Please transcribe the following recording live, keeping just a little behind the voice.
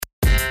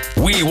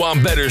We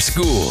want better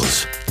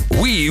schools.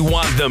 We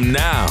want them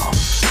now.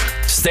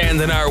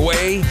 Stand in our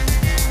way,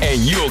 and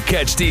you'll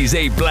catch these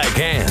 8 black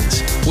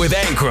hands with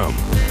Ankrum,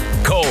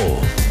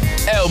 Cole,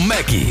 El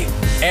Mekki,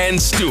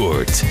 and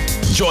Stewart.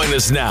 Join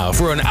us now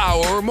for an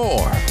hour or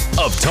more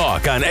of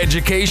talk on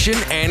education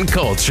and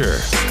culture.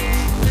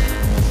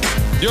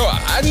 Yo,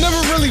 I never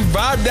really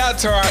vibed out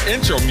to our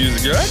intro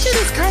music. Yo, that shit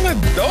is kind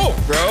of dope,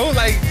 bro.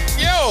 Like,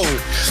 yo,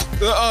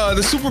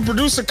 the super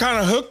producer kind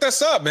of hooked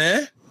us up,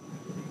 man.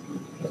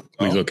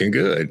 We looking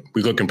good.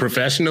 We looking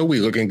professional. We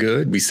looking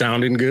good. We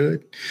sounding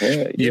good.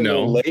 Yeah, you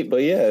know, late,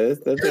 but yeah,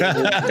 it's been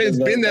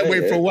that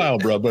way for a while,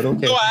 bro. But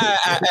okay. No,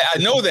 I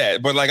know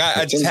that, but like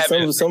I just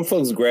haven't. Some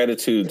folks'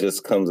 gratitude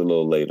just comes a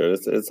little later.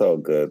 It's all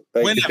good.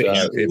 When if they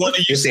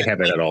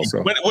have it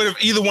also. What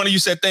if either one of you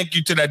said thank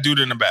you to that dude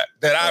in the back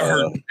that I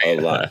heard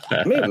a lot?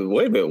 Maybe,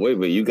 wait a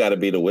minute. You got to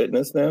be the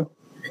witness now.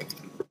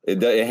 It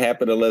doesn't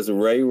happen unless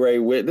Ray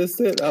witnessed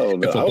it. I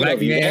don't know. If a black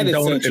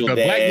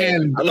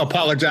man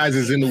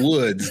apologizes in the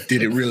woods,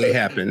 did it really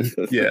happen?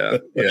 Yeah.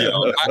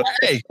 Yo,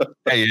 hey,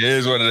 it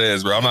is what it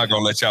is, bro. I'm not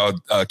gonna let y'all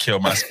kill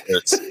my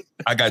spirits.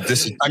 I got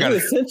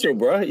essential,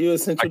 bro. You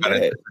essential. I got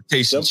a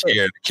dissertation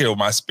chair to kill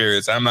my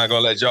spirits. I'm not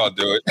gonna let y'all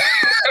do it.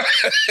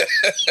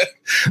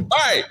 All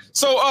right,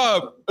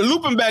 so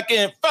looping back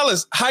in,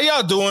 fellas, how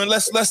y'all doing?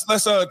 Let's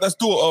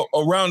do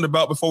a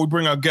roundabout before we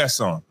bring our guests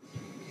on.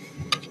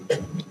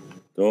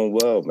 Doing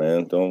well,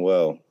 man. Doing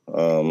well.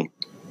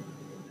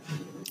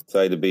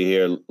 Excited to be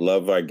here.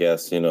 Love our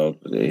guests. You know,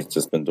 he's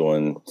just been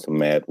doing some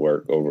mad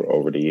work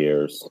over the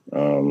years.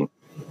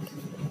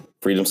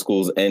 Freedom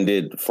Schools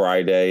ended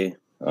Friday.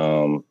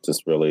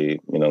 Just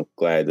really,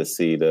 glad to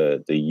see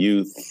the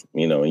youth.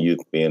 Youth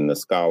being the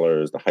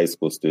scholars, the high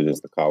school students,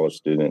 the college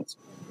students.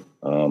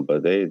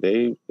 But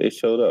they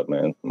showed up,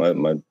 man.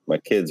 My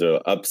kids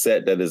are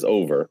upset that it's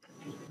over.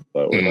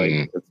 But we're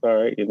like, it's all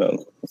right,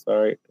 it's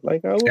all right.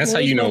 Like that's how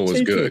you know it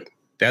was good.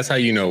 That's how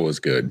you know it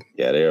was good.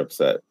 Yeah, they're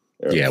upset.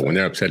 When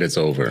they're upset, it's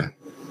over.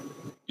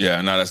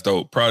 Yeah, no, that's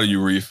dope. Proud of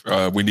you, Reef.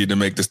 We need to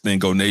make this thing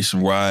go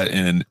nationwide,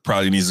 and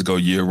probably needs to go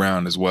year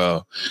round as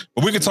well.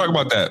 But we can talk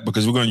about that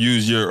because we're going to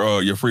use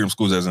your Freedom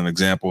Schools as an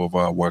example of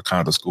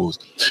Wakanda schools.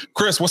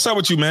 Chris, what's up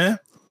with you, man?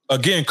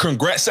 Again,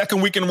 congrats.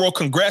 Second week in a row,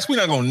 congrats. We're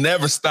not going to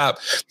never stop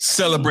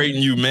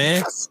celebrating you,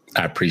 man.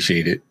 I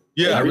appreciate it.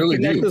 Yeah, I really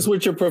do. Connect this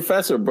with your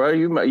professor, bro.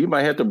 You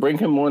might have to bring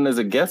him on as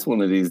a guest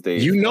one of these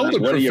days. The one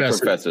professor. Of your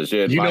professors.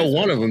 You know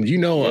one of them.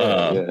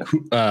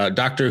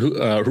 Dr.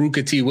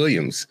 Ruka T.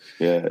 Williams.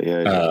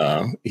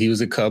 Yeah. He was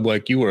a Cub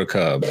like you were a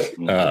Cub.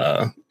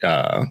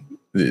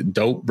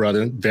 Dope,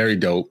 brother. Very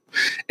dope.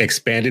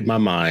 Expanded my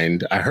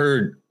mind. I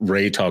heard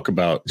Ray talk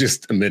about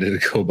just a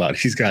minute ago about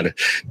he's got a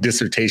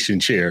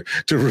dissertation chair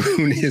to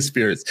ruin his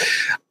spirits.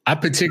 I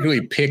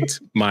particularly picked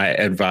my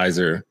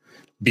advisor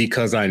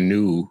because I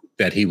knew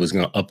that he was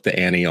going to up the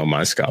ante on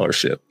my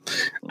scholarship.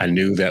 I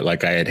knew that I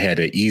had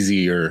an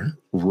easier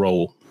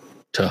role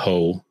to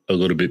hoe a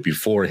little bit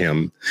before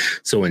him.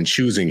 So in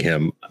choosing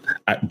him,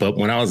 but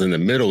when I was in the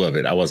middle of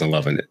it, I wasn't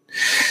loving it.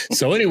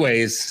 So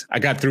anyways, I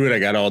got through it. I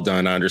got all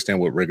done. I understand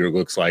what rigor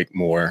looks like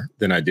more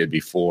than I did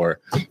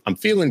before. I'm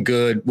feeling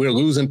good. We're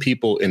losing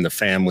people in the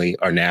family,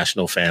 our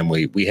national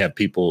family. We have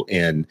people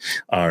in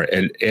our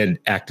ed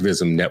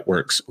activism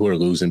networks who are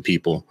losing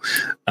people.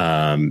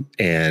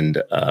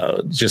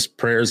 Just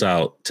prayers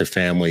out to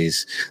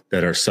families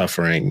that are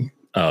suffering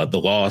the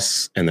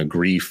loss and the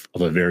grief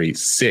of a very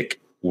sick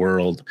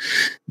world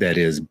that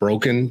is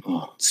broken,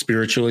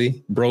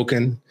 spiritually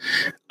broken,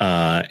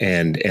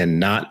 and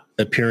not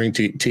appearing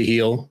to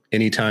heal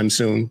anytime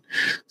soon.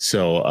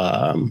 So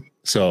I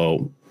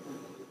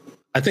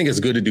think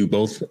it's good to do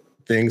both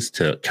things,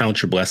 to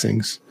count your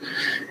blessings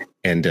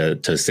and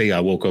to say I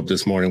woke up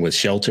this morning with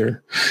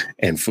shelter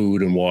and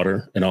food and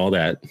water and all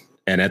that.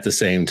 And at the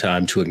same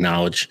time, to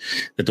acknowledge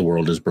that the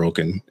world is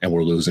broken and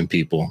we're losing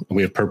people. And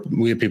we have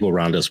people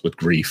around us with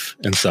grief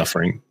and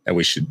suffering that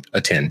we should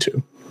attend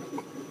to.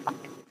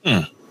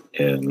 Yeah,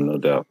 no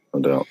doubt.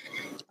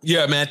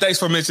 Yeah, man. Thanks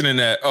for mentioning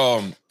that.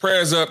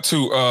 Prayers up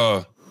to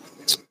I'm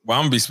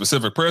gonna be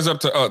specific. Prayers up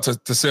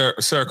to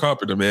Sarah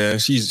Carpenter, man.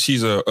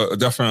 She's a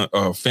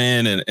definite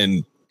fan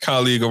and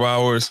colleague of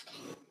ours.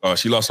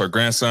 She lost her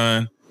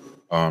grandson.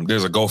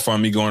 There's a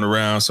GoFundMe going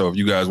around, so if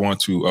you guys want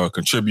to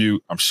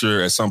contribute, I'm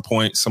sure at some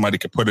point somebody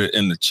could put it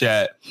in the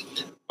chat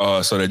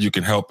so that you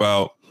can help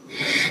out.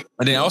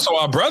 And then also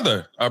our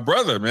brother,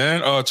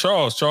 man,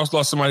 Charles. Charles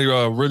lost somebody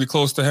really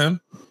close to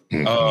him.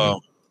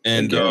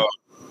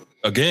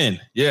 Again,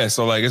 yeah.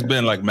 So it's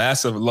been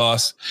massive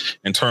loss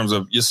in terms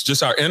of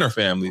just our inner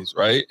families,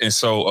 right? And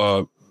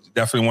so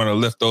definitely want to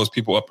lift those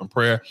people up in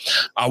prayer.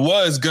 I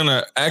was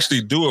gonna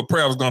actually do a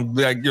prayer. I was gonna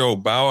be like, yo,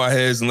 bow our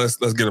heads and let's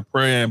get a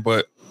prayer in,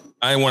 but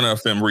I didn't want to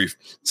offend Reef.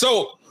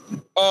 So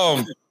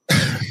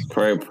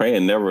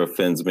praying never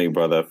offends me,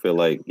 brother. I feel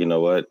like, you know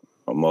what?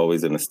 I'm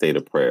always in a state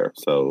of prayer.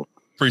 So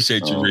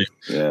appreciate you, Reef.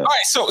 Yeah. All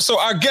right, so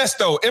our guest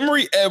though,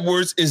 Emory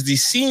Edwards is the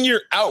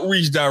Senior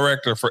Outreach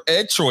Director for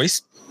Ed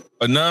Choice,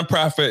 a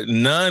nonprofit,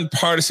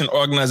 nonpartisan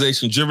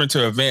organization driven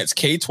to advance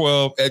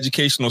K-12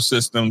 educational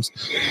systems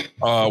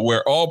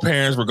where all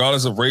parents,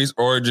 regardless of race,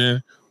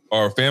 origin,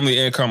 or family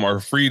income, are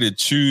free to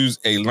choose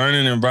a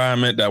learning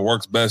environment that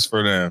works best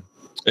for them.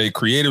 A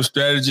creative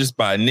strategist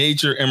by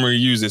nature, Emory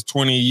uses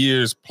 20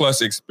 years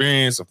plus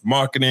experience of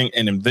marketing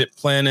and event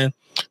planning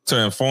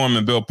to inform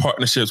and build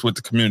partnerships with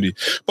the community.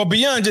 But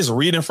beyond just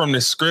reading from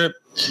the script,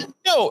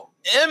 yo,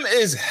 M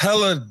is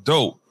hella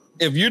dope.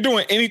 If you're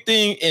doing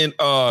anything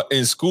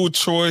in school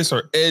choice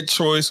or ed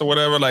choice or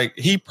whatever, like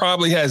he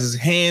probably has his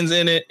hands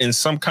in it in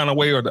some kind of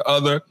way or the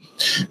other.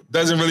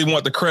 Doesn't really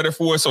want the credit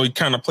for it, so he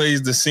kind of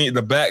plays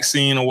the back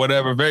scene or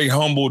whatever. Very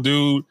humble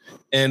dude,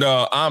 and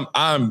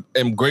I'm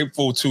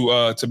grateful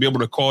to be able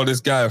to call this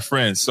guy a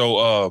friend.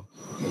 So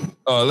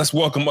let's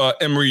welcome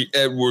Emory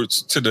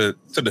Edwards to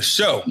the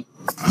show.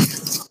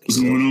 What's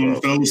going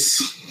on,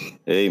 fellas?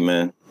 Hey,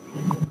 man,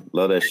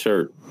 love that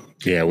shirt.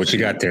 Yeah, what you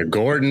got there?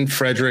 Gordon,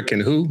 Frederick,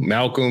 and who?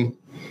 Malcolm,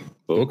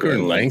 Booker,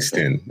 and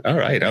Langston. All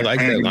right, I like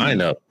that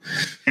lineup.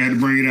 Had to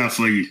bring it out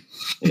for you.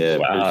 Yeah,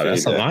 wow,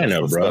 that's a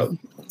lineup, bro.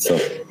 So,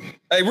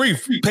 hey,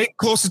 Reef, pay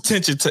close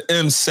attention to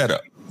M's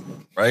setup,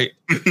 right?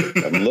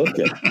 I'm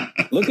looking.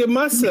 Look at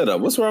my setup.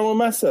 What's wrong with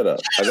my setup?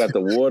 I got the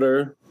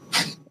water.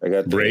 I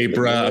got Ray,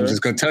 bruh. I'm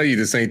just gonna tell you,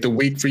 this ain't the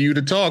week for you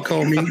to talk,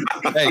 homie.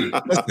 Hey,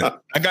 listen,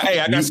 I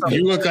got something.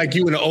 You look like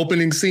you in the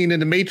opening scene in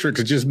The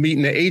Matrix, just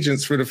meeting the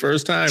agents for the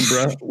first time,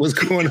 bruh. What's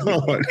going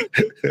on?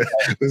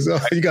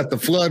 You got the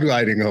flood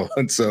lighting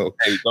on, so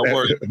hey, don't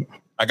worry.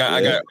 I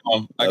got.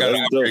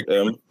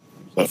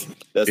 Dope,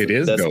 that's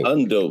dope.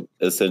 Undope,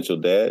 Essential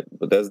Dad,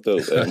 but that's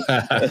dope.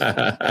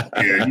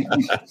 Yeah,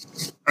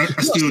 I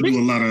still do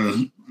a lot of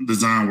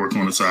design work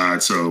on the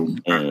side, so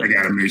I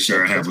got to make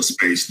sure I have a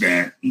space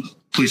that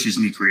pushes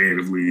me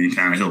creatively and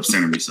kind of helps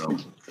center me. So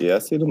yeah, I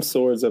see them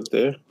swords up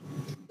there.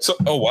 So,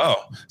 oh wow.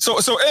 So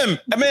M,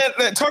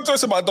 man, talk to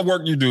us about the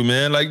work you do,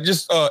 man. Like,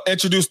 just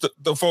introduce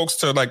the folks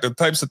to like the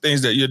types of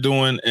things that you're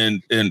doing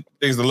and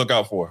things to look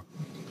out for.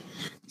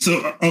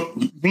 So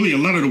really a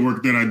lot of the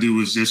work that I do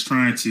is just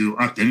trying to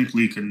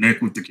authentically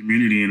connect with the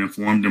community and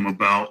inform them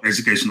about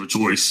educational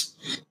choice,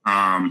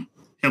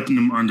 helping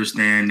them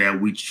understand that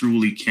we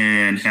truly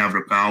can have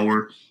the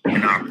power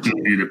and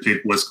opportunity to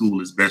pick what school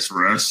is best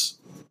for us,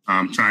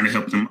 trying to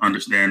help them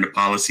understand the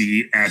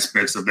policy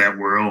aspects of that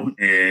world.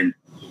 And,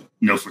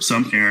 you know, for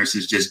some parents,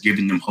 it's just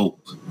giving them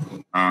hope.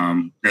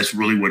 That's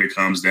really what it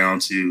comes down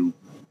to. You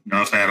know,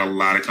 I've had a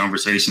lot of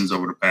conversations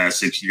over the past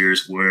 6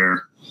 years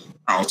where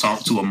I'll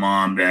talk to a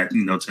mom that,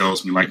 you know,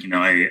 tells me like, you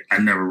know, hey, I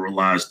never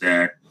realized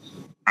that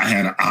I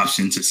had an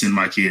option to send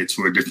my kids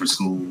to a different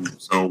school.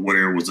 So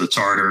whether it was a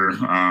charter,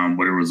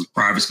 whether it was a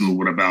private school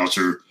with a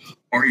voucher,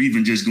 or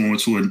even just going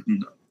to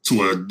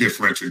a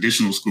different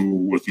traditional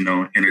school with, you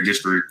know,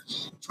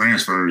 inter-district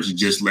transfers,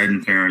 just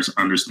letting parents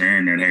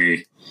understand that,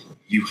 hey,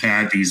 you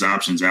have these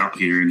options out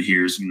here, and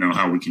here's, you know,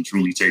 how we can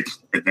truly take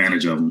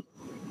advantage of them.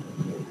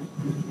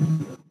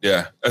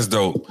 Yeah, that's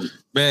dope,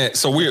 man.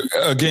 So we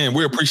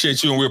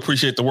appreciate you and we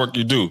appreciate the work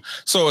you do.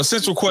 So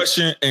essential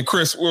question, and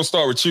Chris, we'll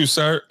start with you,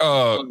 sir.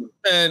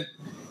 And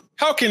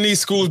how can these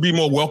schools be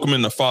more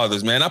welcoming to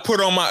fathers, man? I put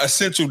on my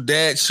Essential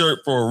Dad shirt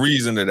for a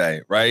reason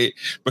today, right?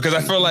 Because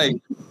I feel like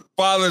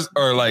fathers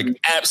are like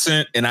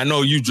absent, and I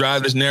know you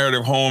drive this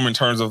narrative home in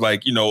terms of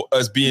like, you know,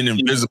 us being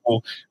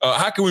invisible.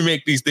 How can we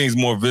make these things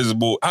more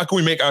visible? How can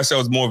we make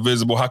ourselves more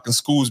visible? How can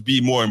schools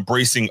be more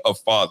embracing of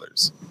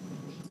fathers?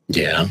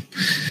 Yeah,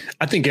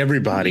 I think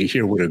everybody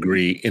here would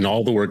agree in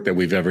all the work that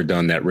we've ever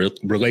done that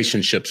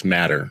relationships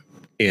matter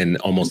in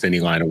almost any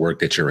line of work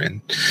that you're in.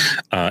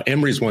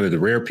 Emory is one of the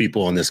rare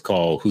people on this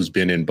call who's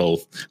been in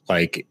both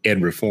like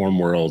ed reform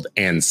world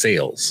and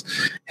sales,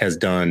 has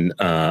done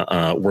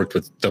worked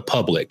with the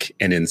public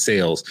and in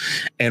sales.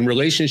 And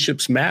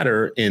relationships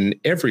matter in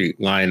every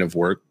line of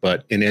work,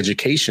 but in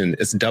education,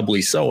 it's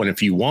doubly so. And if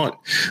you want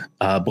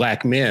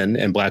Black men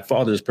and Black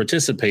fathers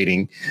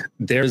participating,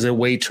 there's a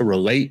way to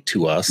relate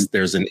to us.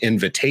 There's an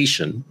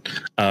invitation,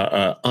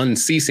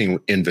 unceasing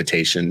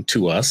invitation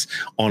to us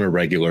on a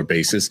regular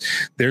basis.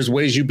 There's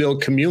ways you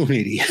build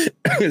community,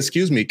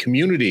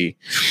 community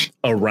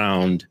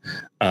around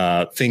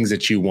things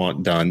that you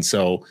want done.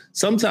 So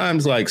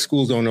sometimes like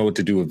schools don't know what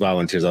to do with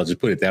volunteers. I'll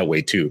just put it that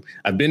way too.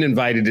 I've been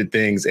invited to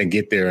things and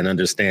get there and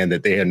understand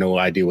that they have no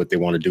idea what they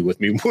want to do with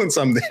me once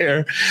I'm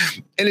there.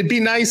 And it'd be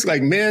nice,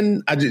 like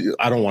men, I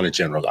don't want to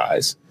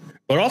generalize,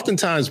 but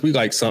oftentimes we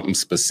like something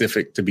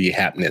specific to be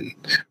happening,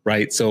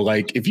 right? So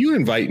like if you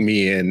invite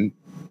me in,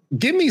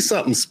 give me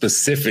something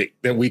specific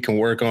that we can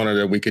work on or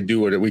that we could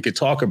do or that we could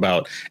talk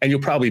about, and you'll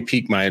probably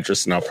pique my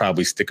interest and I'll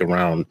probably stick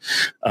around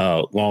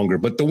longer.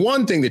 But the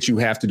one thing that you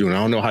have to do, and I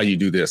don't know how you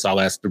do this, I'll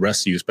ask the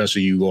rest of you,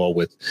 especially you all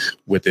with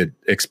the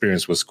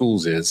experience with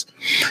schools, is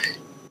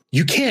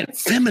you can't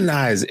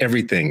feminize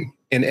everything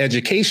in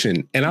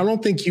education. And I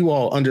don't think you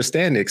all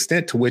understand the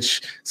extent to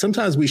which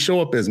sometimes we show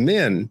up as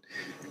men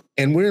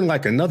and we're in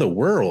like another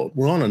world.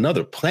 We're on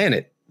another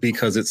planet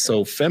because it's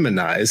so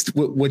feminized.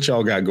 What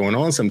y'all got going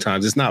on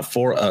sometimes, it's not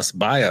for us,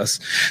 by us.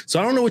 So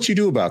I don't know what you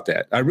do about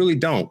that. I really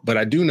don't. But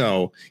I do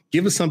know,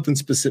 give us something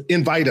specific.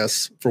 Invite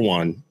us, for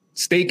one.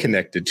 Stay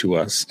connected to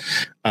us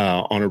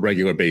on a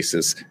regular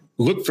basis.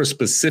 Look for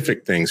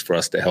specific things for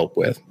us to help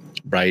with,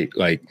 right?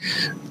 Like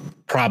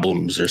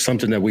problems or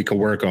something that we can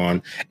work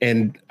on.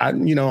 And I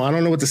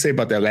don't know what to say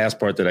about that last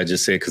part that I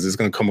just said, because it's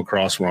going to come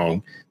across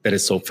wrong that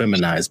it's so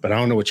feminized, but I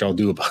don't know what y'all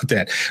do about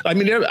that. I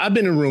mean, I've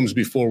been in rooms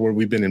before where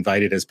we've been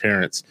invited as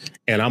parents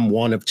and I'm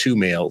one of two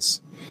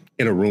males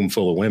in a room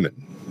full of women.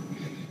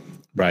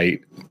 Right.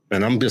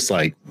 And I'm just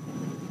like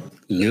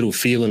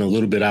feeling a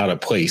little bit out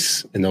of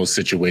place in those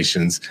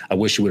situations. I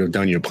wish you would have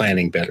done your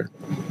planning better.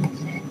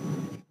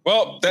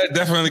 Well, that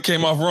definitely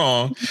came off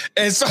wrong.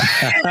 And so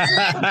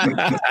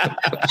I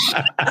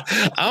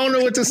don't know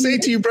what to say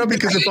to you, bro,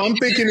 because if I'm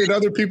thinking it,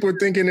 other people are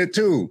thinking it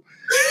too.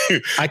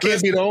 I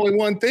can't be the only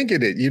one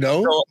thinking it, you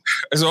know?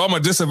 So I'm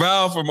going to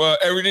disavow from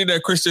everything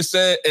that Chris just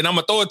said, and I'm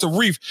going to throw it to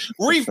Reef.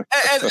 Reef,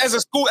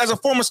 as a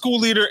former school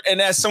leader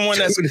and as someone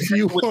that's if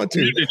you want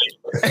to.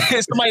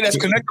 and somebody that's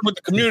connected with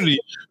the community,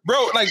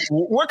 bro, like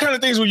what kind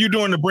of things were you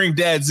doing to bring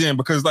dads in?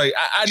 Because like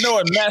I know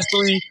at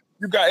Mastery,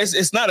 you guys,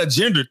 it's not a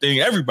gender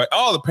thing. Everybody,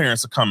 all the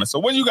parents are coming. So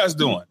what are you guys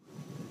doing?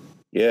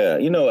 Yeah,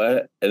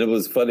 and it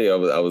was funny. I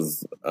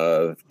was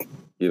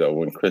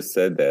when Chris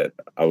said that,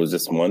 I was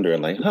just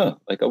wondering, like, I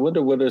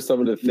wonder what are some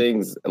of the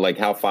things, like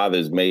how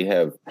fathers may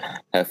have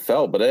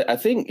felt. But I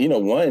think,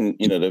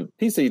 the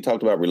piece that you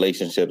talked about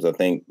relationships, I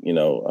think,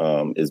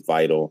 is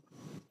vital.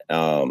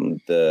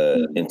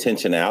 The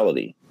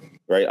intentionality.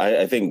 Right.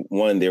 I think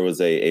there was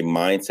a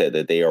mindset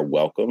that they are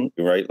welcome.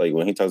 Right. Like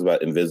when he talks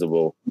about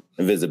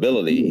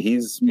invisibility,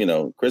 he's,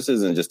 Chris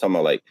isn't just talking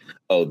about like,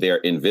 oh, they're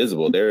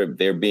invisible.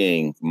 They're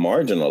being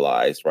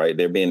marginalized. Right.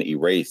 They're being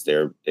erased.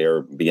 They're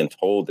being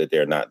told that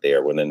they're not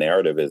there when the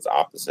narrative is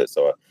opposite.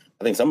 So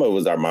I think some of it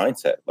was our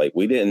mindset. Like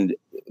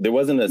there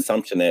wasn't an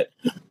assumption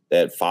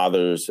that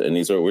fathers, and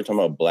we're talking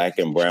about Black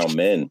and brown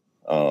men,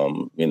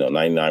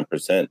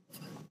 99%.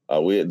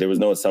 There was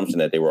no assumption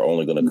that they were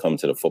only going to come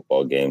to the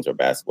football games or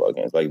basketball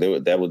games. Like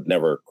that would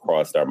never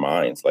cross our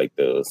minds. Like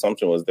the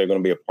assumption was they're going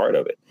to be a part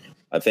of it.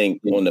 I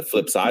think on the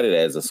flip side of that,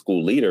 as a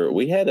school leader,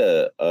 we had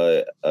a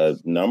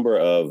number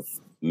of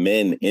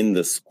men in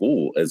the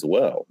school as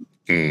well,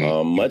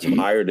 much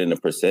higher than the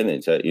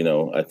percentage.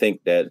 I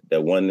think that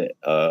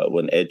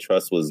when Ed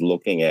Trust was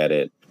looking at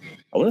it,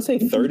 I want to say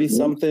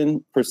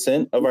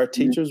 30-something% of our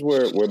teachers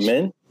were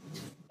men.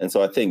 And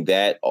so I think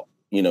that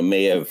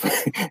may have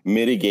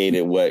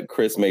mitigated what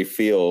Chris may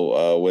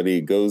feel when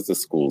he goes to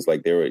schools.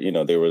 Like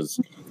there was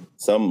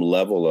some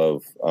level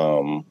of,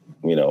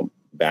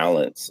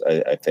 balance.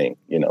 I think,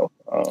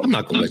 I'm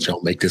not going to let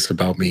y'all make this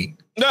about me.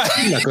 I'm not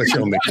going to let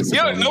y'all make this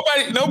about me.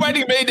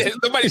 Nobody made it.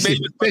 Nobody made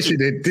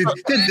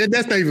it.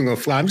 That's not even going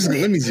to fly.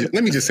 Let me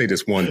just say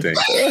this one thing.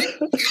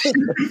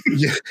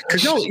 Yeah,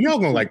 because y'all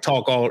going to like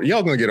talk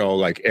y'all going to get all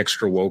like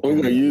extra woke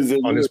on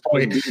this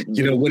point.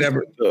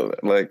 Whatever.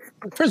 Like,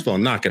 first of all,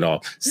 knock it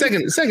off.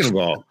 Second of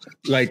all,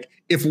 like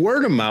if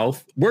word of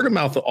mouth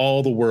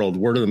all the world,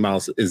 word of the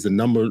mouth is the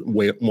number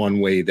one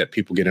way that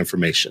people get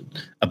information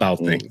about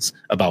things,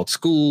 about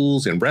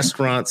schools and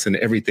restaurants and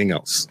everything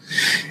else.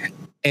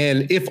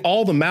 And if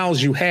all the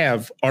mouths you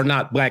have are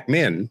not Black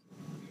men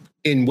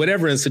in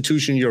whatever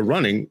institution you're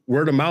running,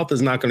 word of mouth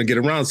is not going to get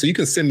around. So you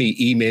can send me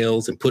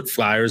emails and put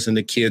flyers in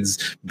the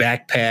kids'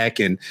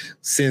 backpack and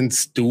send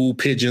stool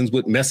pigeons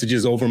with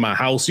messages over my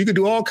house. You can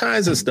do all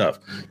kinds of stuff.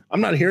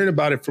 I'm not hearing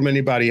about it from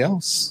anybody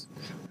else.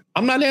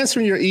 I'm not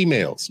answering your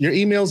emails. Your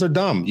emails are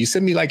dumb. You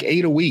send me like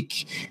 8 a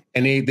week,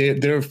 and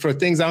they're for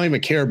things I don't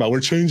even care about. We're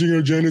changing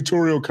our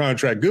janitorial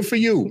contract. Good for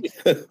you.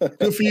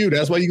 Good for you.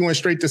 That's why you're going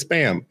straight to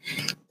spam.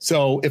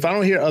 So if I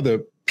don't hear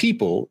other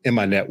people in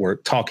my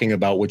network talking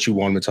about what you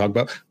want them to talk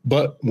about,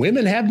 but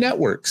women have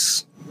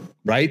networks,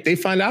 right? They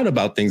find out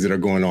about things that are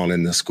going on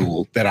in the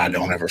school that I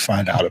don't ever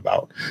find out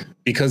about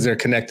because they're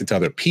connected to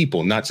other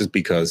people, not just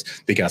because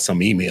they got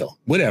some email,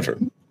 whatever.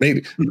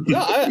 Maybe.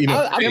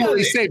 No,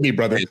 Emory saved me,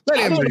 brother.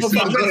 I don't know if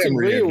I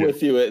disagree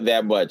with you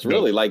that much,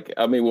 really. Like,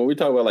 I mean, when we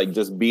talk about like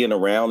just being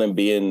around and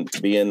being,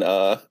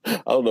 I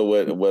don't know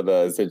what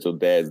Essential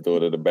Dad's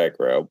doing in the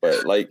background,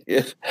 but like,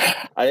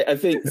 I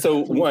think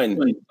so. One,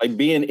 like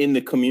being in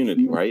the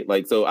community, right?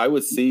 Like, so I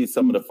would see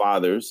some of the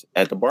fathers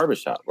at the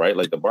barbershop, right?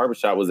 Like the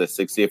barbershop was at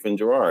 60th and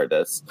Girard.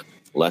 That's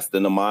less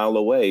than a mile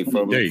away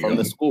from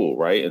the school,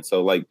 right? And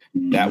so like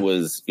that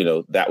was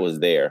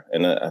there,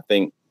 and I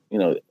think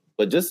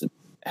but just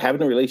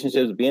having the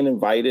relationships, being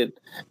invited,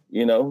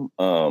 they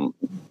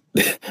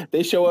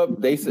show up.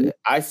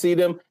 I see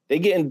them. They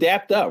getting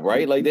dapped up,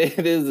 right? Like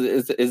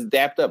it's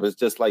dapped up. It's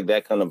just like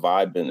that kind of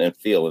vibe and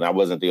feel. And I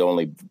wasn't the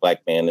only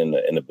Black man in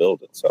the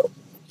building. So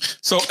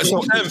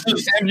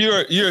Em,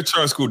 you're a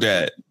charter school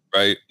dad,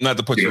 right? Not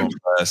to put you on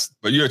blast,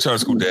 but you're a charter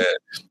school dad,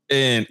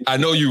 and I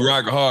know you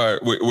rock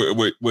hard with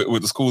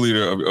the school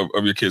leader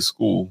of your kid's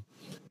school.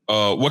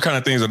 What kind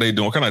of things are they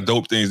doing? What kind of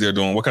dope things they're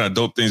doing? What kind of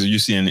dope things are you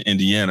seeing in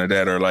Indiana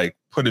that are like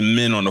putting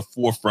men on the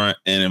forefront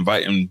and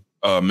inviting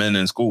men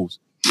in schools?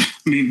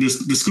 I mean, the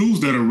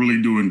schools that are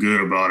really doing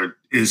good about it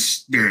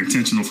is they're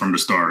intentional from the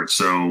start.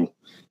 So,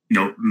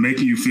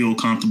 making you feel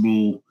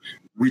comfortable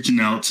reaching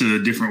out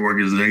to different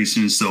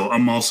organizations. So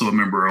I'm also a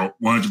member of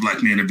 100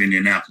 Black Men of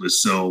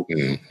Indianapolis. So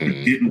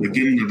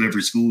beginning of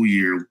every school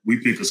year, we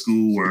pick a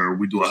school where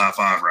we do a high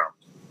five round.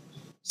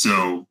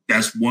 So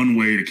that's one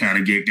way to kind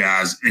of get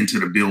guys into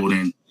the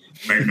building,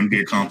 letting them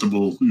get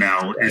comfortable.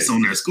 Now it's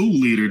on that school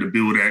leader to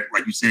build that,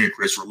 like you said,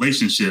 Chris,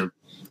 relationship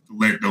to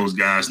let those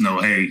guys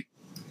know, hey,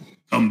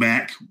 come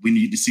back. We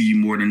need to see you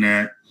more than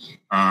that.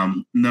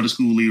 Another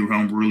school leader who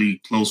I'm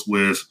really close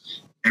with,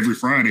 every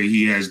Friday,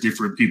 he has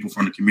different people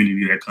from the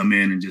community that come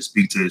in and just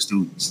speak to the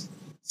students.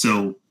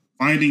 So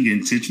finding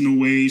intentional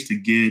ways to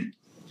get,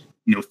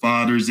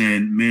 fathers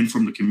and men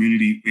from the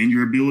community in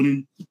your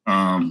building,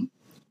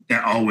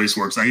 that always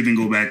works. I even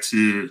go back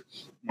to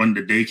one of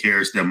the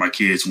daycares that my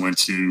kids went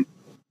to.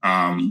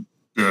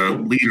 The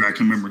leader, I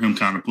can remember him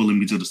kind of pulling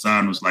me to the side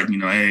and was like,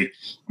 hey,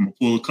 I'm gonna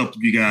pull a couple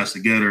of you guys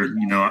together.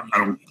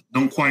 I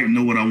don't quite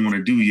know what I want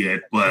to do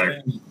yet, but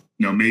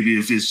maybe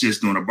if it's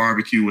just doing a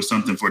barbecue or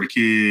something for the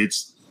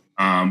kids,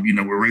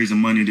 we're raising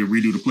money to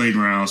redo the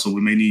playground, so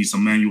we may need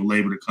some manual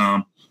labor to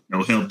come,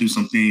 help do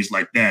some things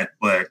like that.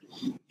 But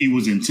he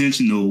was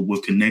intentional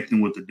with connecting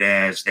with the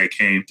dads that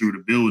came through the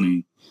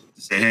building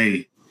to say,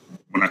 hey,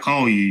 when I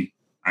call you,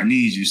 I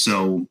need you.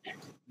 So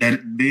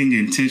that being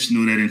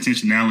intentional, that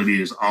intentionality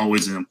is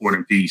always an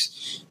important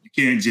piece. You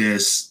can't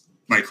just,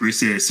 like Chris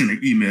said, send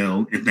an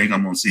email and think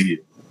I'm going to see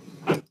it.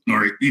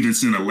 Or even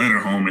send a letter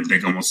home and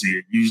think I'm going to see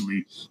it.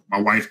 Usually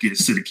my wife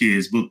gets to the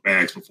kids' book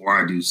bags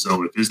before I do.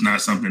 So if it's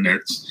not something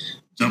that's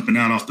jumping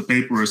out off the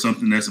paper or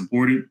something that's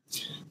important,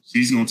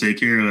 she's going to take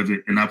care of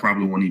it and I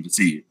probably won't even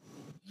see it.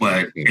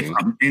 But if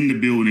I'm in the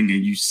building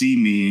and you see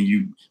me and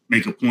you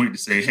make a point to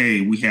say,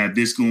 hey, we have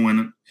this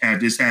going, have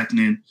this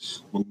happening,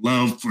 we'd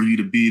love for you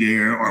to be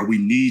there, or we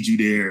need you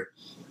there,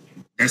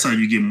 that's how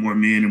you get more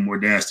men and more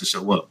dads to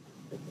show up.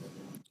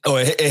 Oh,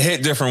 it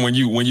hit different when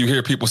you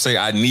hear people say,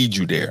 I need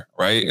you there,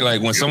 right?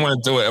 Like when someone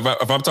do it,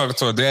 if I'm talking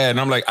to a dad and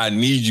I'm like, I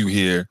need you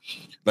here,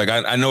 like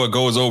I know it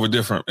goes over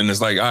different. And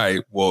it's like, all right,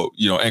 well,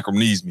 Ankrum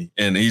needs me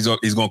and he's going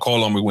to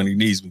call on me when he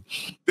needs me.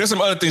 There's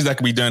some other things that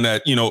can be done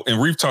that,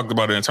 and we've talked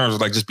about it in terms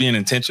of like just being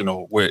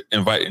intentional with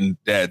inviting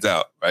dads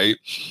out, right?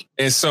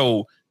 And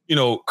so,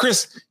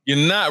 Chris, you're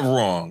not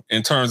wrong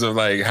in terms of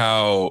like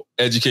how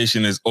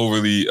education is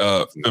overly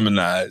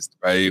feminized,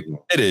 right?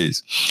 It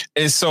is.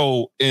 And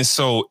so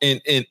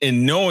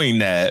in knowing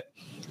that,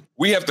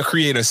 we have to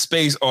create a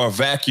space or a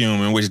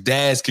vacuum in which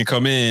dads can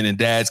come in and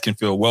dads can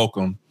feel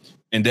welcome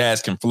and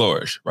dads can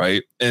flourish,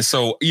 right? And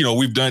so,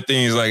 we've done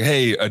things like,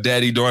 hey, a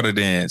daddy-daughter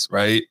dance,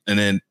 right? And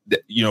then,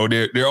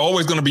 there are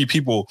always going to be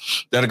people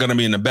that are going to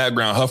be in the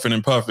background huffing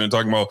and puffing and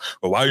talking about,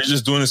 well, why are you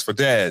just doing this for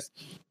dads?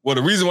 Well,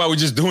 the reason why we're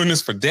just doing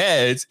this for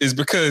dads is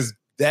because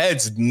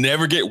dads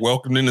never get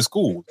welcomed into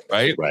school,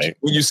 right? Right.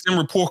 When you send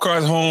report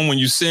cards home, when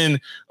you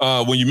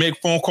make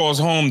phone calls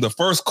home, the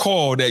first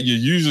call that you're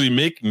usually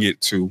making it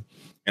to,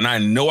 and I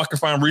know I can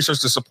find research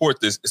to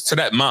support this, is to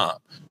that mom,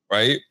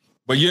 right?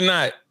 But you're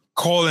not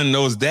calling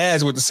those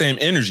dads with the same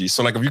energy.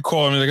 So like if you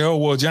call them like, oh,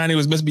 well, Johnny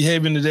was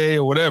misbehaving today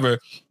or whatever,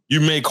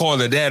 you may call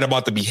the dad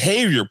about the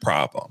behavior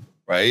problem,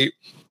 right?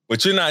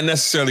 But you're not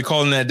necessarily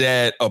calling that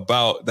dad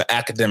about the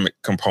academic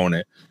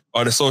component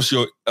or the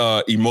socio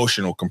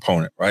emotional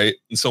component, right?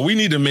 And so we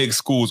need to make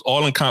schools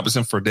all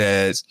encompassing for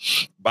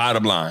dads.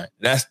 Bottom line,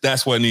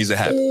 that's what needs to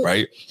happen,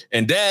 right?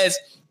 And dads,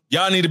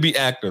 y'all need to be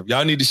active.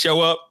 Y'all need to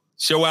show up,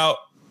 show out,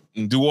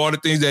 and do all the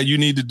things that you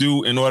need to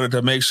do in order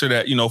to make sure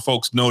that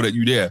folks know that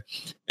you're there.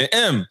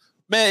 And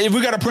man, if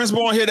we got a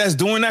principal on here that's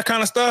doing that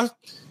kind of stuff,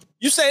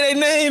 you say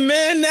their name,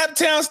 man.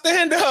 Naptown,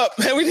 stand up,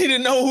 man. We need to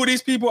know who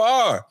these people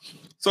are.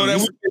 So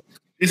that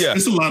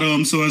it's a lot of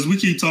them. So as we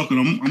keep talking,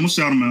 I'm going to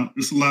shout them out.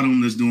 It's a lot of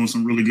them that's doing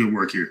some really good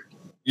work here.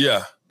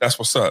 Yeah, that's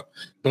what's up.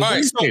 But let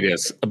me say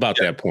this about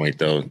that point,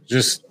 though.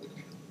 Just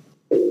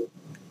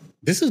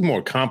this is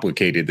more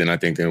complicated than I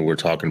think that we're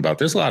talking about.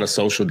 There's a lot of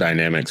social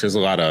dynamics. There's a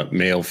lot of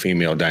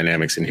male-female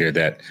dynamics in here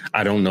that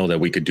I don't know that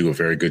we could do a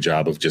very good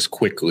job of just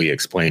quickly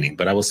explaining.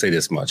 But I will say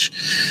this much.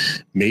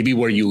 Maybe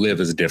where you live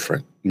is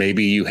different.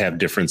 Maybe you have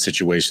different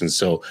situations.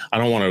 So I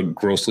don't want to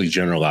grossly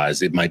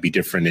generalize. It might be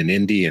different in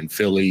Indy and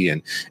Philly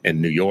and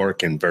New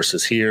York and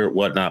versus here,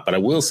 whatnot. But I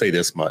will say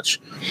this much.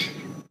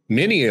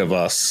 Many of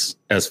us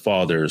as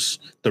fathers,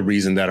 the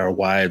reason that our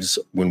wives,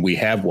 when we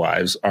have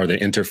wives, are the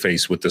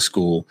interface with the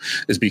school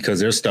is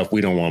because there's stuff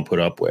we don't want to put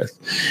up with.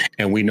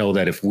 And we know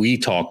that if we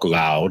talk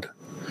loud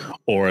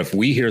or if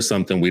we hear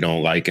something we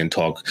don't like and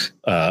talk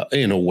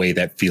in a way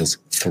that feels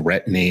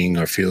threatening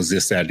or feels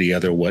this, that, the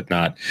other,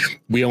 whatnot,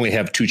 we only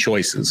have two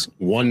choices.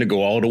 One, to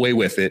go all the way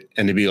with it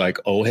and to be like,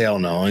 oh, hell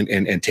no,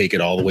 and take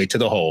it all the way to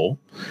the hole,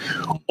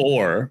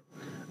 or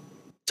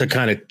to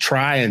kind of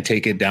try and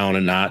take it down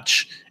a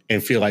notch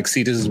and feel like,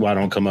 see, this is why I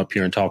don't come up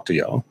here and talk to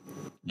y'all,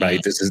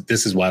 right? Yeah.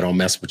 This is why I don't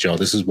mess with y'all.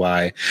 This is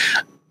why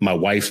my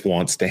wife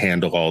wants to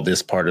handle all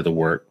this part of the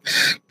work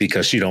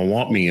because she don't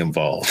want me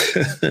involved.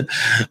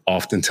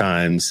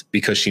 Oftentimes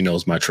because she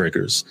knows my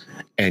triggers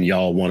and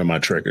y'all one of my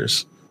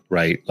triggers,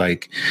 right?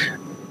 Like,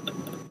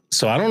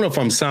 so I don't know if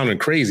I'm sounding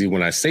crazy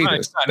when I say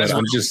this, but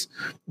I'm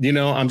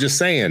just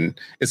saying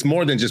it's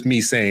more than just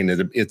me saying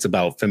that it's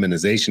about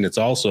feminization. It's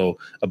also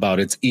about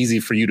it's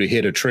easy for you to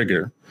hit a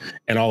trigger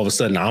and all of a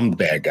sudden I'm the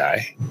bad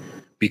guy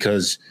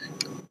because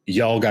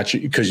y'all got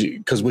you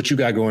because what you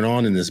got going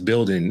on in this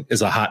building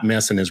is a hot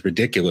mess and is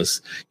ridiculous.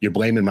 You're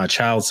blaming my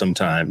child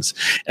sometimes.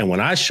 And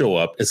when I show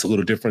up, it's a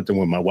little different than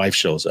when my wife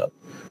shows up.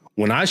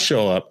 When I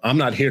show up, I'm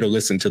not here to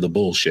listen to the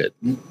bullshit.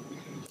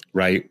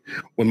 Right.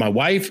 When my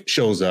wife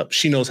shows up,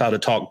 she knows how to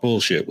talk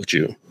bullshit with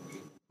you.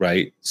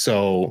 Right.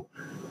 So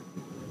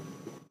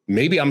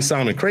maybe I'm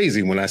sounding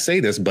crazy when I say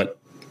this, but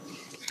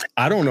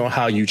I don't know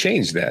how you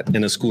change that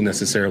in a school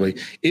necessarily.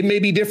 It may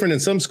be different in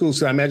some schools.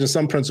 So I imagine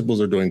some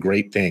principals are doing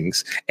great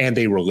things and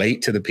they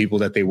relate to the people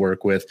that they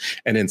work with.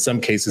 And in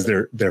some cases,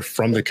 they're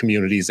from the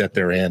communities that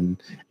they're in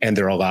and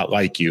they're a lot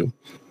like you.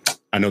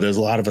 I know there's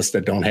a lot of us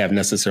that don't have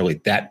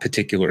necessarily that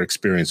particular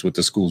experience with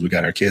the schools we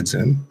got our kids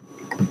in.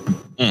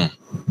 All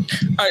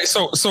right,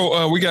 so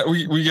we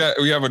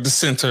have a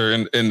dissenter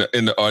in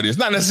the audience.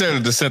 Not necessarily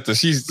a dissenter.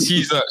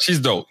 She's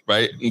dope,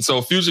 right? And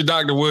so future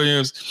Dr.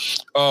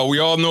 Williams, we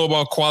all know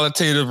about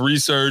qualitative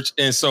research,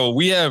 and so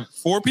we have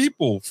 4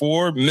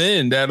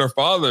 men that are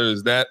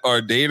fathers that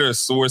are data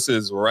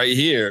sources right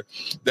here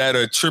that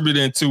are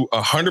attributing to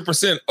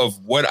 100%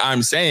 of what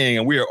I'm saying,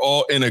 and we are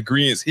all in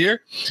agreement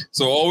here.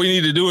 So all we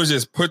need to do is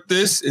just put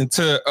this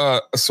into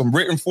some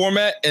written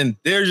format, and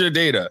there's your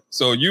data.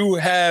 So you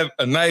have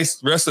a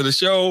nice rest of the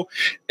show,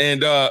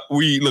 and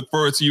we look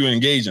forward to you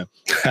engaging.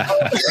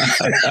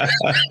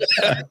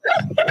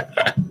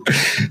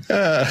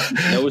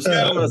 Now, was she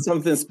talking about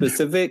something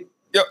specific?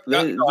 Yep.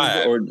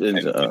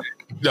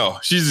 No,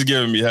 she's just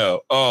giving me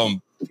hell.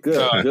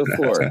 Good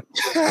for it.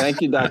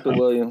 Thank you, Dr.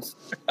 Williams.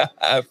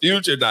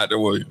 Future Dr.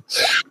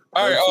 Williams.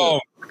 All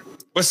right.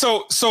 But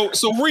so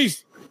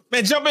Reef,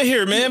 man, jump in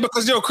here, man,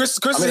 because Chris.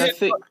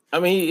 I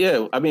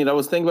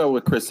was thinking about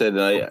what Chris said,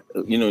 and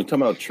talking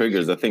about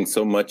triggers. I think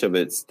so much of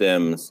it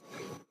stems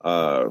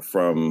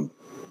from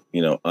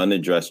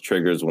unaddressed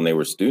triggers when they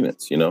were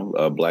students.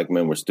 Black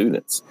men were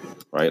students,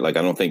 right? Like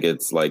I don't think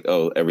it's like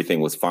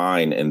everything was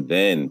fine and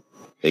then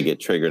they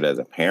get triggered as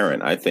a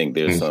parent. I think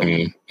there's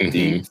some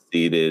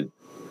deep-seated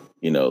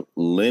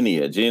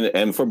lineage,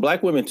 and for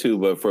Black women too,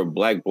 but for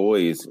Black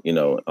boys,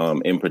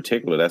 in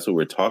particular, that's what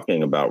we're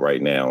talking about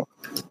right now.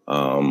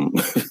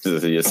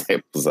 Your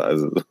sample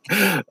sizes.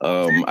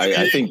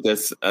 I think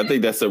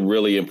that's a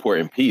really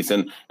important piece,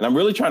 and I'm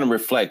really trying to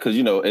reflect because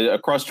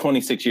across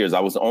 26 years, I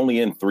was only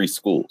in 3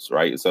 schools,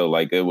 right? So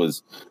like it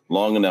was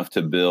long enough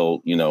to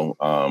build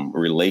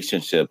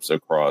relationships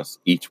across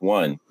each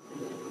one,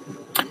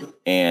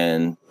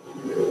 and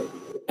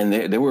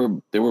there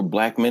were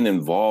Black men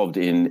involved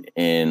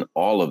in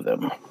all of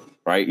them,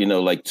 right?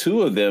 Like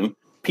 2 of them,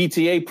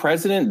 PTA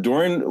president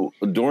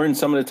during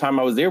some of the time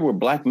I was there were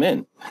Black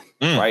men,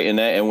 right?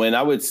 And when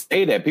I would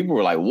say that, people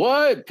were like,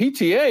 "What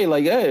PTA?"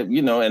 Like,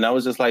 and I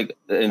was just like,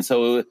 and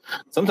so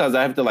sometimes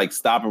I have to like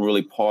stop and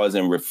really pause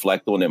and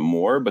reflect on it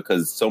more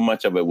because so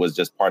much of it was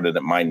just part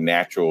of my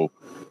natural.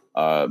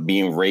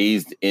 Being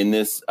raised in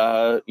this,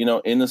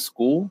 in the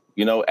school,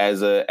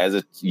 as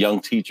a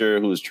young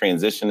teacher who was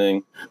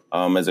transitioning,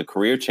 as a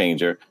career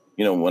changer,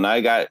 when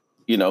I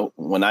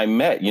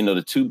met,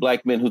 the 2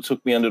 Black men who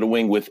took me under the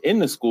wing within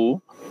the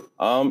school,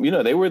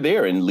 they were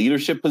there in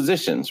leadership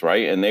positions,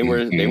 right? And they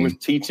were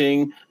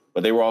teaching,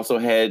 but they were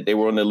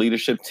on the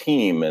leadership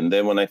team. And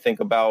then when I think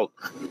about,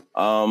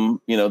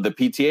 the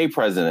PTA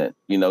president,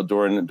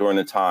 during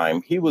the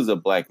time, he was a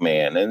Black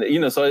man.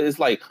 And, so it's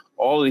like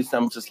all of these,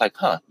 I'm just like,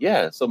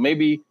 yeah. So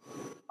maybe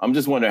I'm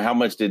just wondering how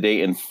much did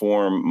they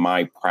inform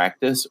my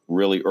practice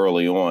really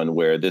early on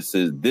where this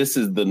is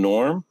the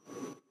norm,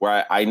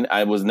 where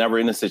I was never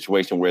in a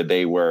situation where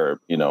they were,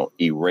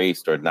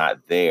 erased or not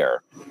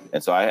there.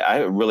 And so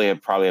I really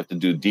probably have to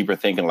do deeper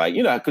thinking, like,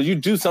 because you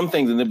do some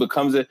things and it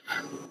becomes it.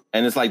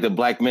 And it's like the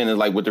Black men is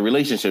like with the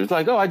relationship. It's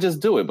like, oh, I just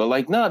do it. But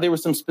like, no, there were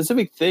some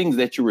specific things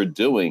that you were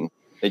doing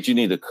that you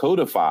need to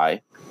codify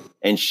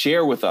and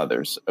share with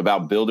others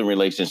about building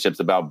relationships,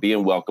 about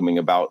being welcoming,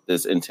 about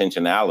this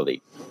intentionality.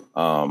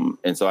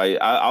 And so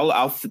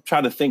I'll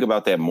try to think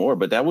about that more.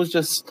 But that was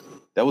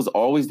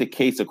always the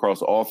case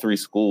across all 3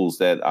 schools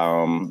that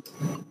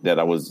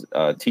I was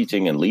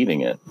teaching and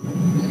leading in.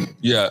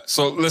 Yeah.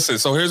 So listen.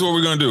 So here's what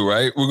we're gonna do.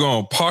 Right. We're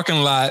gonna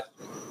parking lot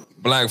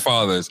Black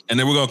fathers, and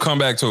then we're gonna come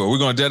back to it. We're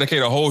gonna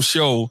dedicate a whole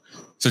show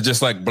to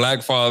just like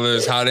Black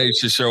fathers, how they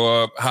should show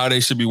up, how they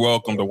should be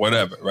welcomed, or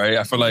whatever. Right.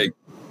 I feel like.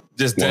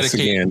 Just once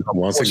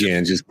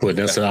again, just putting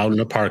us out in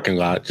the parking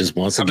lot. Just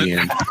once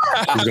again,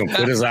 he's gonna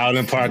put us out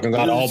in the parking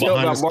lot, all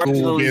behind the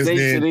school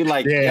business.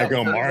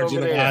 Gonna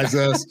marginalize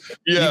us.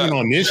 Yeah. Even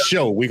on this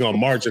show, we're gonna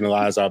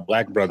marginalize our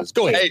Black brothers.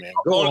 Go ahead, man.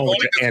 Go on with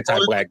your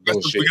anti-Black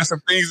bullshit. We got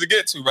some things to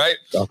get to, right?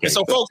 Okay. And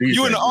so, folks, if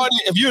you're in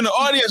the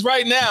audience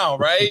right now,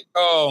 right?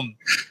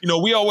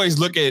 We always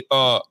look at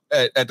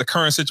the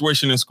current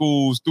situation in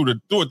schools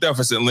through a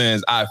deficit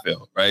lens. I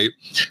feel right,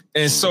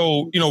 and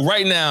so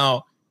right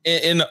now.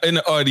 in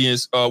the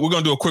audience, we're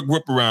gonna do a quick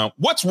whip around.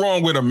 What's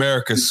wrong with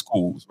America's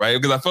schools,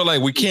 right? Because I feel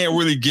like we can't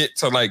really get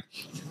to like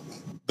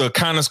the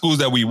kind of schools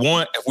that we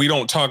want if we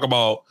don't talk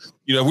about,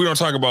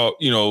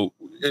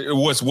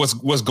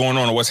 what's going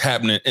on or what's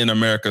happening in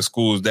America's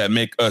schools that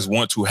make us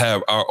want to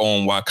have our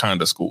own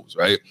Wakanda schools,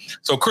 right?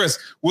 So, Chris,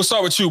 we'll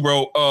start with you,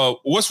 bro.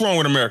 What's wrong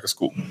with America's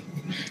school?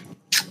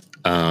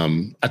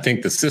 I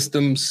think the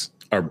systems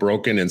are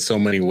broken in so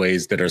many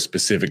ways that are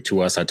specific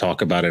to us. I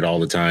talk about it all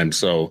the time.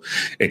 So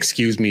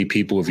excuse me,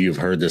 people, if you've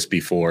heard this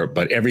before,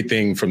 but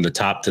everything from the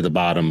top to the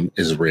bottom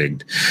is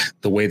rigged.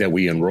 The way that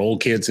we enroll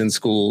kids in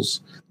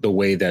schools, the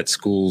way that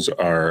schools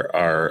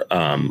are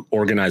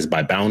organized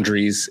by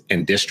boundaries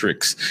and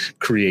districts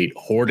create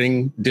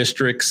hoarding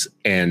districts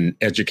and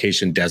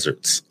education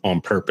deserts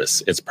on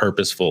purpose. It's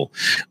purposeful.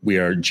 We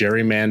are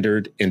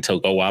gerrymandered into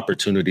low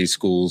opportunity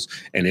schools.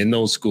 And in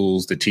those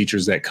schools, the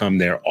teachers that come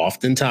there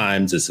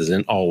oftentimes, this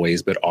isn't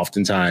always, but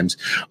oftentimes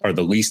are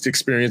the least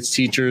experienced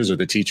teachers or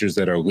the teachers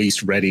that are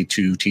least ready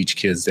to teach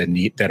kids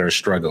that are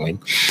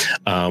struggling.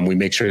 We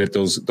make sure that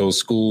those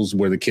schools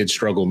where the kids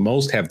struggle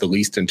most have the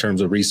least in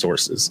terms of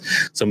resources.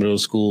 Some of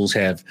those schools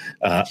have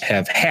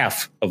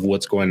half of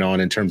what's going on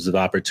in terms of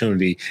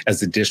opportunity as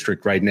the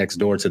district right next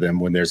door to them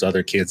when there's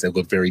other kids that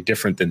look very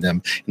different than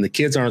them. And the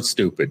kids aren't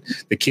stupid.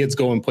 The kids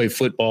go and play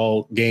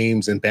football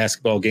games and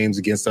basketball games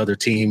against other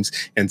teams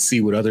and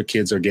see what other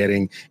kids are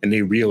getting. And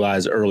they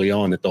realize early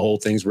on that the whole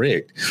thing's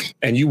rigged.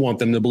 And you want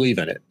them to believe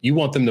in it. You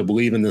want them to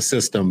believe in the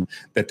system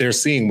that they're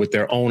seeing with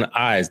their own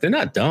eyes. They're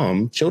not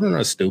dumb. Children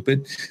are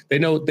stupid. They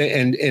know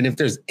and if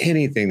there's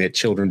anything that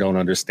children don't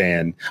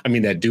understand,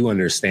 that do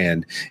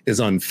understand, is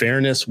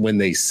unfairness when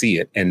they see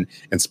it. And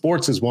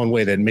sports is one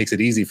way that makes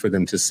it easy for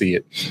them to see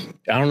it.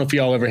 I don't know if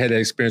y'all ever had that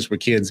experience where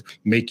kids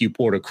make you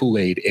pour the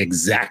Kool-Aid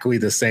exactly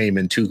the same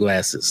in 2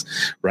 glasses,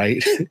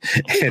 right?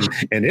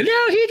 and he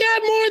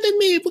got more than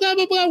me, blah,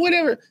 blah, blah,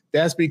 whatever.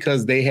 That's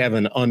because they have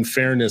an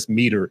unfairness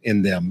meter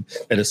in them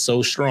that is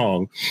so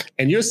strong.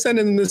 And you're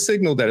sending them the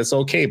signal that it's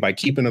okay by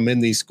keeping them in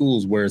these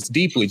schools where it's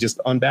deeply just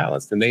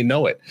unbalanced and they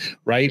know it,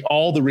 right?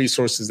 All the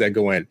resources that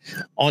go in.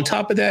 On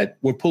top of that,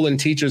 we're pulling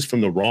teachers from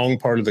the wrong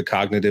part of the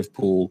cognitive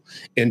pool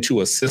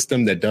into a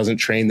system that doesn't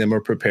train them or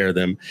prepare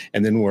them.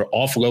 And then we're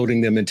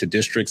offloading them into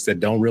districts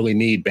that don't really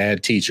need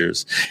bad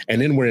teachers.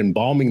 And then we're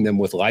embalming them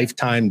with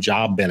lifetime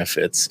job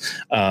benefits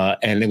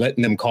and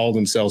letting them call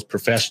themselves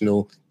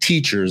professional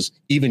teachers,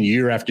 even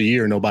year after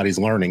year, nobody's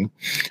learning,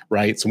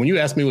 right? So when you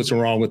ask me what's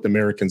wrong with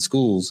American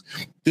schools,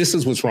 this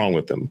is what's wrong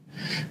with them.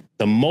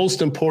 The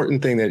most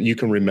important thing that you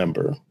can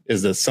remember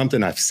is that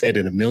something I've said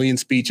in a million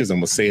speeches, and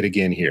we'll say it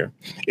again here.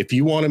 If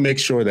you want to make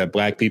sure that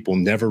Black people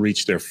never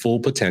reach their full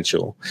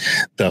potential,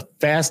 the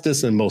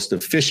fastest and most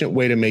efficient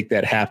way to make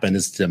that happen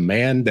is to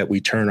demand that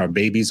we turn our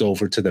babies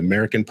over to the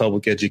American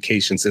public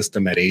education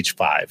system at age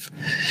 5.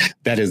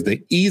 That is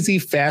the easy,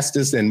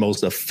 fastest, and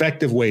most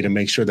effective way to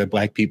make sure that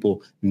Black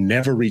people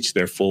never reach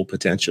their full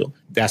potential.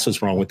 That's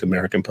what's wrong with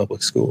American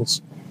public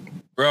schools.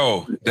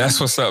 Bro, that's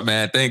what's up,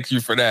 man. Thank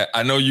you for that.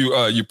 I know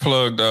you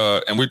plugged,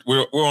 and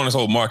we're on this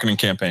whole marketing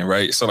campaign,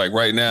 right? So like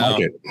right now,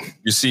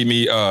 you see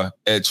me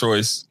at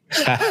Choice.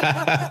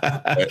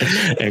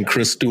 And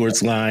Chris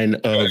Stewart's line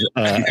of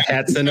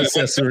hats and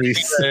accessories.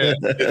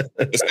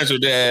 Essential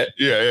Dad.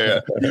 Yeah.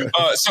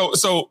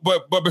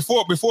 But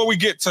before we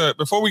get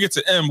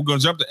to M, we're gonna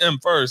jump to M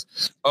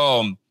first.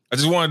 I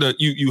just wanted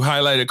to you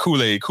highlighted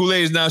Kool-Aid.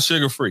 Kool-Aid is now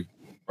sugar free,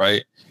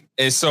 right?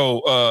 And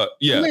so,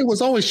 Kool-Aid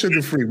was always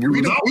sugar free. We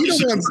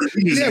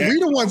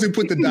the ones who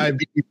put the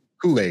diabetes in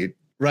Kool-Aid,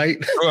 right?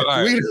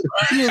 Right.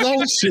 He was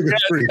always sugar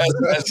free.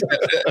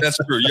 That's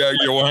true. Yeah,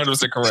 you're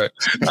 100% correct.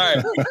 All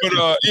right,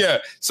 but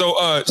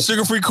so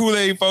sugar free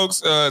Kool-Aid,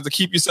 folks, to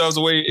keep yourselves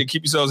away and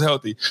keep yourselves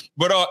healthy.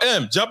 But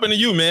M, jump into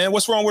you, man.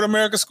 What's wrong with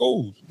American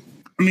schools?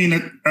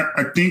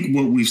 I think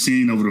what we've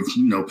seen over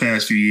the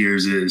past few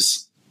years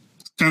is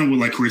kind of what,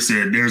 like Chris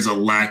said, there's a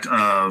lack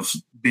of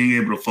being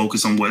able to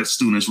focus on what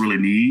students really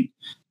need.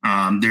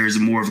 There's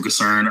more of a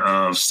concern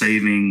of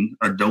saving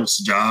adults'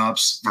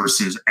 jobs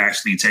versus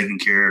actually taking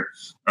care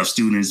of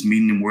students,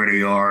 meeting them where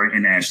they are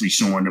and actually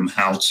showing them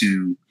how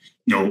to,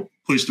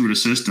 push through the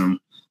system.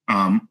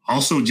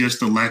 Also, just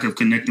the lack of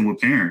connecting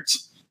with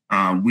parents.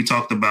 We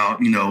talked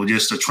about,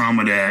 just the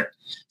trauma that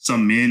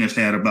some men have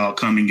had about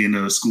coming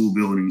into school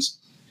buildings.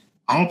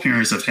 All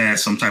parents have had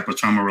some type of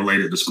trauma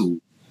related to school.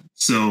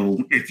 So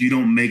if you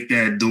don't make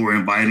that door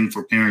inviting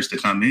for parents to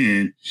come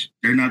in,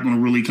 they're not going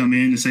to really come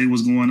in and say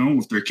what's going on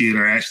with their kid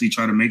or actually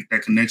try to make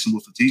that connection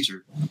with the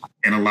teacher.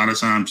 And a lot of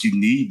times you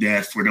need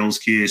that for those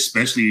kids,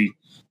 especially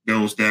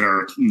those that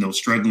are,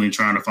 struggling,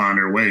 trying to find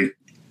their way.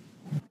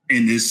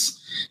 And this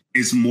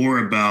is more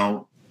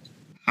about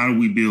how do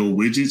we build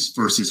widgets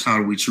versus how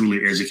do we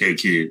truly educate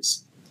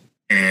kids.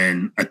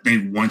 And I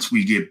think once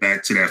we get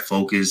back to that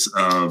focus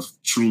of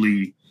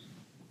truly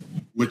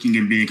looking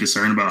and being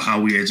concerned about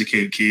how we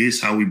educate kids,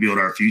 how we build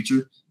our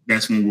future,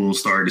 that's when we'll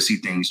start to see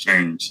things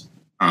change,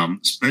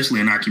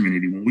 especially in our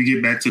community. When we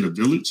get back to the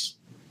village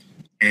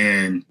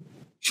and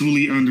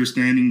truly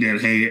understanding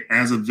that, hey,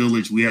 as a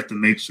village, we have to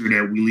make sure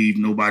that we leave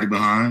nobody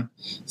behind.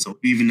 So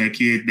even that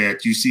kid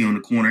that you see on the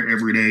corner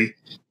every day,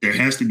 there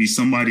has to be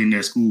somebody in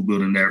that school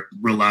building that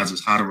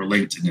realizes how to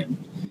relate to them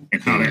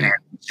and how to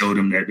actually show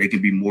them that they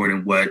can be more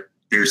than what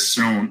they're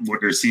shown, what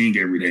they're seeing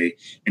every day,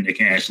 and they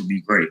can actually be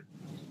great.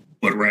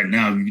 But right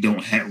now, you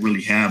don't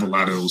really have a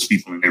lot of those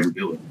people in every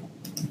building.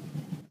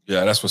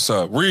 Yeah, that's what's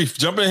up. Reef,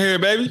 jump in here,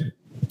 baby.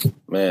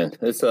 Man,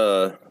 it's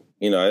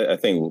I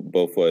think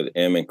both what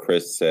Em and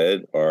Chris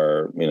said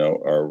are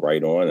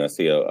right on. I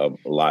see a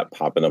lot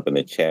popping up in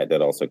the chat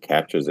that also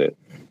captures it.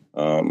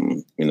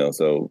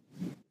 So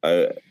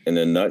in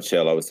a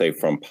nutshell, I would say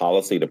from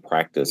policy to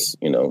practice,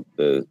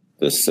 the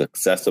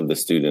success of the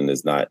student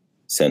is not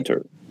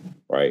centered,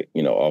 right?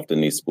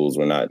 Often these schools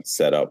were not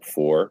set up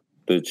for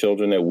the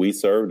children that we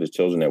serve, the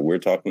children that we're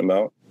talking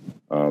about,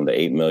 the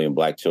 8 million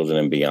Black children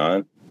and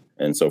beyond.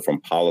 And so from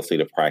policy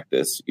to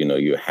practice,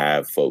 you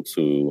have folks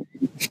who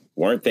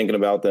weren't thinking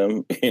about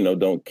them,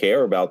 don't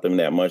care about them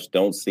that much,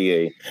 don't see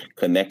a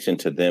connection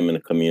to them in the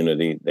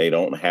community. They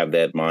don't have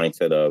that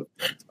mindset of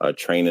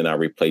training our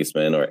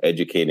replacement or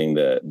educating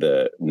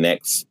the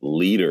next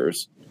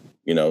leaders.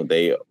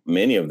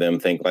 Many of them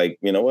think like,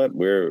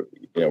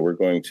 we're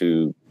going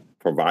to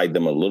provide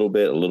them a little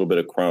bit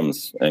of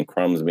crumbs, and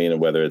crumbs meaning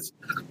whether it's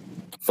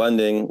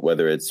funding,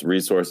 whether it's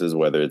resources,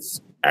 whether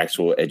it's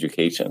actual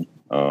education.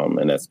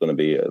 And that's going to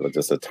be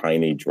just a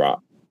tiny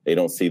drop. They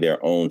don't see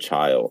their own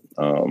child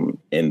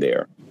in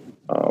there.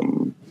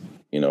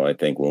 I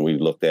think when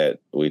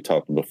we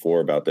talked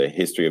before about the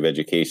history of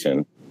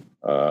education,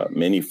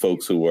 many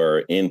folks who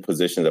were in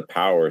positions of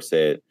power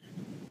said,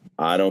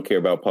 I don't care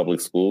about public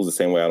schools the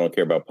same way I don't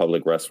care about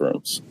public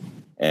restrooms.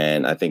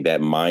 And I think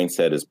that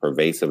mindset is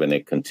pervasive and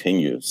it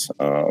continues,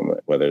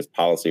 whether it's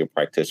policy or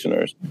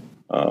practitioners.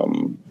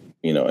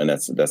 And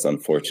that's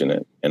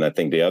unfortunate. And I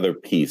think the other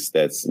piece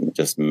that's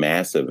just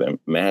massive and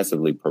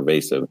massively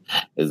pervasive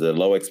is the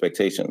low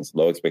expectations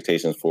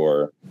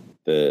for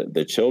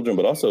the children,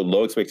 but also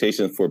low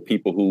expectations for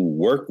people who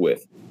work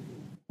with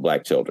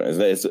Black children.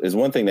 It's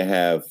one thing to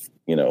have,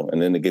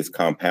 and then it gets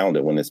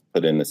compounded when it's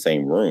put in the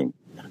same room.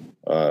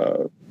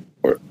 Or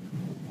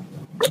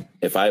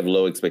if I have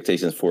low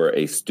expectations for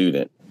a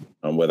student,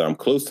 whether I'm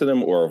close to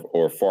them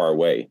or far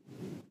away,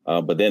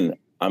 but then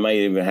I might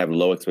even have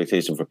low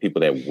expectation for people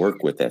that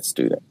work with that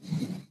student.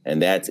 And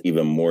that's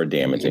even more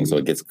damaging. So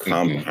it gets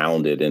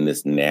compounded in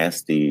this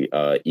nasty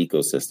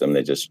ecosystem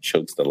that just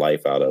chokes the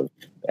life out of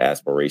the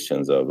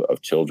aspirations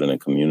of children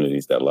and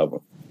communities that love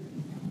them.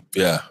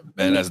 Yeah,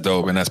 man, that's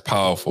dope and that's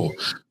powerful.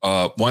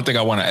 One thing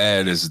I want to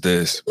add is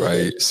this,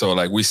 right? So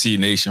like we see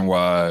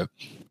nationwide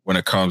when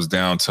it comes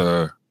down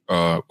to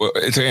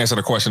answer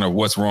the question of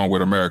what's wrong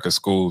with America's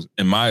schools,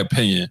 in my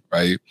opinion,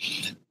 right?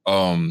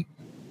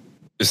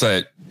 It's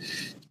like,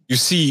 you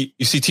see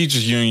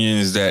teachers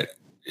unions that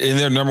and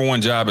their number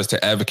one job is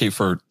to advocate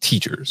for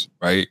teachers,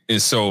 right?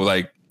 And so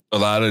like a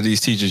lot of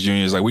these teachers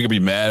unions, like we can be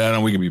mad at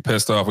them, we can be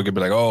pissed off, we can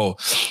be like, oh,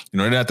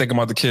 they're not thinking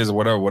about the kids or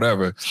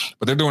whatever,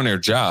 but they're doing their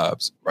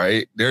jobs,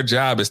 right? Their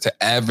job is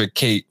to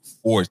advocate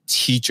for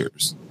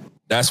teachers.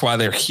 That's why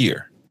they're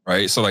here,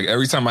 right? So like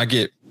every time I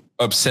get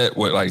upset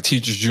with like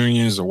teachers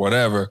unions or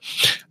whatever,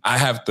 I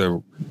have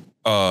to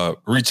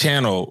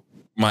rechannel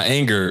my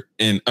anger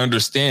and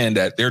understand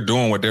that they're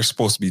doing what they're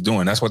supposed to be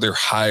doing. That's what they're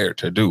hired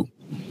to do.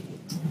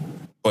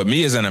 But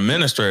me as an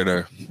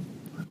administrator,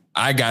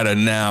 I gotta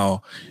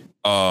now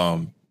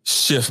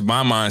shift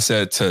my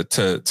mindset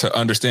to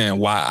understand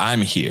why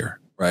I'm here,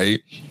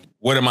 right?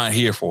 What am I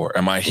here for?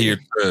 Am I here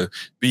to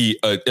be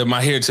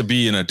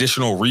an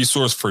additional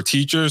resource for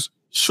teachers?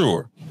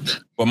 Sure.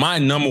 But my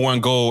number one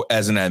goal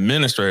as an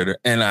administrator,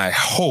 and I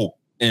hope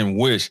and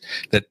wish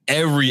that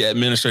every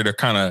administrator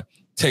kind of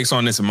takes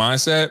on this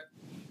mindset,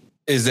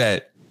 is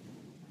that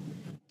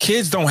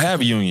kids don't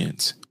have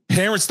unions.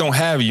 Parents don't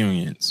have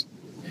unions.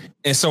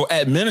 And so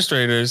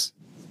administrators,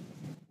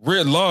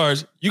 writ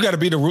large, you got to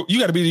be the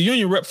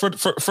union rep for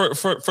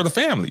the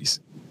families,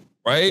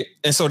 right?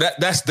 And so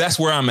that's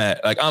where I'm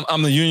at. Like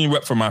I'm the union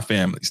rep for my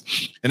families.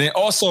 And then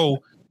also,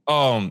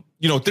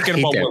 thinking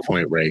about that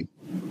point, Ray.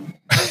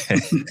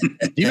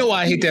 You know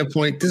why I hate that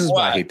point? This is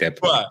why I hate that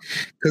point.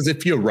 Because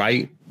if you're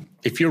right,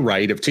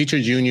 if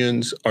teachers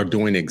unions are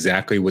doing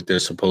exactly what they're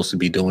supposed to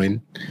be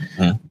doing,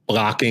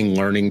 blocking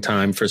learning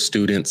time for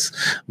students,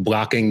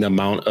 blocking the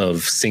amount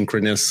of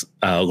synchronous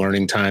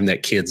learning time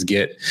that kids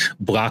get,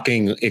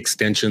 blocking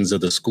extensions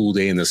of the school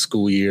day and the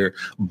school year,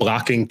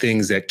 blocking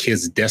things that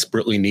kids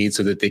desperately need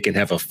so that they can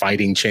have a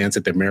fighting chance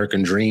at the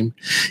American dream.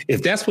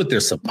 If that's what they're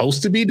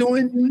supposed to be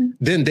doing,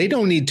 then they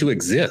don't need to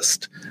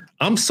exist.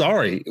 I'm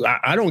sorry.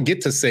 I don't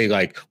get to say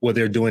like, well,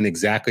 they're doing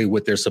exactly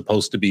what they're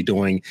supposed to be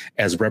doing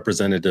as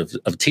representatives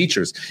of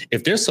teachers.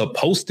 If they're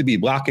supposed to be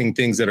blocking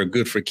things that are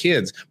good for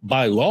kids,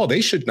 by law, they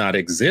should not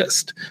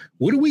exist.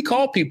 What do we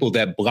call people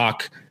that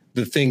block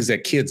the things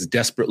that kids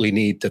desperately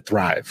need to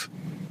thrive?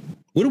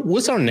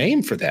 What's our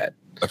name for that?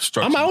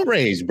 I'm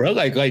outraged, bro.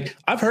 Like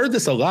I've heard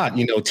this a lot.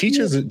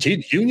 Teachers,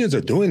 unions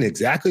are doing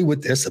exactly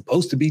what they're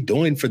supposed to be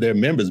doing for their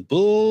members.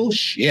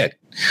 Bullshit.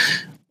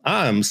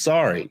 I'm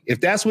sorry.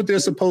 If that's what they're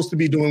supposed to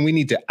be doing, we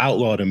need to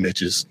outlaw them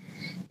bitches.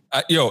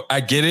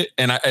 I get it,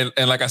 and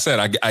like I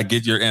said, I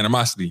get your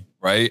animosity,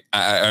 right?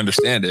 I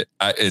understand it.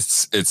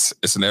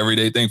 It's an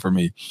everyday thing for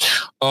me.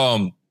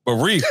 But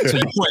Reef, to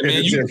your point,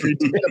 man,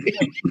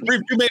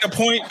 Reef, you made a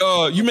point.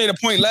 You made a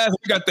point last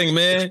week, I think,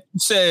 man. You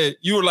said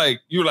you were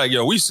like,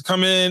 yo, we used to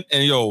come in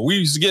and we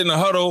used to get in the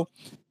huddle,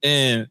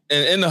 and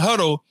in the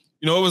huddle,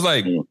 it was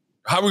like,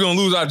 how are we gonna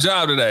lose our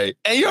job today?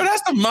 And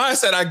that's the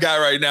mindset I got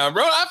right now,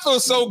 bro. I feel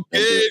so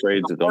good.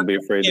 Don't be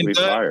afraid to be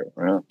fired.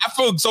 Bro. I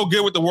feel so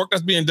good with the work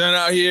that's being done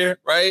out here,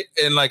 right?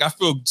 And like I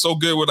feel so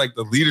good with like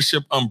the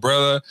leadership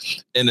umbrella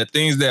and the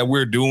things that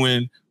we're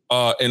doing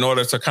in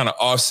order to kind of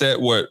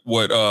offset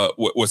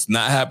what's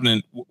not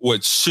happening,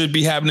 what should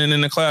be happening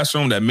in the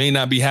classroom that may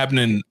not be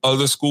happening in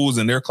other schools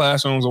in their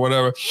classrooms or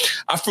whatever.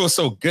 I feel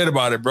so good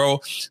about it, bro.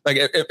 Like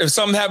if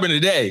something happened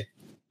today,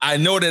 I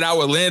know that I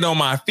would land on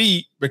my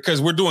feet because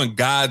we're doing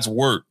God's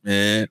work,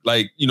 man.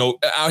 Like,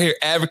 out here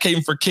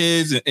advocating for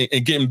kids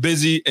and getting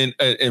busy and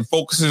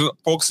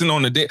focusing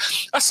on the day.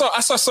 I saw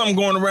something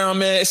going around,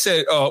 man. It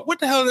said, what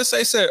the hell did it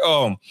say? It said,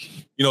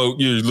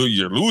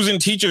 you're losing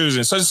teachers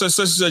and such and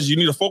such. You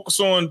need to focus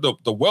on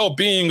the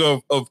well-being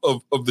of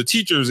the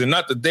teachers and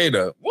not the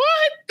data. What?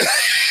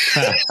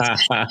 The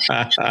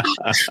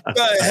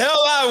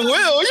hell I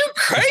will. You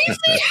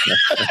crazy?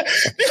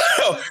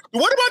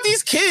 What about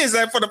these kids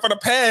that for the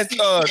past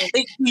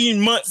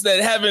 18 months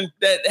that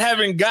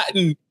haven't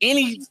gotten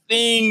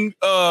anything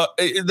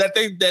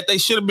that they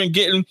should have been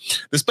getting?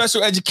 The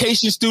special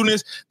education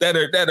students that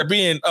are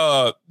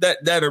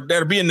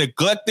being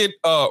neglected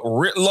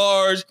writ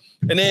large.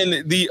 And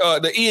then the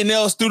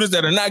ENL students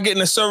that are not getting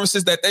the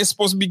services that they're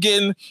supposed to be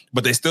getting,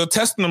 but they still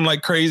testing them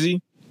like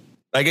crazy.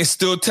 Like it's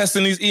still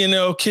testing these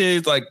ENL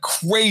kids like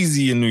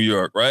crazy in New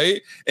York,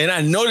 right? And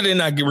I know that they're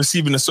not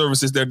receiving the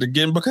services that they're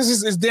getting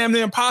because it's damn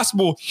near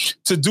impossible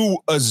to do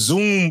a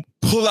Zoom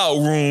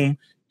pullout room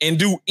and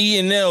do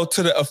ENL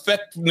to the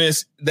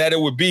effectiveness that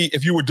it would be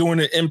if you were doing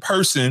it in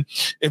person,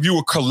 if you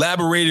were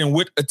collaborating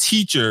with a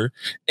teacher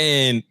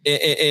and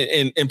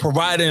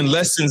providing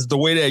lessons the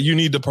way that you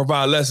need to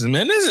provide lessons.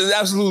 Man, this is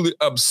absolutely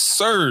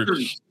absurd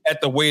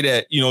at the way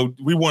that,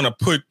 we want to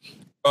put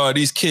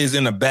these kids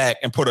in the back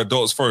and put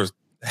adults first.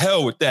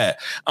 Hell with that.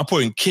 I'm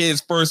putting kids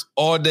first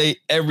all day,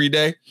 every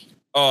day.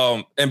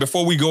 And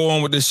before we go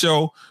on with the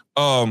show,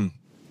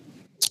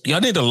 y'all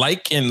need to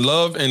like and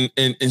love and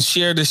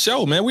share the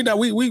show, man. We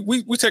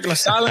taking a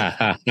silent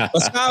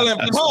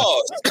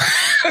pause.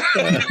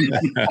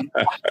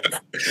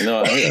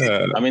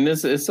 I mean,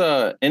 it's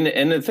and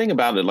the thing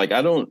about it, like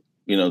I don't,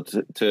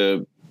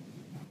 to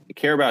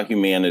care about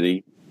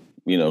humanity,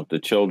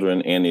 the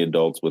children and the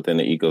adults within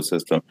the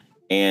ecosystem,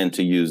 and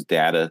to use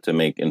data to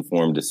make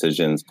informed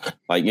decisions.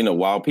 Like,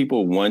 while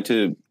people want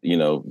to,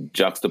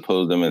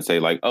 juxtapose them and say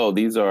like, oh,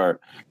 these are,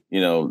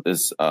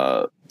 this, false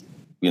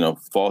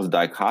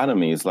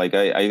dichotomies. Like,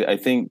 I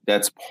think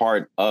that's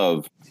part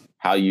of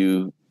how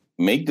you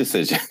make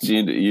decisions.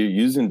 You're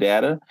using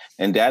data,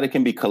 and data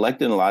can be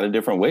collected in a lot of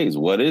different ways.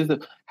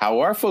 How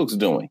are folks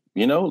doing?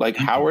 Like,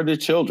 how are the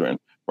children,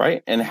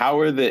 right? And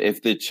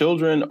if the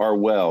children are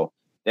well,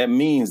 that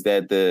means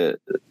that the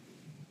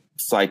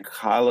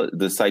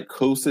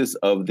psychosis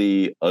of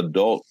the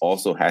adult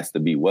also has to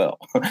be well.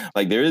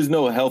 Like there is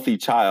no healthy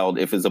child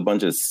if it's a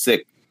bunch of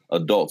sick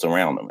adults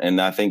around them. And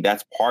I think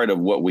that's part of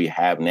what we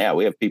have now.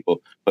 We have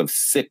people with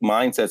sick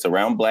mindsets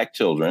around Black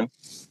children.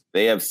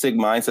 They have sick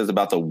mindsets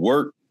about the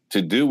work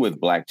to do with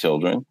Black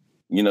children.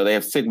 They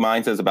have sick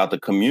mindsets about the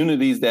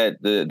communities that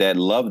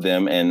love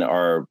them and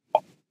are,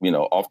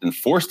 often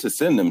forced to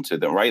send them to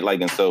them. Right.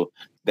 Like, and so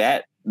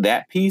that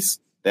piece,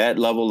 that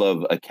level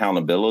of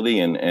accountability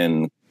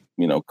and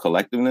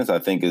collectiveness, I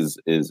think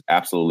is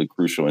absolutely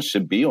crucial and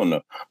should be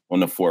on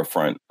the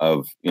forefront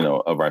of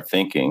our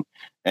thinking.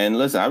 And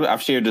listen,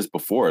 I've shared this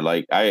before.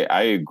 Like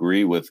I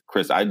agree with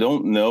Chris. I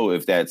don't know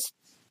if that's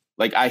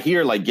like, I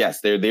hear like,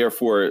 yes, they're there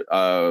for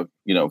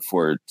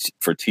for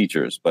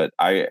teachers, but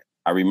I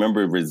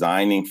remember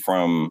resigning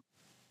from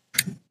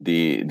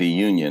the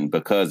union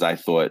because I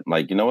thought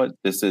like, what,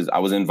 I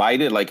was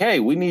invited like, hey,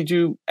 we need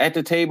you at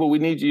the table. We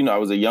need you. I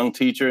was a young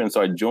teacher. And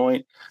so I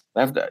joined.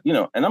 And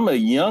I'm a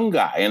young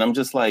guy and I'm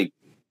just like,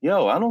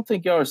 yo, I don't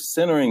think y'all are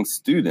centering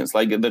students.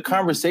 Like the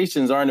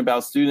conversations aren't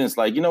about students.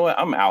 Like, what,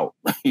 I'm out,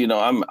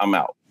 I'm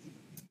out.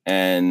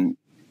 And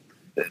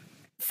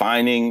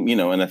finding,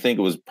 and I think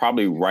it was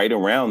probably right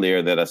around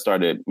there that I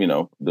started,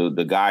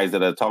 the guys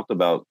that I talked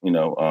about,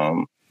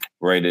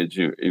 right, that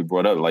you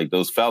brought up, like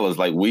those fellas,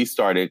 like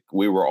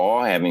we were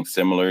all having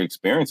similar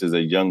experiences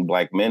as young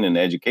Black men in the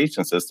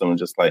education system. And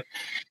just like,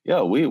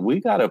 yo,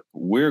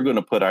 we're going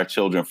to put our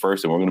children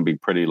first and we're going to be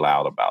pretty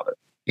loud about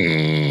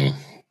it.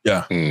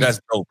 Yeah,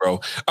 that's dope, bro.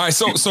 All right.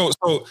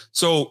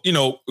 So,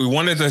 we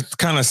wanted to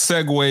kind of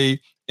segue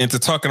into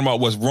talking about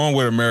what's wrong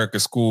with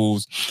America's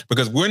schools,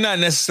 because we're not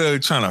necessarily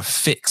trying to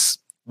fix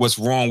what's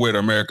wrong with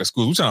America's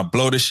schools. We're trying to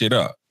blow this shit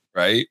up,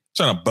 right?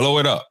 Trying to blow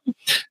it up.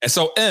 And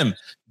so,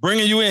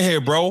 bringing you in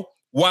here, bro.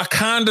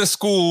 Wakanda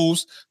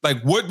schools,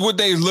 like what would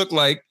they look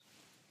like?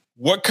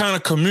 what kind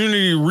of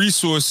community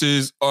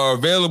resources are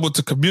available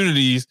to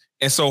communities?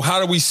 And so how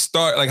do we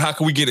start? Like, how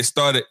can we get it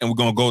started? And we're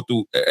going to go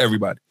through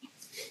everybody.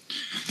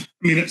 I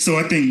mean, so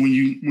I think when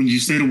you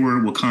say the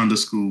word Wakanda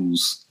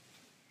schools,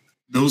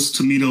 those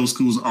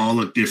schools all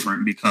look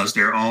different because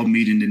they're all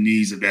meeting the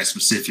needs of that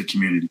specific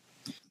community.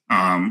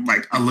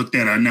 Like I looked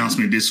at an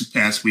announcement this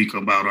past week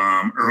about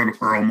Earl to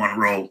Pearl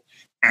Monroe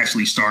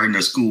actually starting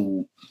a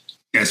school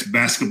that's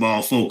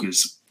basketball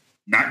focused,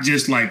 not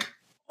just like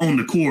on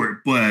the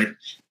court, but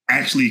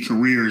actually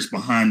careers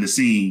behind the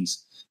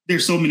scenes.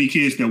 There's so many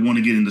kids that want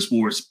to get into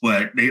sports,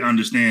 but they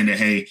understand that,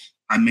 hey,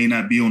 I may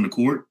not be on the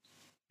court.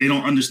 They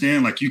don't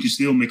understand, like, you can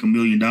still make $1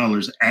 million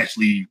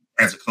actually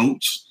as a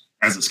coach,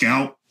 as a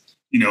scout,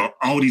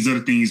 all these other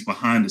things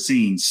behind the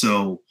scenes.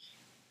 So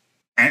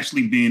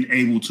actually being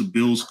able to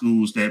build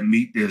schools that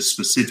meet the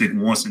specific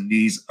wants and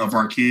needs of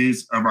our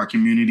kids, of our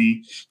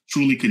community,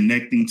 truly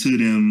connecting to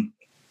them,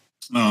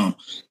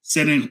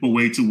 setting up a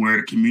way to where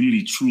the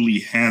community truly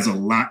has a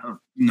lot of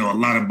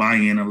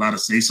buy-in, a lot of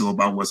say-so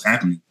about what's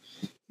happening.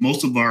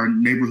 Most of our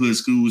neighborhood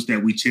schools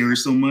that we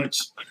cherish so much,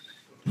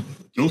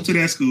 go to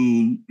that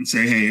school and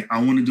say, hey,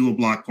 I want to do a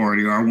block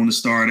party, or I want to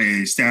start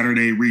a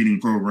Saturday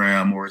reading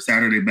program or a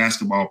Saturday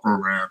basketball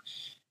program,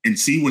 and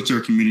see what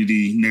your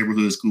community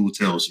neighborhood school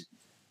tells you.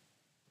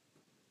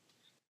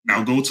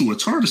 Now go to a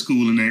charter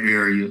school in that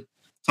area,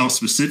 talk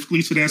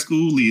specifically to that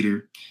school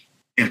leader,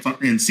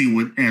 and see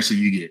what answer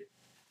you get.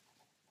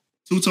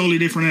 Two totally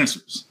different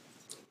answers.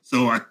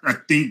 So I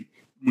think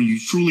when you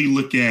truly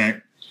look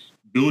at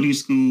building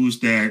schools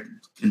that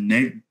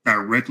connect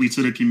directly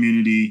to the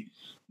community,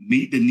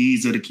 meet the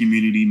needs of the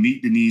community,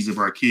 meet the needs of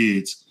our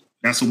kids,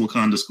 that's a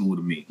Wakanda school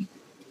to me.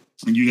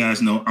 And you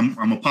guys know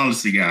I'm a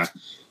policy guy.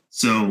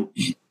 So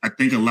I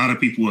think a lot of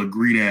people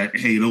agree that,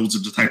 hey, those are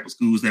the type of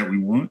schools that we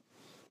want,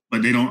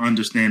 but they don't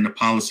understand the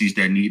policies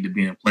that need to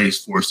be in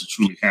place for us to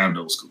truly have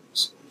those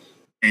schools.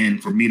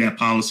 And for me, that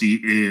policy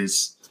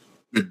is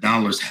the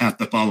dollars have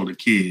to follow the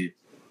kid,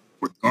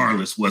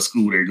 regardless what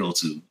school they go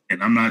to.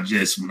 And I'm not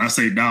just, when I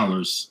say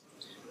dollars,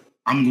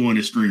 I'm going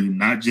extreme,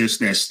 not just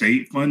that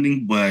state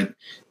funding, but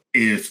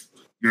if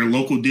your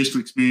local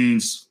district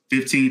spends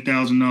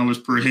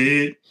 $15,000 per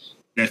head,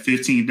 that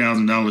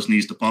 $15,000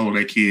 needs to follow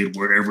that kid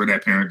wherever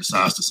that parent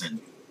decides to send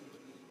them.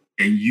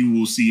 And you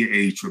will see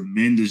a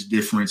tremendous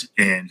difference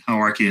in how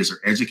our kids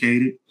are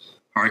educated,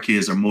 how our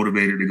kids are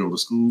motivated to go to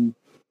school,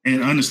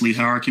 and honestly,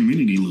 how our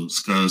community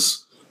looks.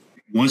 Because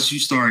once you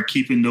start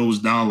keeping those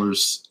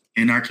dollars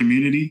in our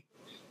community,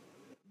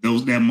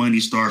 that money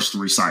starts to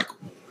recycle.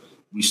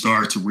 We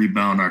start to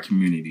rebound our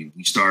community.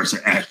 We start to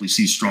actually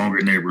see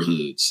stronger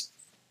neighborhoods.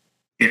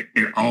 It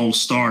all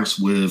starts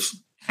with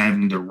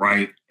having the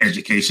right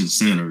education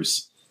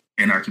centers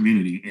in our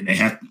community. And they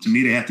have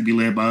to be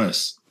led by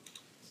us.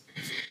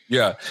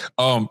 Yeah.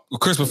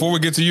 Chris, before we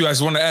get to you, I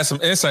just want to add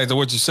some insight to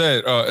what you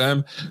said.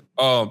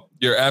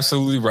 You're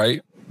absolutely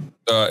right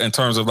in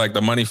terms of like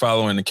the money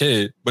following the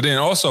kid. But then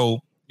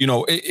also,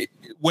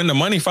 when the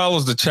money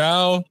follows the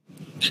child,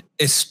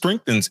 it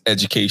strengthens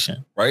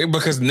education, right?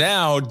 Because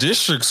now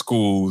district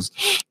schools,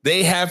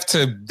 they have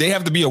to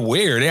be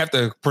aware. They have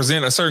to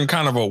present a certain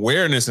kind of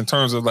awareness in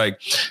terms of like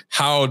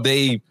how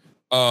they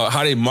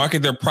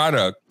market their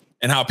product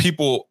and how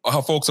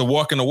folks are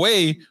walking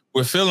away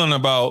with feeling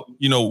about,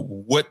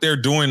 what they're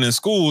doing in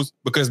schools,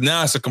 because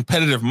now it's a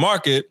competitive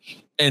market.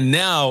 And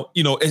now,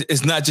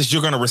 it's not just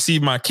you're going to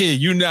receive my kid.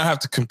 You now have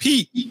to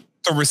compete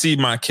to receive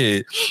my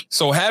kid.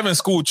 So having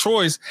school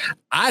choice,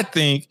 I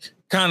think,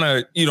 kind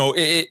of,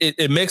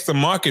 it makes the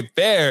market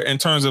fair in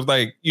terms of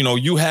like,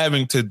 you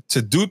having to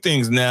do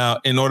things now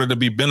in order to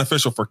be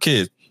beneficial for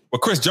kids.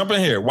 But Chris, jump in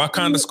here.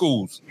 Wakanda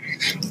schools.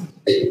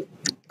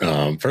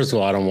 First of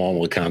all, I don't want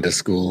Wakanda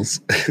schools.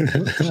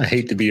 I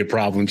hate to be a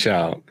problem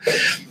child,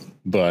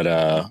 but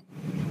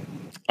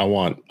I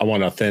want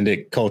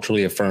authentic,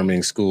 culturally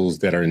affirming schools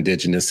that are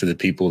indigenous to the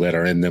people that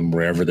are in them,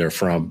 wherever they're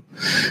from.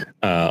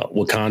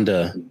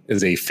 Wakanda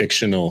is a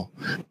fictional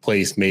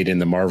place made in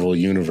the Marvel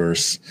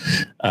universe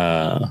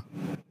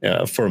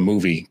for a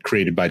movie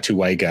created by two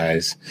white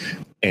guys.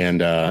 And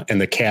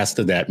the cast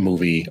of that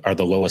movie are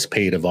the lowest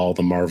paid of all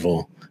the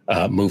Marvel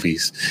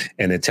movies.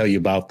 And they tell you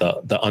about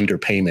the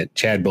underpayment.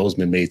 Chad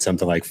Boseman made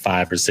something like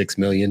 $5 or $6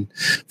 million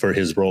for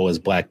his role as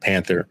Black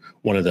Panther,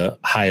 one of the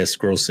highest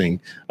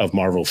grossing of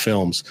Marvel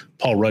films.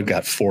 Paul Rudd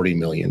got $40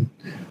 million,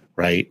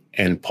 right?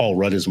 And Paul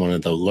Rudd is one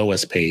of the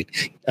lowest paid.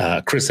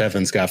 Chris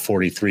Evans got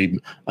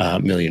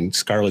 $43 million.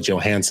 Scarlett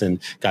Johansson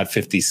got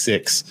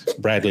 56.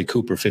 Bradley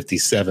Cooper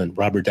 57.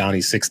 Robert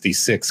Downey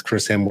 66.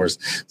 Chris Hemsworth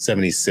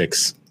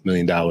 $76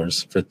 million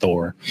for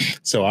Thor.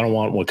 So I don't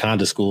want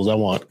Wakanda schools. I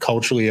want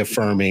culturally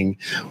affirming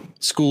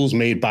schools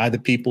made by the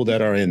people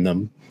that are in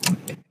them.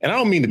 And I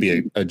don't mean to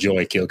be a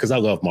joy kill, because I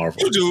love Marvel.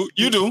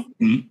 You do.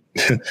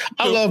 Mm-hmm.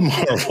 I love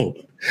Marvel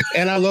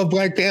and I love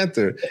Black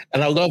Panther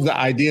and I love the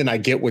idea, and I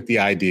get what the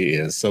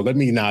idea is. So let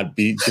me not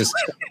be just,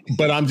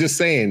 but I'm just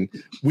saying,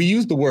 we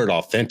use the word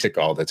authentic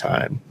all the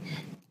time.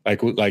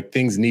 Like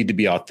things need to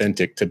be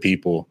authentic to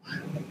people.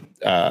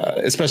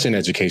 especially in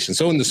education.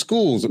 So in the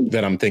schools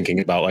that I'm thinking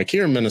about, like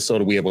here in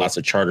Minnesota, we have lots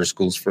of charter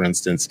schools, for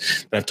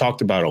instance, that I've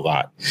talked about a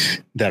lot,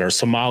 that are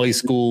Somali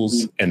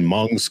schools and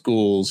Hmong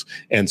schools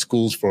and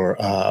schools for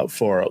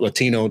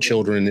Latino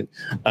children,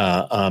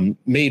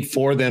 made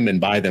for them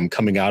and by them,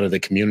 coming out of the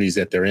communities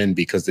that they're in,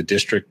 because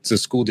the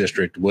school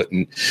district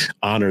wouldn't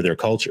honor their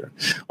culture.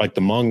 Like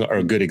the Hmong are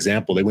a good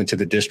example. They went to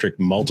the district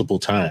multiple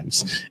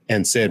times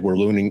and said, we're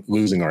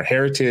losing our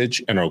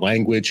heritage and our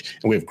language,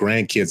 and we have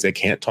grandkids that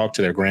can't talk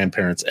to their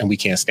grandparents, and we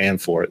can't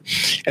stand for it.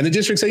 And the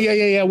district said,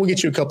 yeah, we'll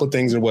get you a couple of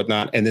things or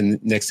whatnot. And then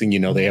next thing you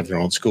know, they have their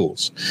own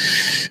schools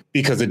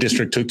because the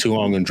district took too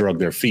long and drug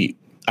their feet.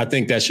 I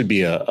think that should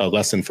be a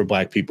lesson for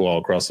Black people all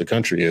across the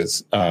country,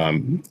 is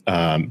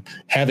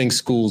having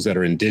schools that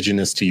are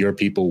indigenous to your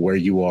people, where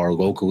you are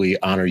locally,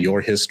 honor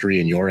your history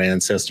and your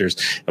ancestors,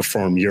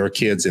 form your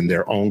kids in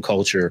their own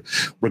culture,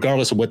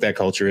 regardless of what that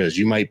culture is.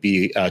 You might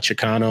be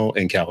Chicano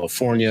in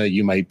California,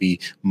 you might be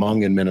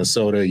Hmong in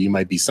Minnesota, you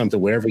might be something,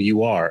 wherever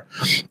you are.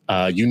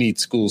 You need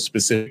schools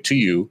specific to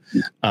you.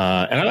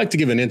 And I like to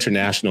give an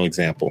international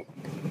example.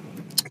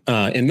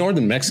 In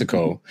northern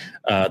Mexico,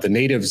 the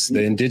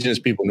indigenous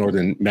people in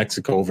northern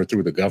Mexico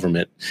overthrew the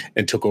government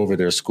and took over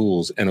their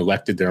schools and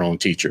elected their own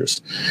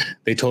teachers.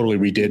 They totally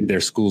redid their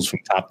schools from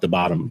top to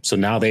bottom. So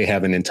now they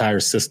have an entire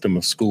system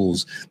of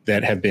schools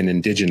that have been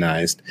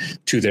indigenized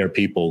to their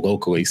people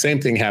locally. Same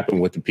thing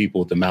happened with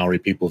the Maori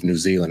people of New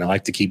Zealand. I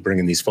like to keep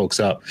bringing these folks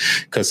up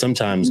because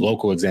sometimes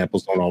local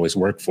examples don't always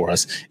work for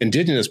us.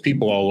 Indigenous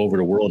people all over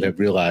the world have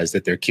realized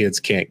that their kids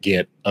can't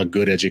get a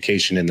good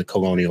education in the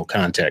colonial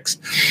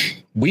context.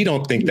 We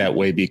don't think that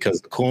way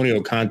because the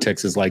colonial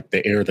context is like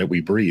the air that we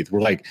breathe.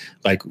 We're like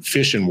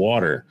fish in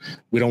water.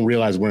 We don't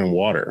realize we're in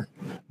water.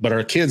 But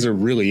our kids are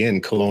really in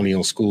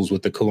colonial schools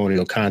with the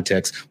colonial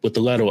context, with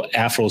the little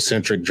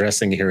Afrocentric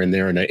dressing here and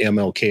there and the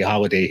MLK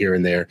holiday here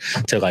and there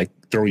to like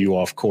throw you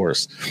off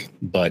course.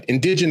 But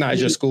indigenize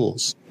your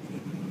schools.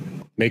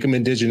 Make them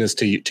indigenous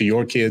to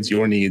your kids,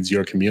 your needs,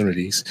 your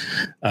communities.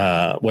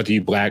 Whether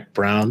you Black,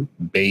 brown,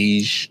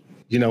 beige,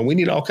 we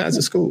need all kinds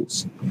of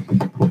schools.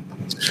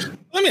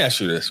 Let me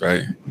ask you this,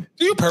 right?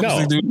 Do you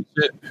purposely do this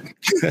shit?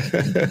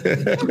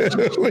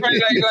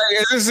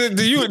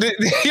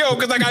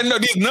 Because I know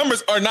these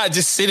numbers are not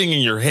just sitting in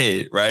your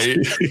head, right?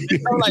 You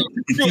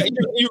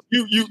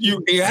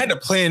had to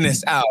plan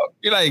this out.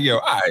 You're like,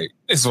 all right,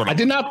 this is what I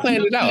did not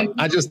plan it out.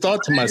 I just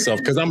thought to myself,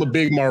 because I'm a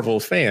big Marvel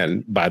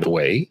fan, by the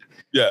way.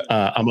 Yeah,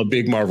 I'm a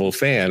big Marvel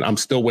fan. I'm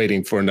still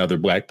waiting for another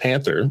Black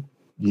Panther.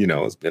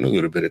 It's been a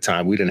little bit of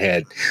time. We done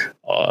had,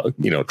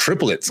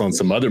 triplets on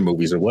some other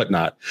movies or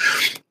whatnot.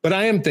 But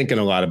I am thinking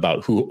a lot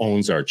about who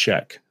owns our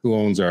check, who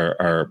owns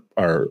our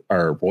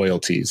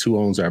royalties, who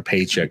owns our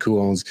paycheck,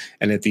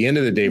 and at the end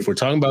of the day, if we're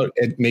talking about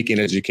making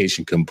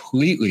education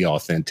completely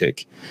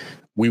authentic,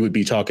 we would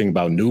be talking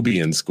about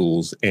Nubian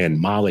schools and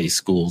Mali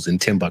schools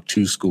and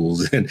Timbuktu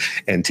schools and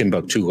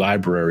Timbuktu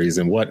libraries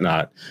and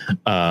whatnot,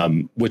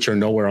 which are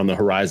nowhere on the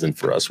horizon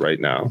for us right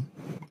now.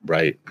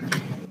 Right.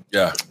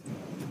 Yeah.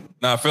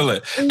 Nah, I feel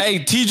it. Hey,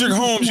 Tedrick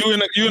Holmes, you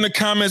in the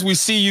comments. We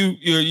see you.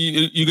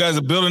 You guys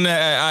are building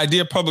that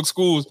Idea Public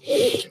Schools.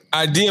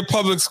 Idea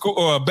Public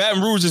School.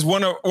 Baton Rouge is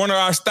one of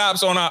our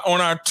stops on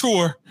our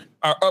tour,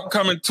 our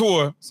upcoming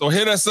tour. So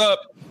hit us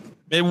up.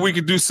 Maybe we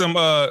could do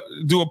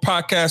a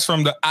podcast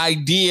from the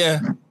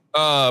Idea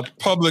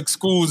Public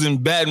Schools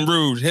in Baton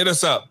Rouge. Hit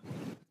us up.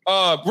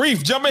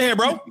 Reef, jump in here,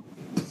 bro.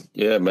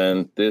 Yeah,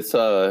 man. This.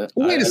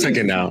 Wait a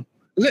second now.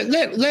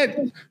 Let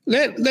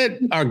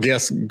our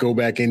guests go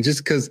back in,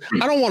 just because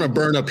I don't want to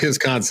burn up his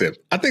concept.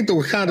 I think the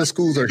Wakanda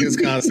schools are his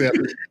concept,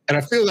 and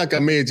I feel like I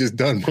may have just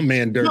done my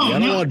man dirty. I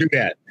don't want to do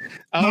that.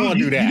 I don't want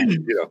to do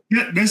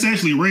that. That's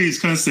actually Ray's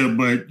concept,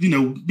 but me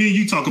and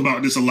you talk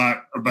about this a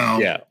lot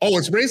about. Yeah. Oh,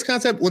 it's Ray's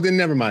concept. Well, then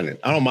never mind it.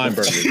 I don't mind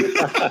burning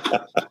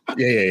it.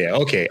 Yeah.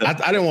 Okay.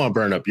 I didn't want to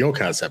burn up your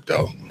concept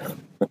though.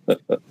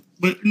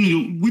 But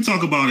we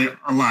talk about it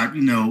a lot.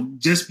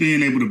 Just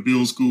being able to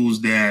build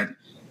schools that,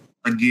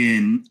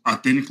 again,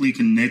 authentically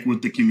connect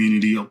with the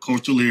community, or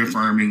culturally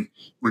affirming,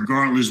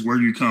 regardless where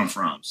you come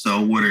from.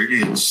 So whether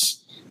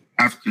it's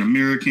African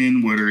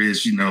American, whether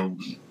it's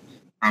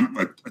I'm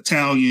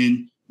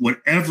Italian,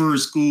 whatever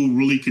school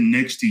really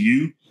connects to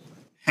you,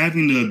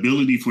 having the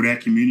ability for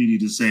that community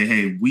to say,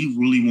 "Hey, we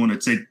really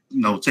want to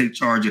take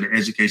charge of the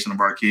education of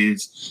our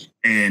kids,"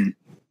 and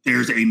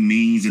there's a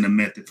means and a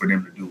method for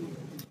them to do it.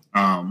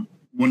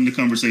 One of the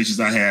conversations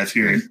I have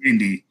here in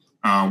Indy.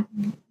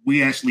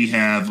 We actually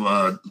have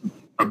a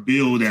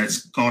bill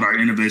that's called our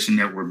Innovation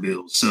Network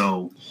Bill.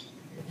 So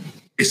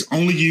it's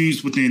only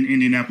used within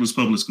Indianapolis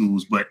Public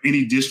Schools, but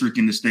any district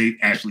in the state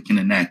actually can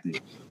enact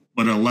it.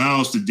 But it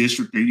allows the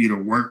district to either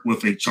work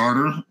with a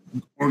charter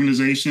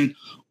organization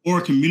or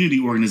a community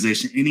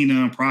organization, any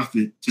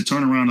nonprofit, to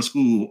turn around a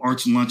school or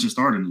to launch and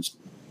start a new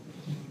school.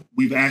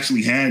 We've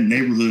actually had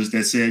neighborhoods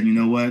that said, you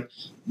know what,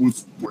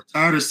 we're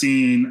tired of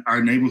seeing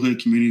our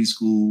neighborhood community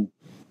school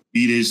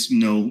be this,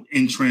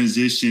 in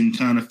transition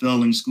kind of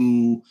failing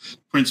school,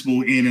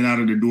 principal in and out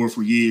of the door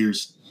for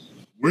years.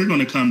 we're going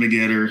to come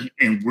together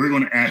and we're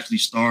going to actually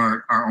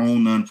start our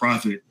own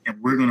nonprofit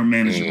and we're going to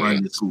manage and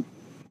run the school.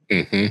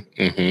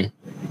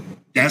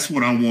 That's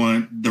what I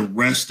want the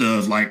rest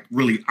of like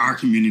really our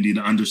community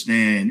to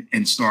understand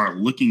and start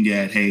looking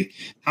at, hey,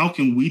 how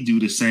can we do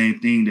the same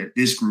thing that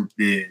this group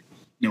did?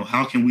 You know,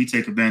 how can we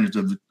take advantage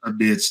of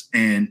this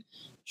and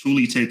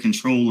truly take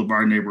control of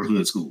our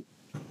neighborhood school?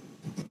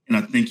 And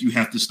I think you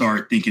have to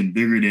start thinking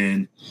bigger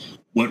than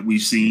what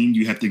we've seen.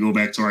 You have to go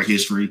back to our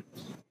history.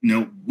 You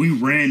know, we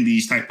ran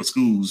these type of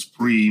schools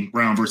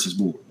pre-Brown versus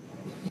Board.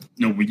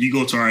 You know, when you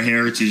go to our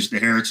heritage, the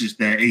heritage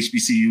that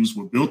HBCUs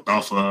were built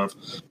off of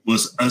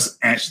was us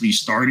actually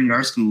starting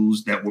our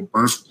schools that were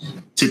birthed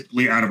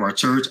typically out of our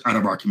church, out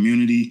of our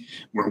community,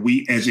 where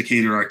we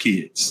educated our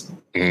kids.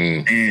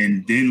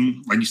 And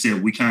then, like you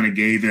said, we kind of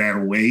gave that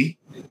away.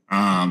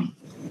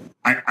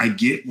 I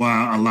get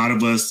why a lot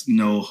of us, you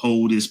know,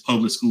 hold this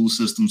public school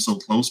system so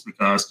close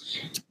because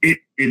it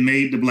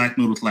made the Black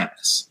middle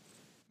class.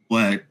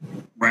 But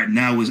right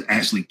now is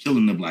actually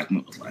killing the Black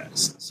middle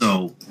class.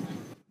 So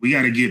we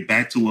got to get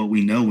back to what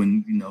we know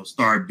and, you know,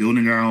 start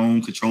building our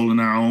own, controlling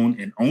our own,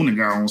 and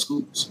owning our own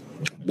schools.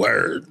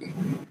 Word.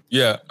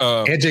 Yeah.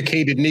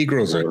 Educated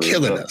Negroes are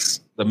killing us.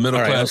 The middle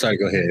class. I'm sorry,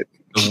 go ahead.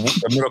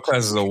 The middle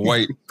class is a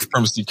white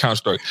supremacy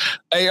construct.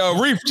 Hey,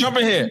 Reef, jump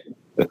in here.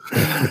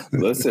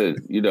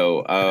 Listen, you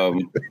know,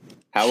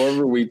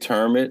 however we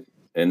term it,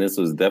 and this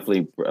was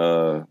definitely,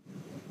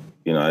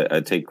 you know, I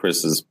take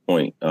Chris's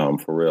point for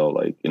real.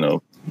 Like, you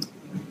know,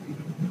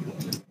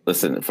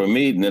 listen, for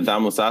me,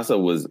 Nidhamu Sasa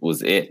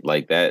was it.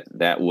 Like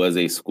that was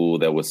a school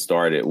that was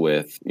started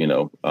with, you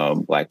know,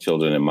 Black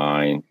children in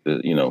mind.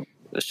 You know,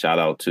 a shout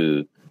out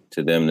to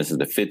them. This is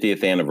the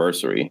 50th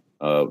anniversary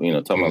of, you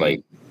know, talking about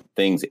like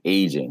things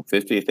aging.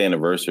 50th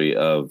anniversary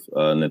of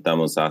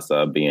Nidhamu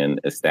Sasa being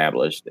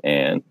established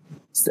and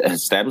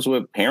established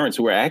with parents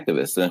who were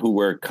activists and who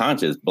were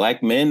conscious,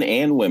 Black men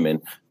and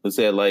women who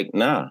said like,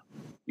 nah,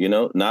 you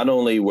know, not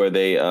only were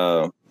they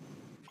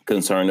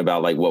concerned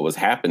about like what was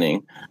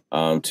happening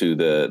to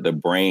the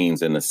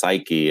brains and the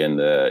psyche and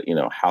the, you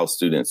know, how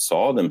students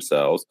saw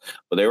themselves,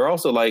 but they were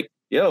also like,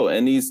 yo,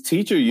 and these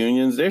teacher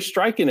unions, they're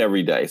striking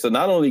every day. So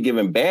not only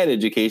giving bad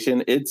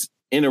education, it's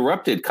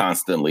interrupted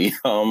constantly.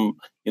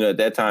 You know, at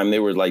that time,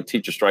 there were like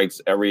teacher strikes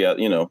every other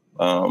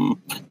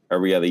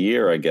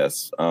year, I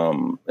guess.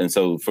 And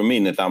so for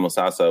me, Nidhamu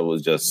Sasa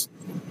was just,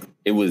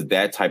 it was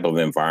that type of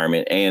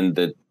environment and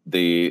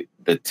the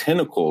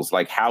tentacles,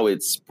 like how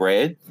it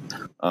spread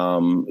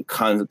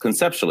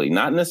conceptually,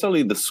 not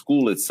necessarily the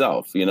school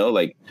itself, you know,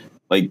 like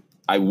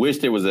I wish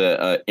there was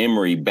a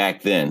Emory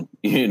back then,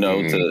 you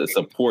know, to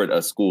support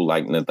a school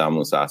like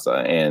Nidhamu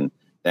Sasa. And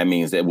that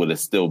means it would have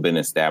still been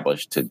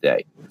established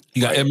today.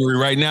 You got Emory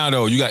right now,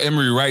 though. You got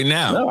Emory right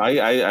now. No,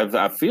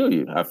 I feel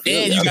you. I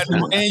feel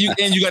and you.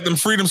 You got them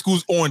freedom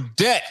schools on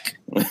deck.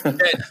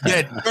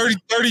 That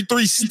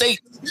 33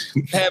 states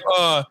have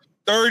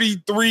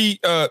 33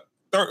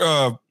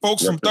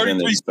 folks from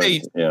 33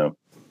 states. Yeah.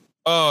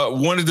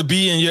 Wanted to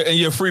be in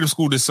your freedom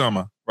school this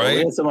summer, right? Well, we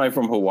had somebody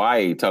from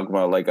Hawaii talk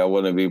about like I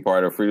want to be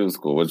part of freedom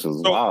school, which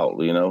was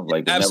wild, you know.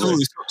 Like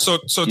absolutely. So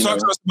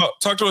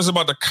talk to us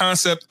about the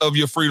concept of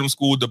your freedom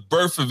school, the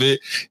birth of it,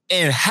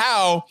 and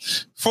how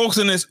folks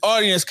in this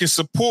audience can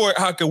support.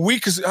 How we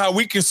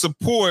can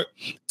support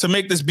to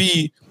make this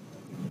be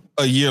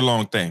a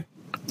year-long thing.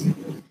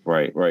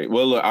 Right.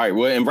 Well, look, all right.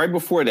 Well, and right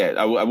before that,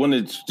 I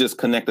wanted to just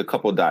connect a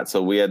couple dots.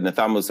 So we had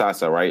Nidhamu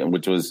Sasa, right, and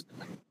which was,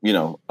 you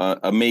know,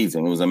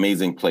 amazing. It was an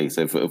amazing place.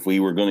 If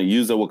we were going to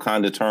use a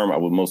Wakanda term, I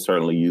would most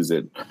certainly use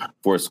it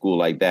for a school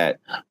like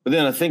that. But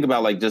then I think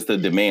about like just the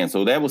demand.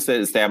 So that was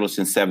established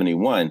in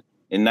 1971.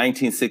 In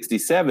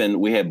 1967,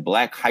 we had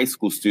Black high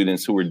school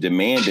students who were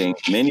demanding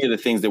many of the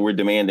things that we're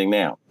demanding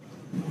now.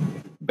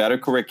 Better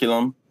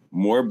curriculum,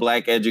 more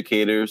Black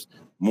educators,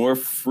 more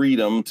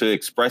freedom to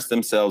express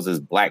themselves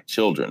as Black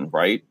children,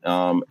 right?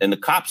 And the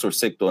cops were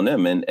sick on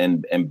them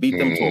and beat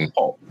them to a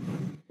pulp.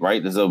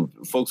 Right. So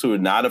folks who are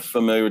not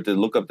familiar with it,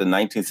 look up the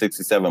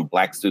 1967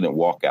 Black student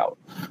walkout.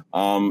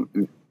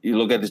 You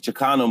look at the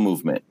Chicano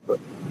movement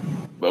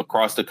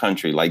across the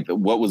country, like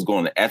what was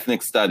going on,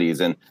 ethnic studies,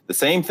 and the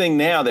same thing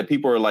now that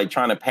people are like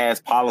trying to pass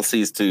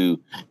policies to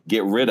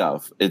get rid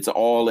of. It's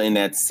all in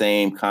that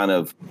same kind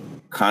of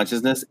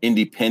consciousness,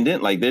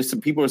 independent. Like there's some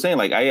people are saying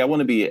like, I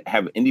want to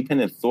have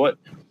independent thought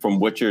from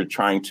what you're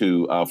trying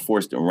to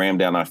force to ram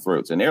down our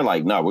throats. And they're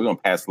like, no, we're going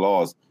to pass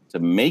laws to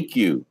make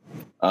you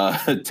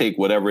take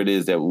whatever it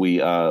is that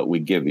we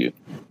give you.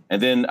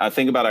 And then I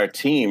think about our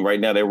team right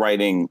now. They're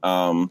writing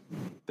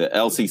the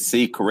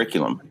LCC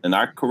curriculum, and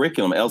our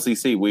curriculum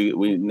LCC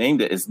we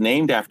named it. It's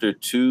named after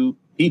two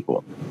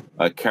people,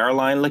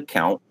 Caroline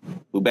LeCount,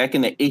 who back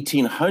in the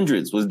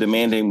 1800s was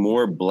demanding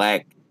more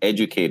Black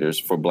educators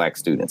for Black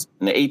students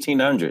in the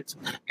 1800s.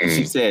 And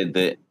she said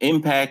the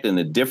impact and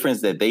the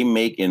difference that they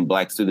make in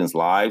Black students'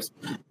 lives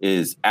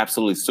is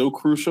absolutely so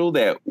crucial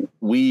that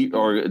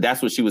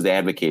that's what she was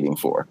advocating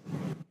for.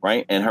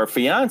 Right. And her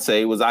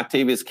fiance was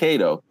Octavius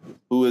Cato,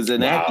 who is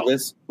an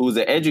activist, who was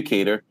an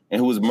educator, and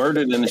who was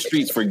murdered in the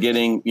streets for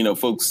getting,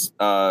 folks,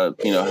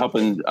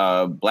 helping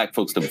Black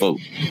folks to vote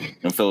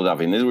in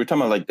Philadelphia. And we're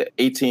talking about like the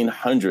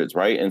 1800s,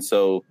 right? And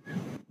so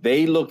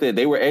they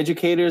were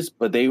educators,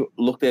 but they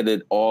looked at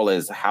it all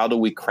as how do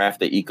we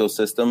craft an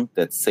ecosystem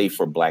that's safe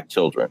for Black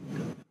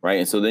children, right?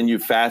 And so then you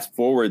fast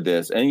forward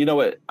this, and you know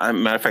what?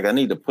 Matter of fact, I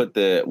need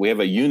to we have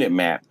a unit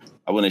map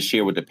I want to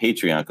share with the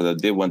Patreon because I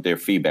did want their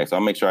feedback. So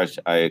I'll make sure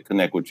I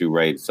connect with you,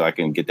 Ray, so I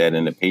can get that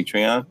in the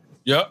Patreon.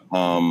 Yep.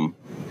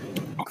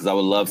 Because I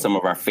would love some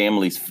of our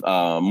families,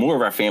 more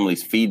of our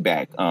families'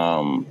 feedback,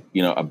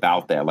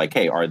 about that. Like,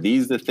 hey, are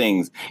these the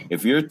things?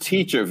 If your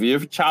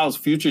child's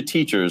future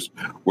teachers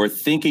were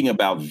thinking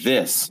about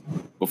this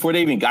before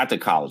they even got to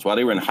college, while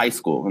they were in high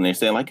school, and they're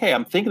saying like, hey,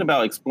 I'm thinking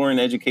about exploring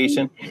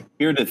education.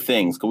 Here are the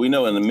things. Because we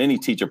know in the many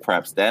teacher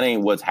preps, that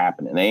ain't what's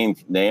happening.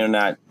 They are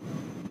not.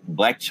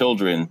 Black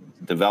children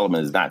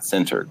development is not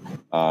centered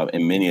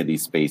in many of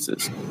these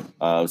spaces.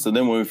 So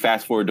then when we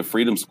fast forward to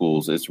Freedom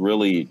Schools, it's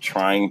really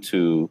trying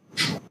to,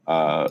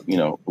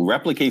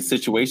 replicate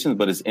situations,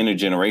 but it's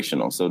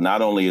intergenerational. So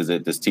not only is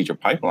it this teacher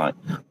pipeline,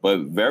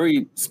 but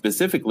very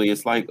specifically,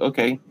 it's like,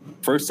 okay,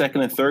 first,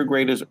 second, and third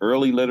graders,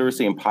 early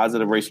literacy and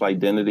positive racial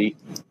identity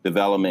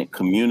development,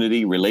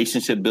 community,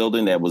 relationship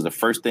building. That was the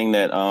first thing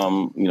that,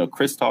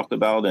 Chris talked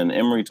about and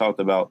Emory talked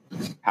about.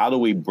 How do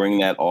we bring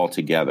that all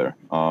together?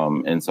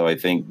 And so I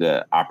think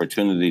the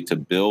opportunity to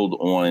build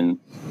on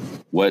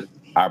what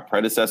our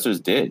predecessors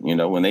did,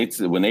 when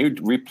they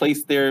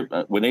replaced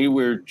when they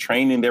were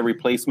training their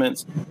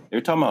replacements,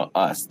 they're talking about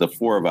us, the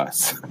four of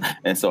us.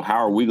 And so how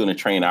are we going to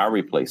train our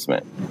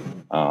replacement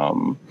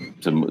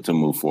to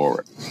move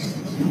forward?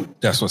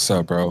 That's what's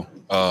up, bro.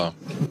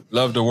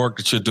 Love the work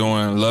that you're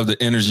doing. Love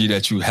the energy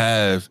that you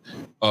have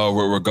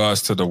with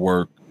regards to the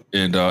work.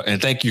 And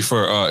thank you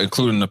for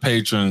including the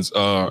patrons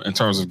in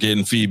terms of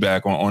getting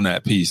feedback on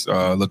that piece.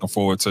 Looking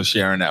forward to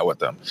sharing that with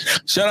them.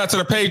 Shout out to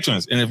the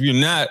patrons. And if you're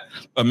not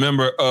a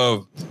member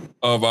of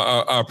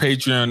our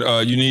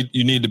Patreon,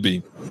 you need to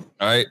be.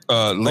 All right.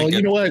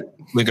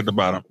 Link at the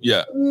bottom.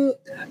 Yeah.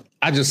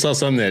 I just saw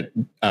something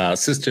that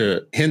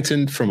Sister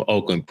Hinton from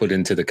Oakland put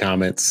into the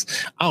comments.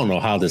 I don't know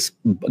how this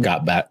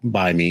got back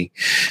by me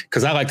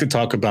because I like to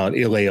talk about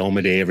Ile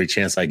Omide every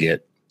chance I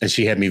get. And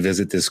she had me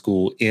visit this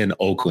school in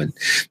Oakland.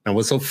 Now,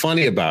 what's so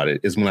funny about it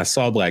is when I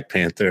saw Black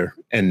Panther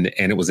and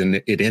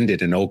it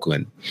ended in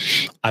Oakland,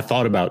 I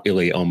thought about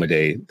Ile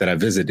Omide that I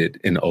visited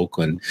in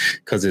Oakland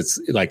because it's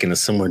like in a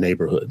similar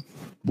neighborhood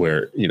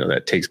where,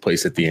 that takes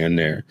place at the end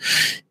there.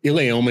 Ile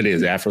Omide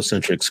is an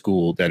Afrocentric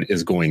school that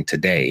is going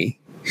today,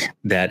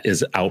 that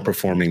is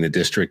outperforming the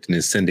district and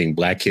is sending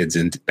Black kids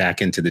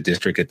back into the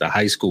district at the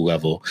high school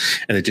level.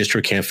 And the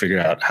district can't figure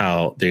out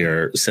how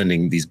they're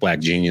sending these Black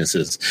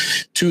geniuses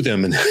to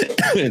them. And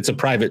it's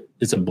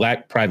a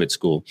Black private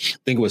school. I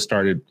think it was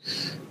started,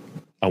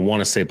 I want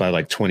to say, by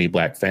like 20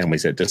 Black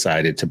families that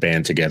decided to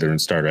band together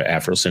and start an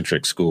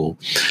Afrocentric school.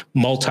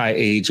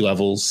 Multi-age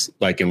levels,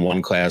 like in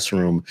one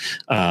classroom,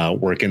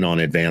 working on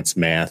advanced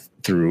math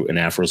through an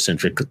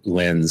Afrocentric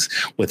lens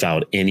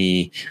without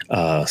any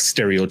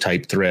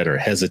stereotype threat or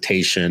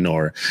hesitation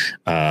or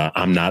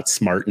I'm not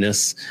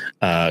smartness.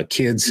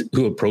 Kids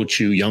who approach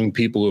you, young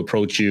people who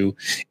approach you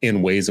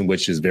in ways in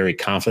which is very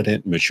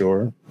confident,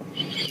 mature,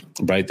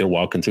 right? They're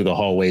walking through the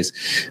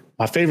hallways.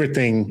 My favorite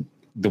thing,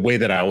 the way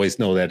that I always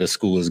know that a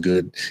school is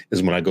good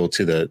is when I go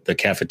to the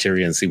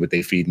cafeteria and see what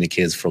they feeding the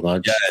kids for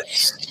lunch.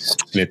 Yes.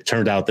 And it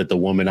turned out that the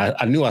woman,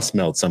 I knew I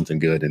smelled something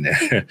good in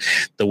there.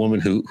 The woman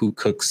who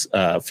cooks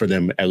for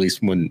them, at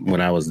least when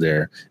I was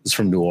there, is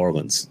from New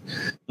Orleans.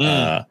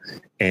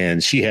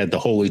 And she had the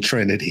Holy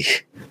Trinity,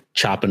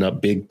 chopping up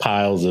big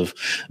piles of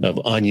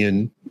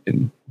onion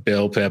and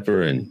bell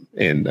pepper and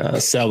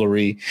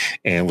celery,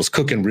 and was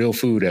cooking real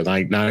food at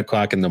like 9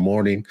 o'clock in the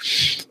morning.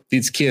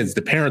 These kids,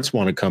 the parents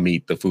want to come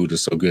eat. The food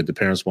is so good. The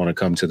parents want to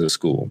come to the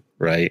school,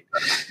 right?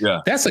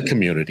 Yeah. That's a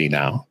community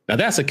now. Now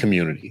that's a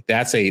community.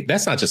 That's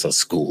not just a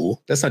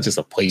school. That's not just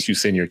a place you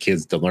send your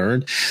kids to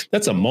learn.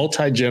 That's a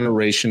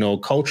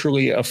multi-generational,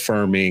 culturally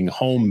affirming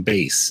home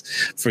base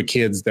for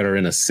kids that are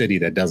in a city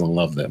that doesn't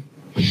love them.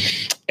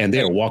 And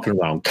they're walking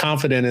around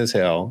confident as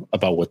hell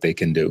about what they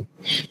can do.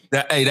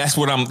 That's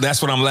what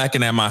I'm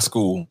lacking at my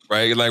school,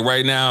 right? Like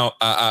right now,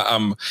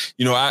 I'm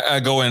I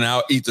go and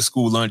I'll eat the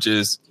school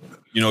lunches,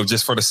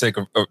 just for the sake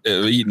of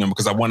eating them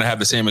because I want to have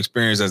the same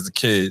experience as the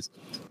kids.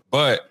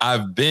 But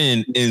I've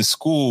been in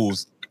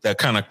schools that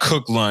kind of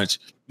cook lunch.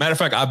 Matter of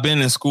fact, I've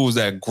been in schools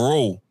that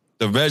grow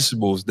the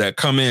vegetables that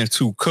come in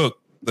to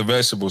cook the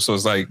vegetables. So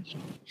it's like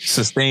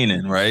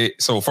sustaining, right?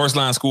 So First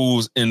Line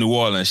Schools in New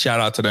Orleans, shout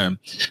out to them.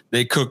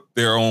 They cook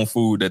their own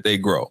food that they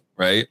grow,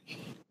 right?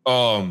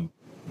 Man,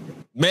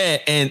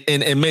 and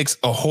it makes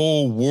a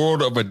whole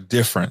world of a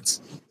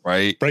difference,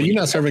 right? Bro, you're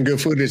not serving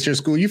good food at your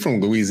school. You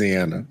from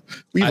Louisiana.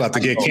 We about to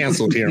get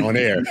canceled here on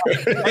air.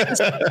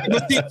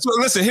 So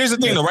listen, here's the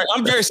thing though, right?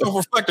 I'm very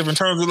self-reflective in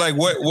terms of like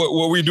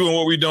what we do and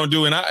what we don't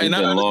do. And I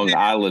Long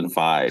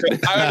Island-fied.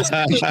 I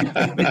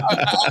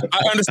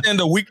understand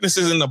the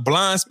weaknesses and the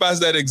blind spots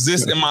that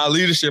exist in my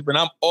leadership. And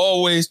I'm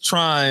always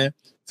trying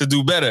to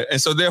do better. And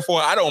so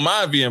therefore, I don't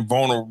mind being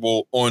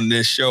vulnerable on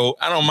this show.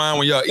 I don't mind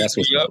when y'all eat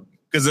me up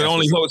because it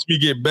only helps me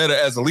get better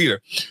as a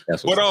leader.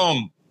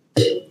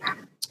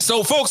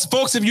 So folks,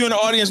 if you're in the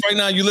audience right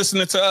now, you're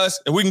listening to us,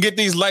 and we can get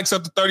these likes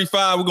up to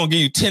 35, we're going to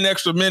give you 10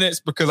 extra minutes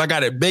because I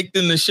got it baked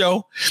in the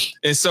show.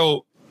 And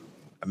so,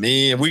 I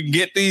mean, if we can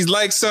get these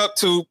likes up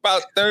to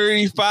about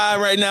 35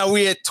 right now,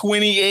 we at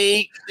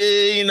 28.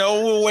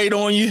 We'll wait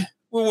on you.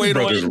 We'll wait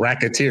on you.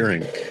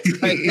 Racketeering.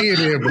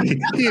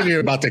 He in here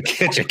about to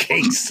catch a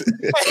case.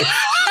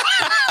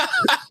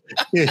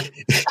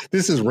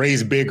 This is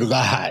Ray's big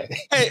lie.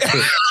 Hey.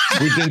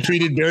 We've been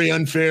treated very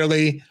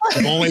unfairly.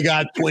 We've only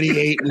got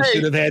 28. We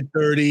should have had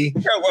 30.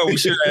 Yeah, well, we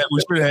should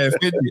have had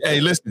 50. Hey,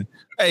 listen.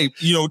 Hey,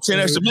 10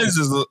 extra minutes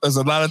is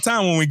a lot of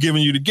time when we're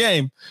giving you the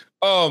game.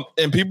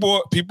 And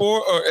people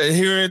are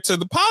adhering to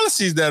the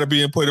policies that are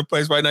being put in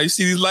place right now. You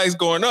see these lights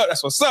going up.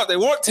 That's what's up. They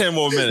want 10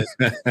 more minutes.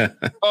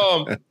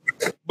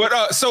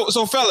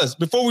 So fellas,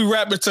 before we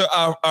wrap into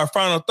our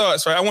final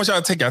thoughts, right? I want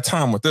y'all to take your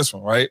time with this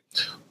one, right?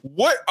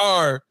 What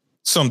are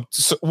some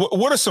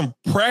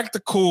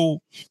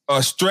practical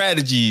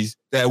strategies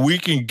that we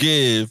can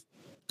give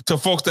to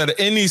folks that are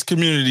in these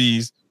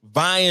communities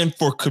vying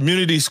for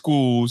community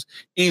schools,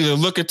 either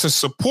looking to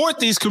support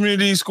these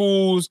community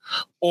schools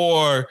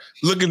or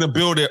looking to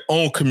build their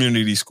own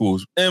community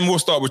schools? And we'll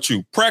start with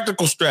you.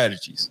 Practical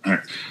strategies. All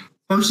right.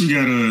 First, you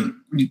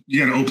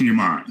gotta open your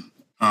mind.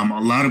 A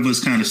lot of us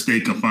kind of stay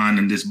confined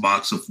in this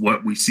box of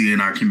what we see in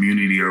our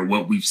community or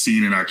what we've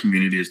seen in our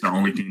community is the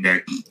only thing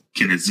that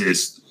can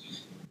exist.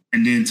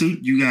 And then, too,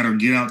 you got to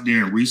get out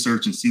there and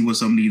research and see what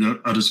some of these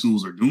other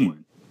schools are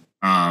doing.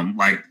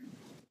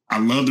 I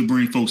love to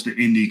bring folks to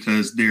Indy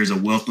because there's a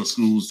wealth of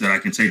schools that I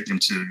can take them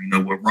to.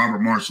 What Robert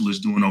Marshall is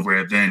doing over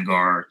at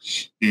Vanguard,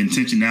 the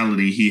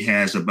intentionality he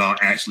has about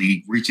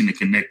actually reaching and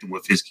connecting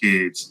with his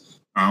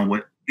kids,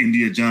 what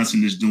India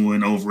Johnson is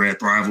doing over at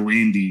Thrival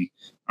Indy,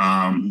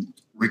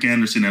 Rick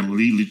Anderson at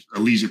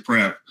Allegiant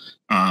Prep,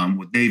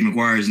 what Dave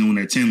McGuire is doing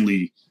at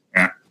Tinley.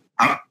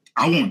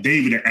 I want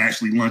David to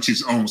actually launch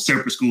his own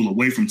separate school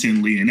away from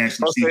Tinley and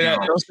actually see how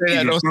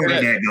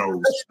further that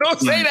goes. Don't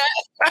say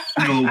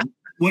that.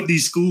 What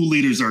these school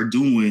leaders are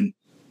doing,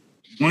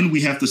 one,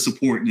 we have to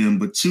support them,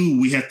 but two,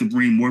 we have to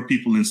bring more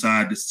people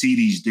inside to see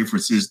these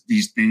differences,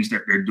 these things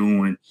that they're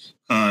doing,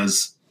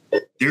 because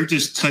they're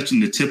just touching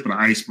the tip of the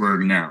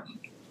iceberg now.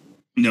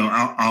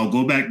 I'll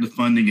go back to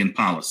funding and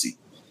policy.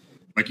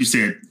 Like you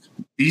said,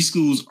 these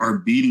schools are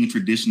beating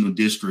traditional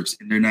districts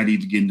and they're not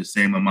even getting the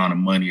same amount of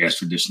money as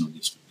traditional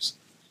districts.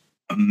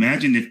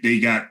 Imagine if they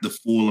got the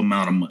full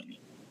amount of money.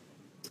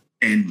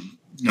 And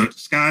the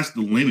sky's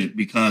the limit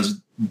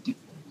because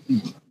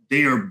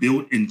they are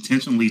built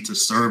intentionally to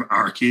serve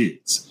our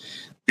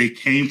kids. They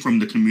came from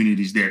the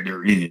communities that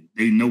they're in.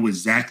 They know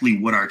exactly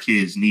what our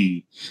kids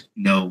need.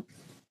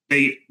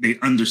 They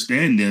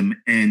understand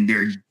them and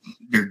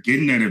they're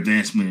getting that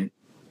advancement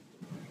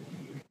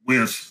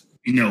with,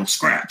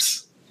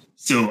 scraps.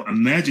 So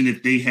imagine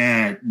if they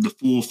had the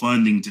full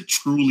funding to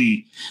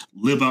truly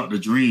live out the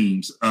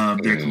dreams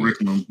of their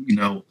curriculum.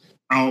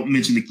 I'll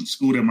mention the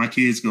school that my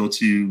kids go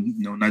to,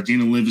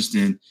 Nigina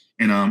Livingston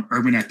and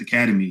Urban Act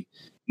Academy.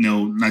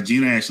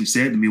 Nigina actually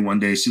said to me one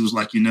day, she was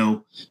like,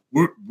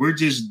 we're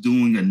just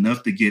doing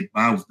enough to get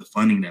by with the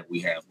funding that we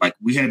have. Like,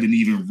 we haven't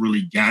even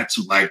really got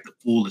to like the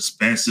full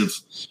expansive,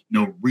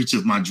 reach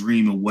of my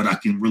dream of what I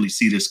can really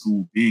see this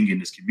school being in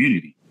this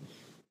community.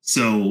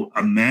 So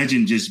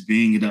imagine just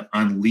being able to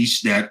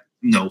unleash that,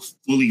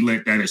 fully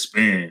let that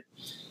expand.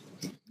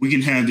 We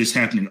can have this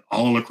happening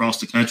all across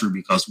the country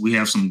because we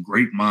have some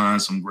great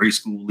minds, some great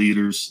school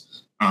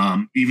leaders.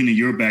 Even in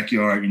your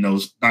backyard,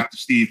 Dr.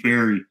 Steve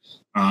Perry,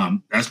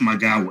 that's my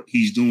guy. What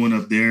he's doing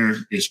up there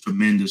is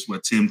tremendous.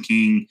 What Tim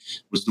King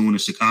was doing in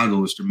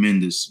Chicago is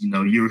tremendous.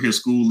 You're his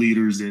school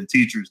leaders and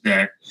teachers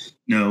that,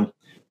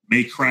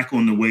 may crack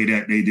on the way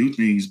that they do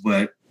things,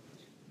 but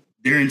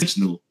they're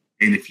intentional.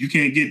 And if you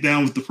can't get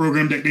down with the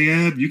program that they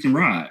have, you can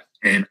ride.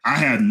 And I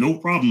have no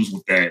problems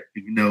with that.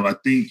 I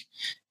think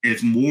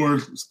if more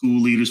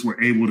school leaders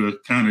were able to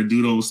kind of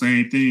do those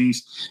same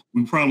things,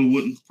 we probably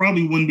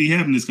wouldn't be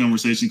having this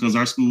conversation because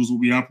our schools will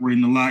be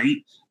operating a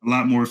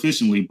lot more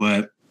efficiently.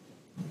 But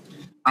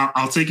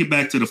I'll take it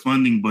back to the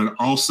funding, but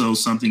also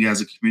something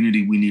as a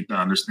community we need to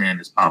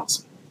understand is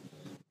policy.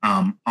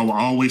 I will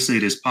always say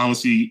this: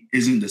 policy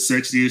isn't the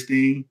sexiest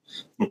thing,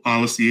 but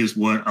policy is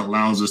what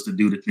allows us to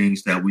do the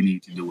things that we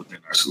need to do within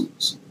our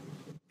schools.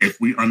 If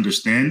we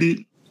understand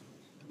it,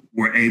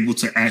 we're able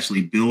to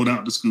actually build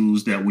out the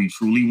schools that we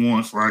truly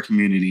want for our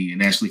community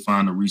and actually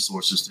find the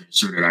resources to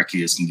ensure that our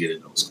kids can get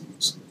in those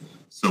schools.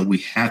 So we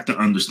have to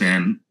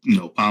understand,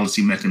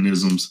 policy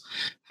mechanisms,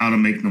 how to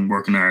make them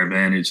work in our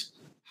advantage,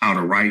 how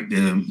to write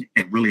them,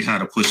 and really how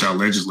to push our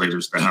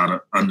legislators to how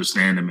to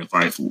understand them and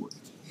fight for it.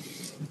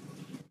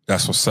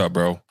 That's what's up,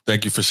 bro.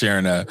 Thank you for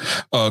sharing that.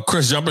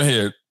 Chris, jump in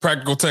here.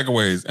 Practical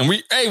takeaways. And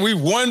we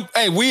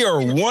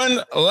are one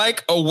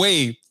like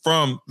away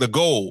from the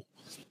goal.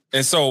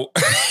 And so,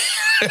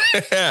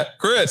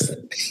 Chris.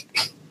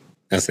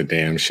 That's a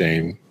damn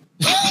shame.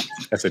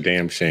 That's a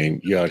damn shame.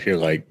 You out here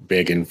like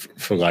begging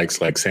for likes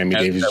like Sammy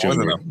Davis Jr.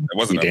 That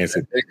wasn't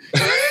dancing.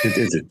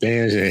 It's a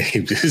damn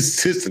shame.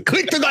 Just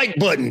click the like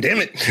button, damn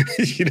it.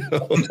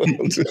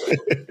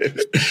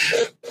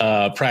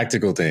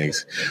 Practical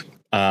things.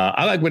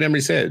 I like what Emory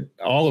said.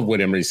 All of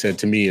what Emory said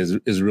to me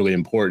is really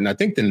important. I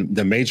think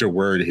the major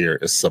word here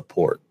is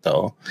support,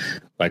 though.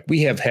 Like,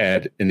 we have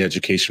had an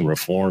education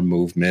reform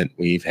movement.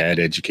 We've had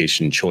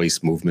education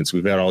choice movements.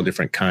 We've had all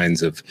different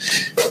kinds of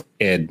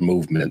ed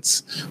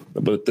movements.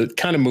 But the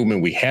kind of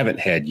movement we haven't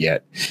had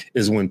yet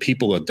is when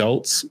people,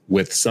 adults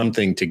with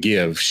something to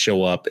give,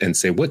 show up and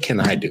say, what can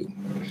I do?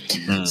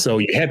 So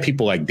you have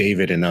people like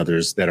David and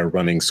others that are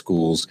running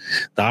schools.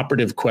 The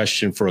operative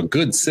question for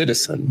a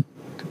citizen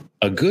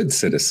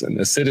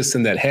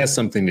that has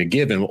something to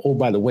give. And oh,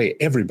 by the way,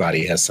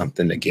 everybody has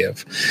something to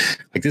give.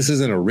 Like, this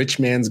isn't a rich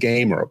man's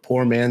game or a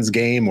poor man's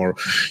game, or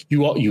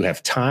you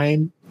have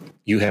time,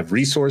 you have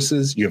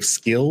resources, you have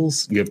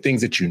skills, you have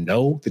things that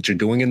that you're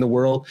doing in the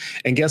world.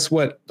 And guess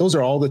what? Those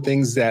are all the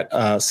things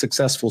that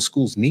successful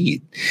schools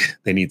need.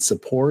 They need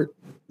support.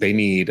 They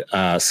need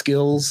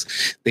skills.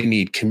 They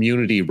need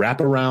community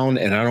wraparound.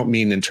 And I don't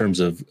mean in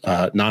terms of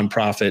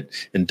nonprofit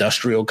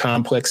industrial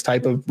complex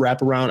type of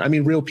wraparound. I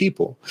mean real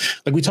people.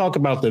 Like, we talk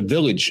about the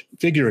village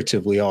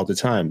figuratively all the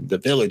time. The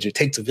village, it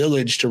takes a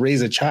village to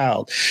raise a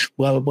child,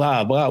 blah,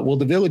 blah, blah. Well,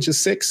 the village is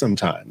sick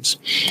sometimes.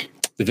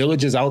 The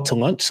village is out to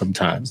lunch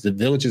sometimes. The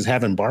village is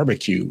having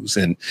barbecues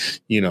and,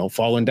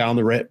 falling down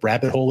the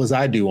rabbit hole as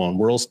I do on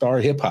World Star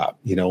Hip Hop,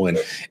 and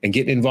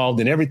getting involved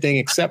in everything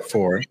except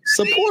for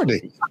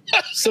supporting.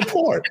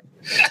 Support.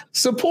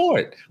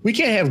 We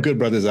can't have good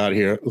brothers out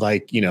here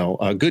like,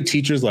 good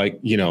teachers like,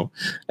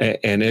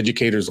 and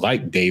educators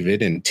like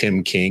David and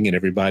Tim King and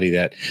everybody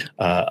that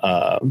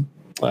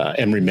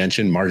Emory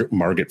mentioned,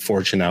 Margaret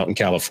Fortune out in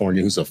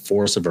California, who's a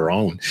force of her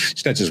own.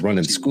 She's not just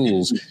running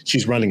schools.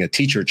 She's running a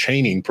teacher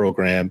training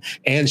program,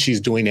 and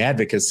she's doing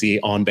advocacy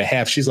on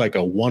behalf. She's like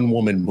a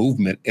one-woman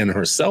movement in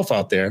herself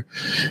out there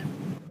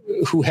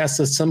who has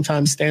to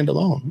sometimes stand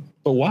alone.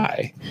 But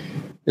why?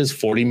 There's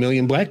 40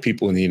 million Black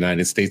people in the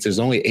United States. There's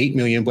only 8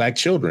 million Black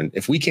children.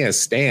 If we can't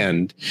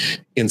stand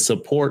in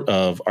support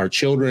of our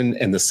children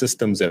and the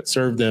systems that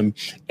serve them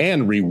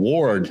and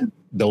reward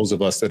those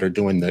of us that are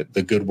doing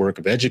the good work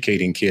of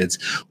educating kids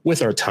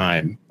with our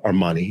time, our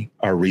money,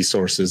 our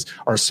resources,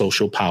 our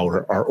social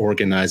power, our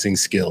organizing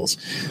skills,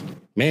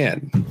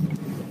 man,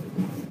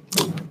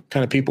 what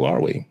kind of people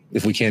are we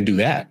if we can't do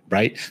that,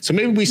 right? So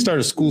maybe we start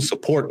a school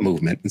support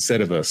movement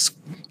instead of a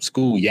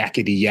school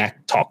yakety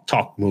yak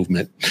talk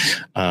movement.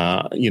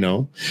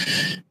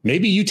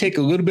 Maybe you take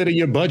a little bit of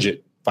your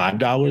budget, $5,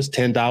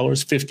 $10,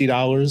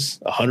 $50,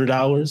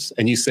 $100,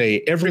 and you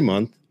say, every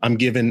month, I'm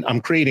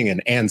creating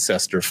an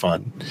ancestor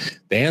fund.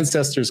 The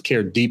ancestors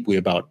care deeply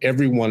about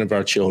every one of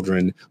our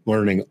children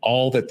learning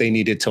all that they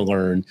needed to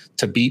learn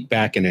to beat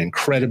back an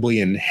incredibly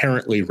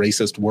inherently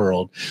racist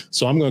world.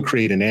 So I'm going to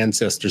create an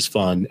ancestors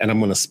fund, and I'm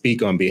going to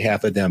speak on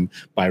behalf of them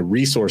by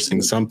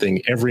resourcing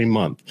something every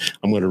month.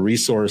 I'm going to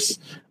resource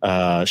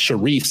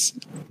Sharif's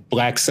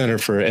Black Center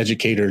for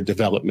Educator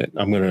Development.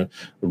 I'm going to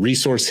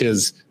resource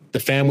the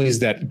families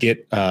that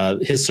get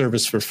his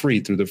service for free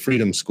through the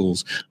Freedom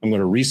Schools. I'm going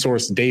to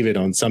resource David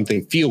on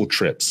something, field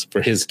trips for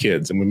his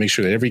kids. I'm going to make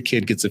sure that every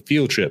kid gets a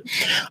field trip.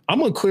 I'm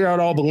going to clear out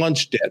all the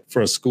lunch debt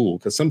for a school,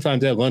 because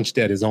sometimes that lunch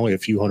debt is only a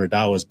few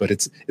 $100s, but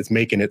it's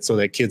making it so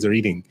that kids are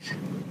eating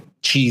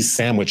cheese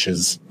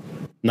sandwiches,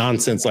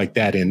 nonsense like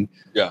that in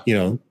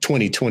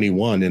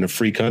 2021 in a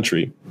free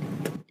country.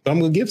 But I'm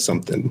going to give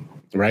something.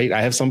 Right?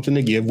 I have something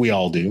to give. We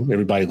all do.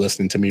 Everybody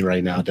listening to me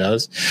right now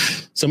does.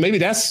 So maybe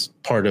that's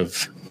part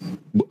of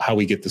how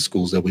we get the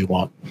schools that we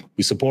want.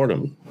 We support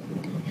them.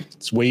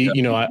 It's way,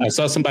 I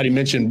saw somebody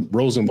mention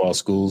Rosenwald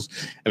schools,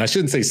 and I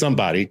shouldn't say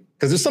somebody,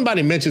 because if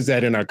somebody mentions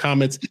that in our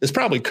comments, it's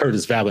probably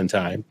Curtis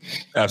Valentine.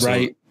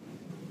 Absolutely. Right?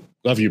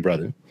 Love you,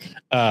 brother.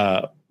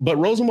 But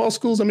Rosenwald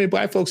schools,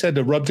 Black folks had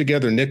to rub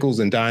together nickels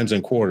and dimes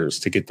and quarters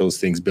to get those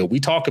things built. We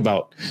talk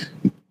about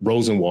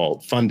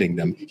Rosenwald funding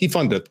them. He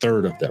funded a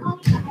third of them.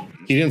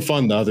 He didn't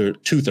fund the other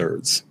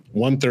 2/3.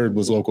 1/3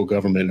 was local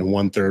government and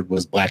 1/3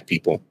 was Black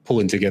people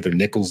pulling together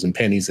nickels and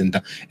pennies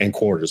and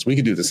quarters. We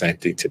could do the same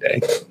thing today.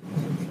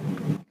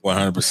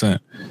 100%.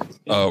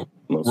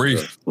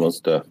 Most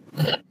stuff.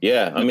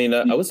 Yeah,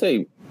 I would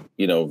say,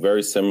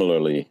 very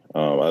similarly.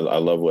 I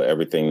love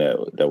everything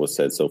that was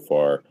said so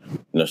far.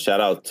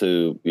 Shout out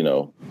to,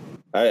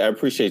 I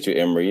appreciate you,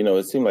 Emory.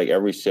 It seemed like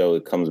every show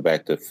it comes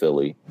back to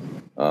Philly.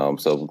 So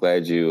I'm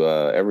glad you,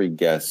 every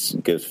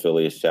guest gives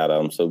Philly a shout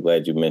out. I'm so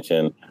glad you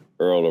mentioned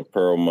Earl of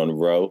Pearl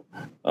Monroe.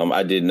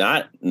 I did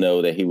not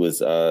know that he was,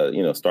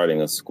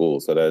 starting a school.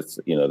 So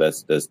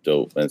that's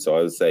dope. And so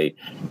I would say,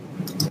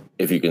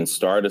 if you can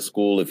start a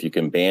school, if you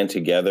can band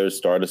together,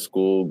 start a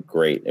school,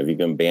 great. If you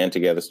can band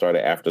together, start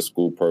an after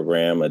school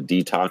program, a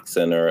detox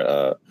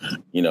center.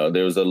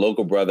 There was a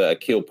local brother,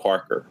 Akil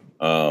Parker.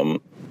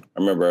 I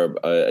remember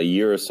a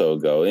year or so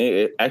ago,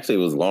 it actually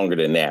was longer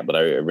than that, but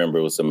I remember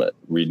it was some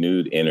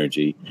renewed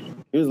energy.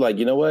 He was like,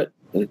 you know what?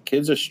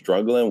 Kids are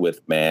struggling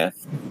with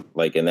math,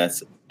 and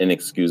that's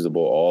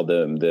inexcusable. All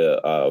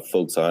the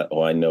folks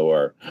who I know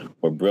are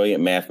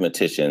brilliant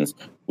mathematicians.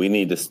 We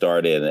need to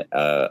start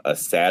a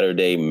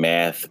Saturday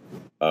math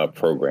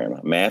program,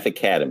 Math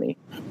Academy,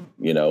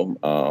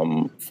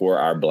 for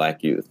our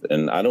Black youth.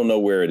 And I don't know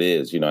where it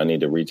is. I need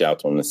to reach out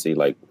to him to see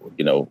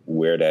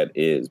where that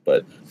is.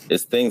 But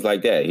it's things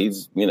like that.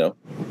 He's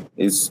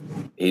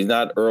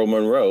not Earl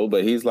Monroe,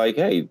 but he's like,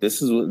 hey,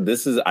 this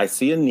is I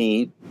see a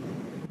need.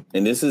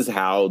 And this is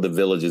how the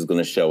village is going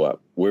to show up.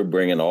 We're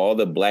bringing all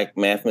the Black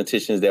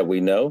mathematicians that we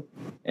know,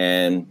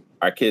 and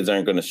our kids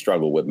aren't going to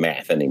struggle with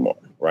math anymore,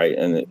 right?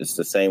 And it's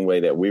the same way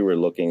that we were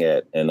looking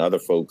at, and other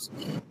folks,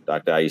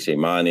 Dr. Aisha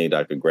Imani,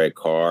 Dr. Greg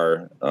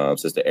Carr,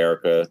 Sister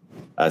Erica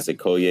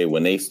Asekoye,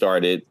 when they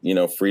started,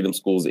 Freedom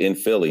Schools in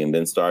Philly, and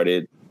then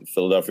started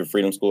Philadelphia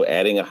Freedom School,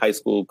 adding a high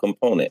school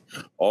component.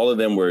 All of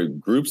them were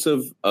groups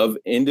of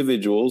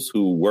individuals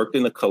who worked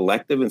in a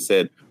collective and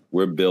said,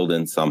 we're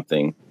building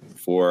something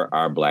for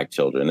our Black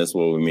children. That's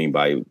what we mean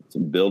by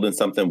building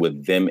something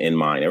with them in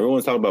mind.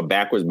 Everyone's talking about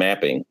backwards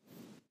mapping.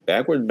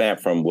 Backwards map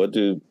from what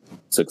do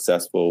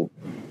successful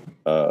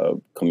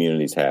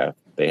communities have?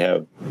 They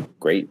have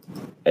great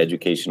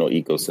educational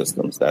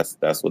ecosystems.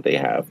 That's what they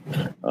have.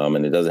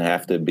 And it doesn't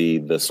have to be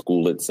the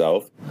school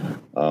itself,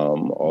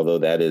 although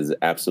that is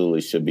absolutely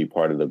should be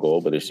part of the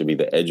goal, but it should be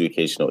the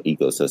educational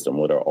ecosystem.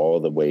 What are all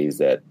the ways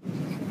that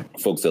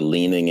folks are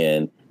leaning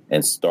in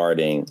and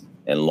starting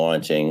and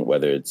launching,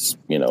 whether it's,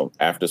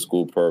 after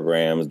school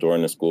programs,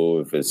 during the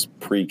school, if it's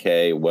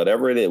pre-K,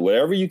 whatever it is,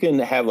 whatever you can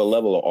have a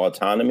level of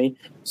autonomy,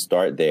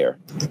 start there.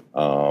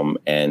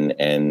 And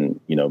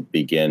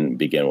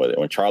begin with it.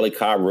 When Charlie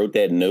Cobb wrote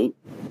that note,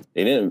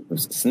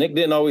 SNCC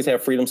didn't always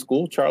have Freedom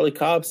School. Charlie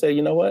Cobb said,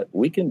 you know what,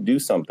 we can do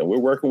something. We're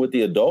working with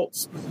the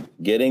adults,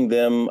 getting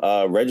them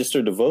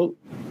registered to vote.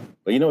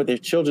 But you know what? Their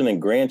children and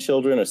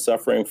grandchildren are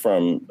suffering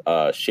from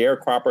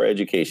sharecropper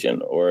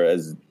education, or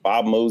as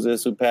Bob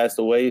Moses, who passed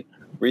away,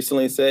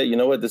 recently said, you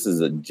know what? This is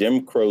a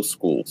Jim Crow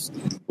schools.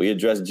 We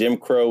addressed Jim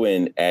Crow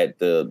at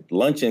the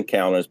lunch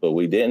encounters, but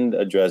we didn't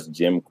address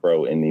Jim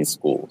Crow in these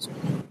schools.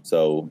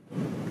 So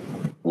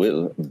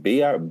we'll be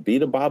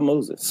the Bob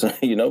Moses.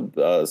 Start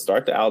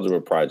the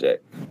algebra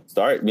project.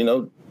 Start,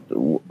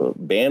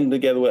 band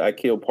together with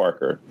Akil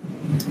Parker.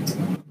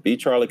 Be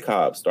Charlie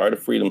Cobb, start a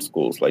Freedom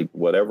Schools, like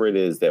whatever it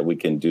is that we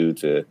can do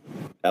to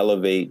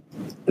elevate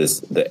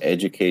the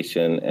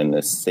education and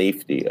the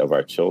safety of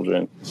our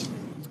children.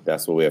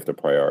 That's what we have to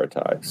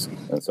prioritize.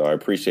 And so I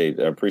appreciate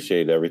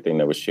everything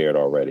that was shared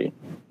already.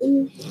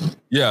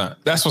 Yeah,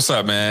 that's what's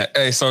up, man.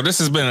 Hey, so this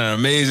has been an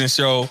amazing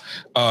show.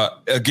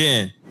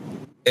 Again,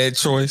 Ed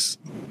Choice,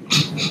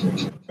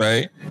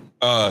 right?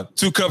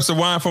 2 cups of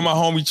wine for my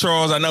homie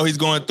Charles. I know he's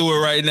going through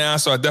it right now,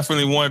 so I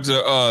definitely wanted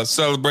to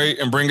celebrate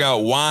and bring out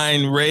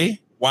Wino Ray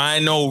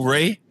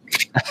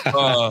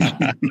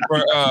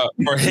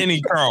for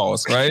Henny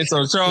Charles, right?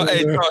 So Charles,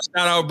 hey Charles,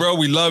 shout out, bro.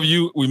 We love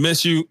you. We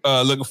miss you.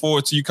 Looking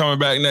forward to you coming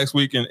back next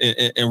week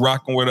and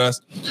rocking with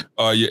us.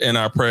 You're in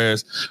our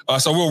prayers.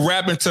 So we'll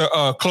wrap into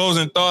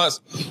closing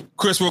thoughts.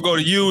 Chris, we'll go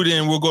to you,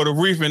 then we'll go to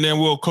Reef, and then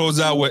we'll close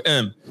out with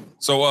M.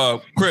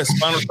 So, Chris,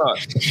 final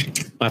thought.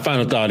 My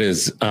final thought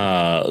is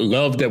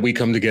love that we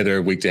come together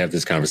every week to have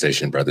this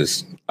conversation,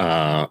 brothers.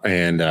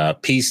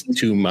 And peace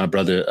to my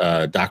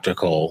brother, Dr.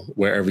 Cole,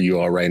 wherever you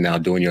are right now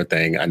doing your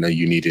thing. I know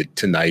you needed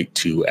tonight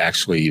to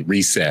actually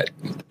reset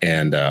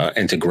and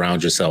to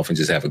ground yourself and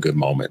just have a good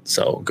moment.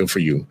 So good for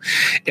you.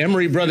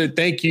 Emory, brother,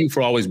 thank you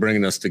for always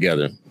bringing us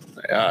together.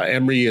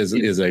 Emory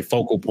is a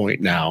focal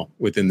point now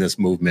within this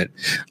movement.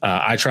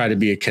 I try to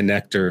be a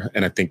connector,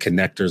 and I think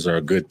connectors are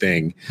a good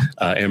thing.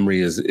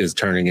 Emory is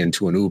turning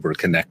into an Uber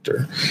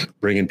connector,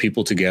 bringing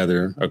people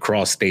together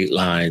across state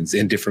lines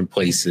in different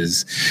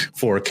places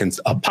for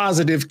a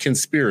positive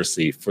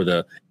conspiracy for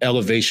the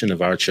elevation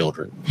of our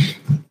children.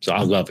 So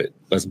I love it.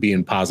 Let's be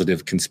in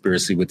positive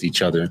conspiracy with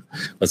each other.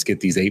 Let's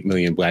get these 8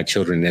 million Black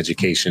children in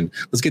education.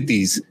 Let's get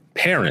these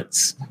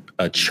parents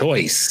a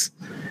choice,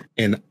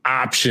 an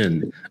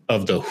option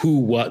of the who,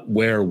 what,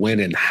 where, when,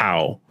 and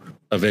how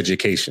of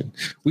education.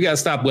 We got to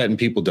stop letting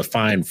people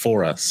define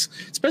for us,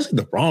 especially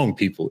the wrong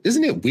people.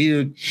 Isn't it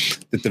weird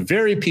that the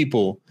very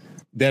people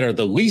that are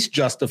the least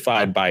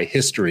justified by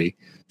history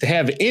to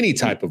have any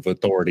type of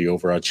authority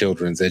over our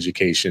children's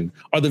education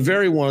are the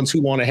very ones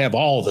who want to have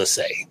all the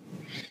say?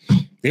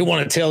 They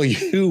want to tell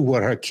you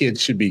what our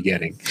kids should be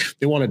getting.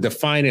 They want to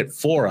define it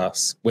for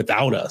us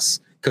without us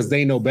because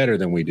they know better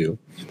than we do.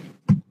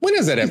 When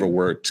has that ever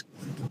worked?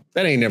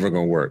 That ain't never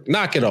going to work.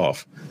 Knock it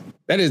off.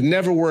 That has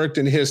never worked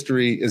in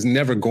history, is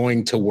never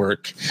going to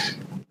work.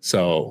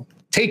 So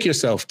take your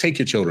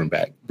children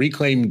back.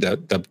 Reclaim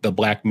the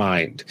Black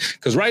mind.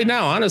 Because right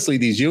now, honestly,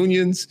 these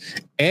unions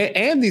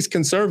and these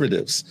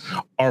conservatives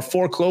are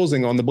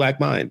foreclosing on the Black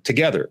mind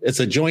together.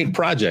 It's a joint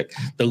project.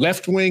 The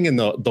left wing and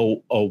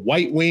the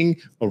white wing,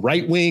 or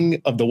right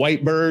wing of the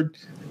white bird,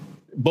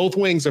 both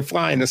wings are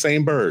flying the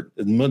same bird.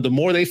 The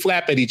more they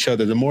flap at each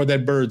other, the more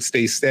that bird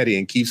stays steady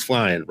and keeps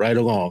flying right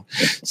along.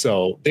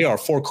 So they are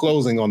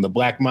foreclosing on the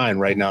Black mind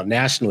right now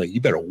nationally.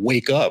 You better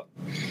wake up,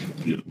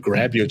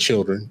 grab your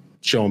children,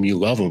 show them you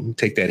love them,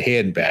 take that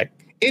head back.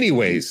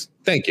 Anyways,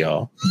 thank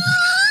y'all.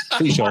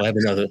 Please, y'all have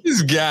another.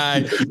 This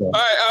guy. All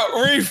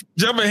right, Reef,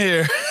 jump in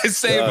here.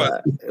 Save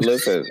us.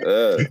 Listen,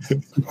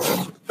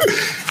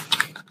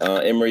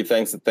 Emory,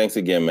 thanks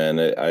again, man.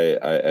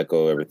 I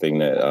echo everything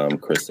that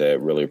Chris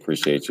said. Really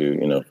appreciate you.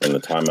 You know, from the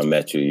time I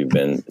met you, you've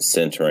been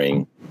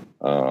centering,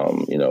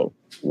 you know,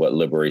 what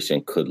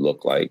liberation could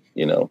look like.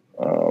 You know,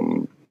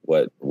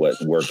 what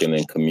working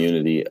in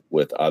community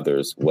with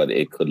others, what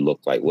it could look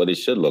like, what it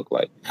should look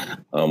like.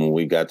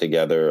 We got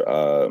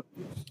together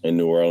in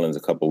New Orleans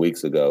a couple of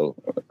weeks ago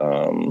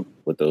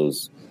with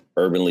those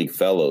Urban League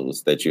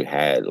fellows that you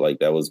had. Like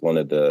that was one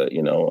of the,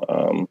 you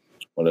know,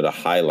 one of the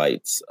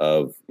highlights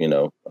of, you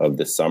know, of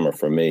this summer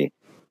for me.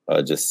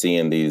 Just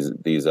seeing these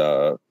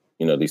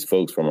you know, these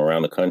folks from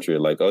around the country are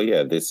like, oh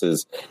yeah,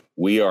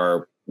 we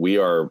are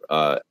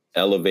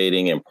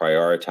elevating and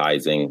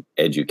prioritizing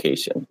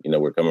education. You know,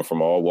 we're coming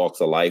from all walks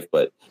of life,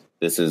 but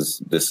this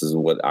is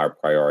what our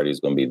priority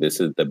is going to be. This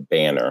is the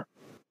banner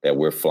that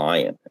we're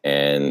flying,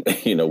 and,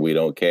 you know, we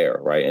don't care.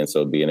 Right. And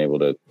so being able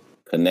to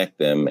connect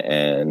them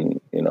and,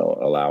 you know,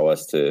 allow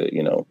us to,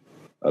 you know,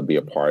 be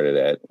a part of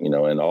that, you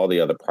know, and all the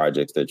other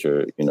projects that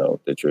you're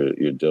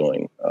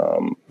doing.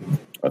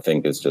 I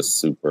think it's just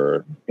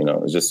super, you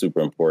know, it's just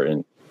super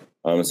important.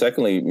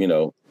 Secondly, you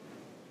know,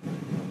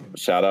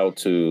 shout out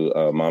to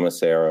Mama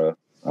Sarah,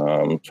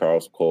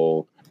 Charles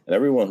Cole, and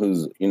everyone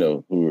who's, you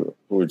know, who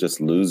are just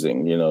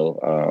losing, you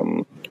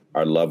know,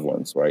 our loved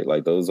ones, right?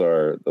 Like those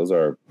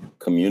are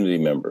community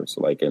members,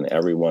 like, and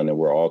everyone, and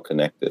we're all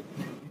connected.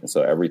 And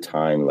so every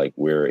time, like,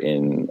 we're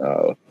in,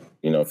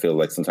 you know, feel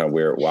like sometimes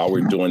while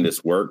we're doing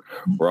this work,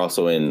 we're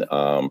also in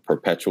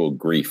perpetual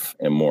grief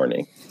and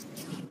mourning.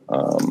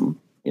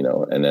 You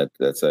know, and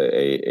that's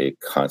a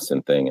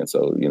constant thing. And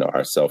so, you know,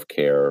 our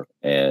self-care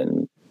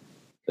and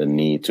the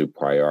need to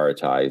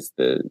prioritize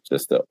the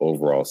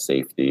overall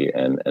safety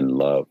and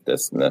love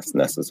that's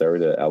necessary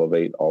to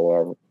elevate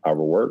all our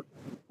work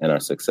and our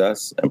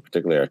success, and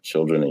particularly our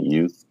children and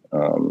youth,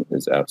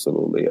 is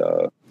absolutely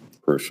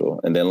crucial.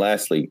 And then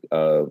lastly,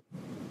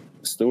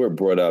 Stuart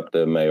brought up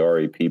the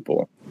Maori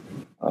people.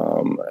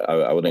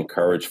 I would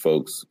encourage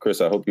folks, Chris,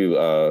 I hope you,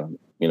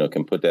 you know,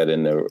 can put that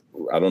in the,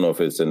 I don't know if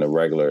it's in the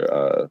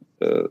regular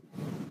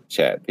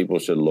chat. People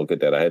should look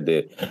at that. I had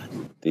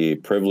the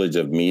privilege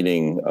of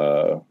meeting,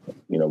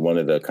 you know, one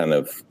of the kind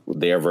of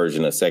their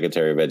version of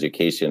Secretary of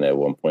Education at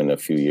one point a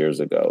few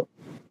years ago,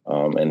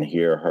 and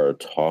hear her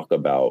talk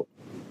about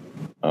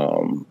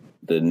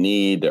the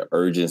need, the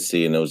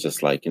urgency. And it was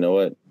just like, you know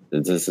what?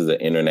 This is an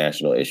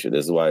international issue.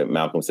 This is why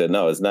Malcolm said,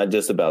 no, it's not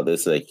just about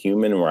this. It's a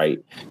human right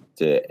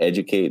to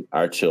educate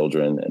our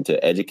children and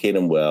to educate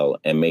them well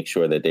and make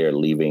sure that they're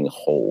leaving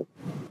whole,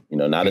 you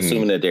know, not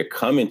assuming that they're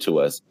coming to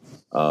us,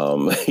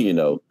 you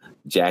know,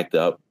 jacked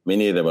up.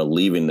 Many of them are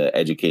leaving the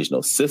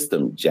educational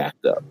system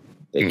jacked up.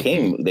 They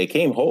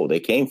came whole. They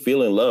came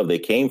feeling love. They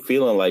came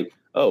feeling like,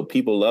 oh,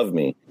 people love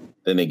me.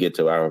 Then they get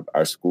to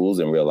our schools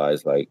and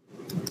realize, like,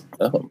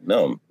 oh,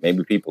 no,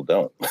 maybe people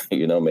don't.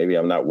 You know, maybe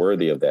I'm not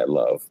worthy of that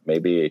love.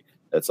 Maybe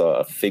that's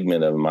a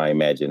figment of my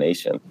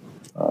imagination.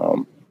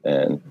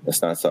 And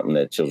it's not something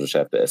that children should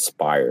have to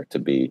aspire to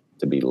be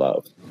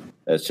loved.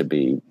 That should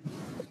be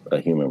a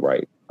human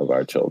right of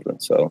our children.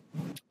 So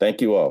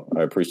thank you all.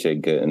 I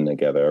appreciate getting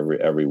together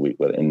every week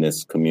in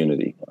this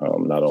community.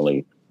 Not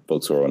only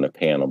folks who are on the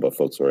panel, but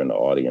folks who are in the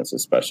audience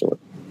especially.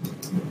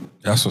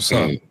 That's what's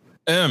up.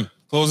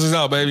 Close this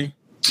out, baby.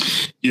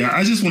 Yeah,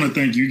 I just want to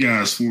thank you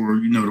guys for,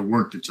 you know, the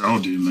work that y'all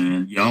do,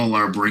 man. Y'all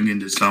are bringing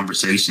this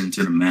conversation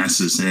to the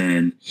masses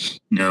and,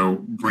 you know,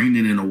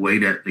 bringing it in a way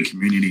that the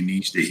community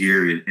needs to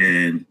hear it.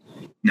 And,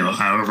 you know,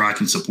 however I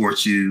can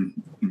support you,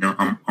 you know,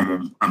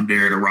 I'm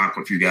there to rock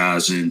with you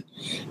guys. And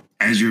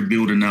as you're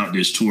building out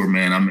this tour,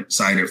 man, I'm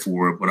excited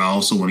for it. But I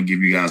also want to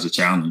give you guys a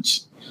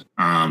challenge.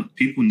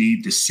 People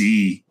need to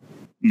see,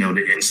 you know,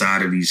 the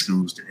inside of these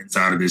schools, the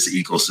inside of this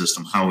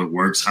ecosystem, how it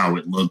works, how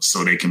it looks,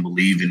 so they can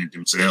believe in it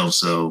themselves.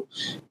 So,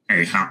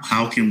 hey,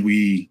 how can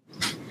we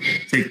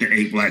take the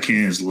 8 Black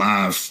Hands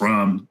live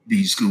from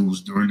these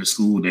schools during the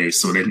school day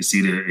so they can see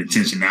the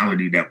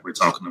intentionality that we're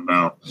talking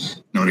about?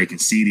 You know, they can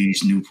see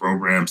these new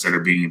programs that are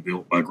being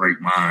built by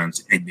great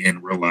minds and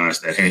then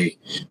realize that, hey,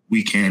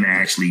 we can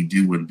actually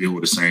do and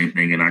build the same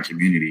thing in our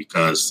community,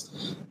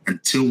 because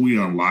until we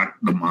unlock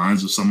the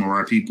minds of some of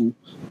our people,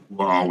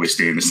 we'll always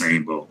stay in the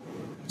same boat.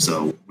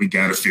 So we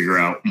got to figure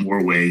out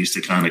more ways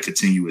to kind of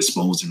continue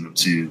exposing them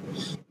to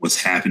what's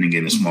happening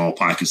in the small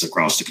pockets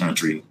across the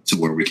country to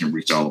where we can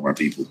reach all of our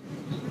people.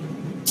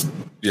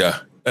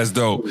 Yeah, that's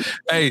dope.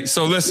 Hey,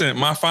 so listen,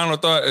 my final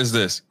thought is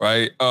this,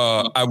 right?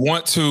 I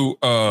want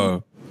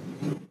to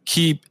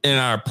keep in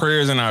our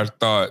prayers and our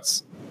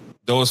thoughts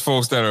those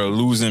folks that are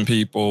losing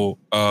people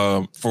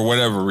for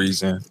whatever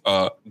reason,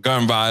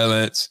 gun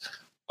violence,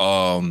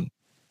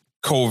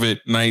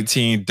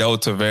 COVID-19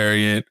 Delta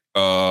variant,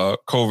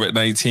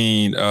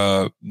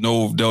 COVID-19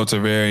 no Delta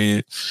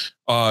variant,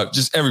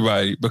 just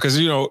everybody, because,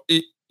 you know,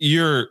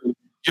 you're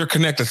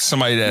connected to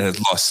somebody that has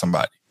lost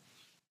somebody,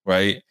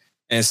 right?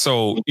 And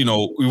so, you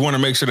know, we want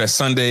to make sure that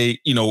Sunday,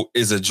 you know,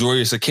 is a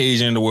joyous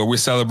occasion where we're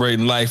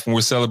celebrating life and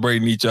we're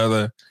celebrating each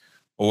other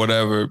or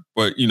whatever.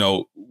 But, you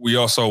know, we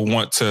also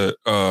want to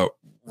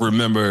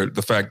remember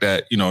the fact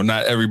that, you know,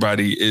 not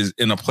everybody is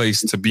in a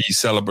place to be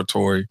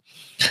celebratory.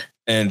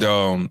 And,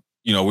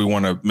 you know, we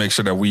want to make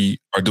sure that we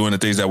are doing the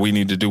things that we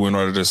need to do in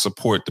order to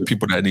support the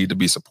people that need to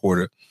be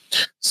supported.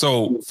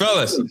 So,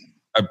 fellas,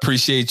 I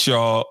appreciate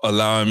y'all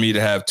allowing me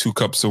to have 2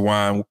 cups of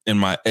wine in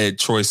my Ed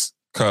Choice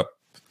cup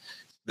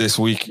this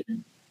week.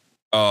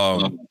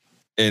 And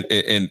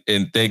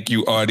thank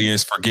you,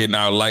 audience, for getting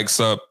our likes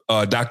up.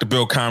 Dr.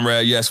 Bill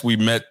Conrad, yes, we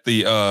met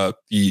the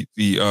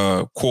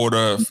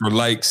quota for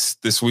likes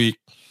this week.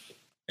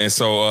 And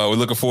so we're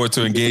looking forward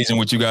to engaging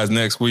with you guys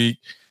next week.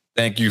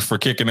 Thank you for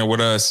kicking it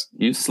with us.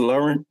 You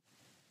slurring?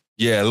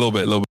 Yeah, a little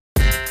bit.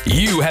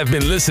 You have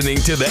been listening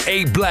to the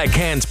 8 Black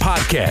Hands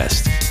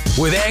podcast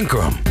with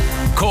Ankrum,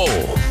 Cole,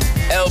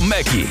 El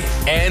Mekki,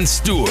 and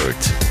Stewart.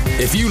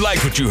 If you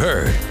like what you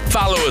heard,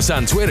 follow us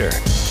on Twitter.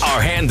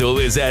 Our handle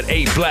is at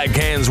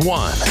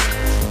 8BlackHands1.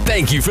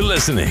 Thank you for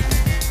listening.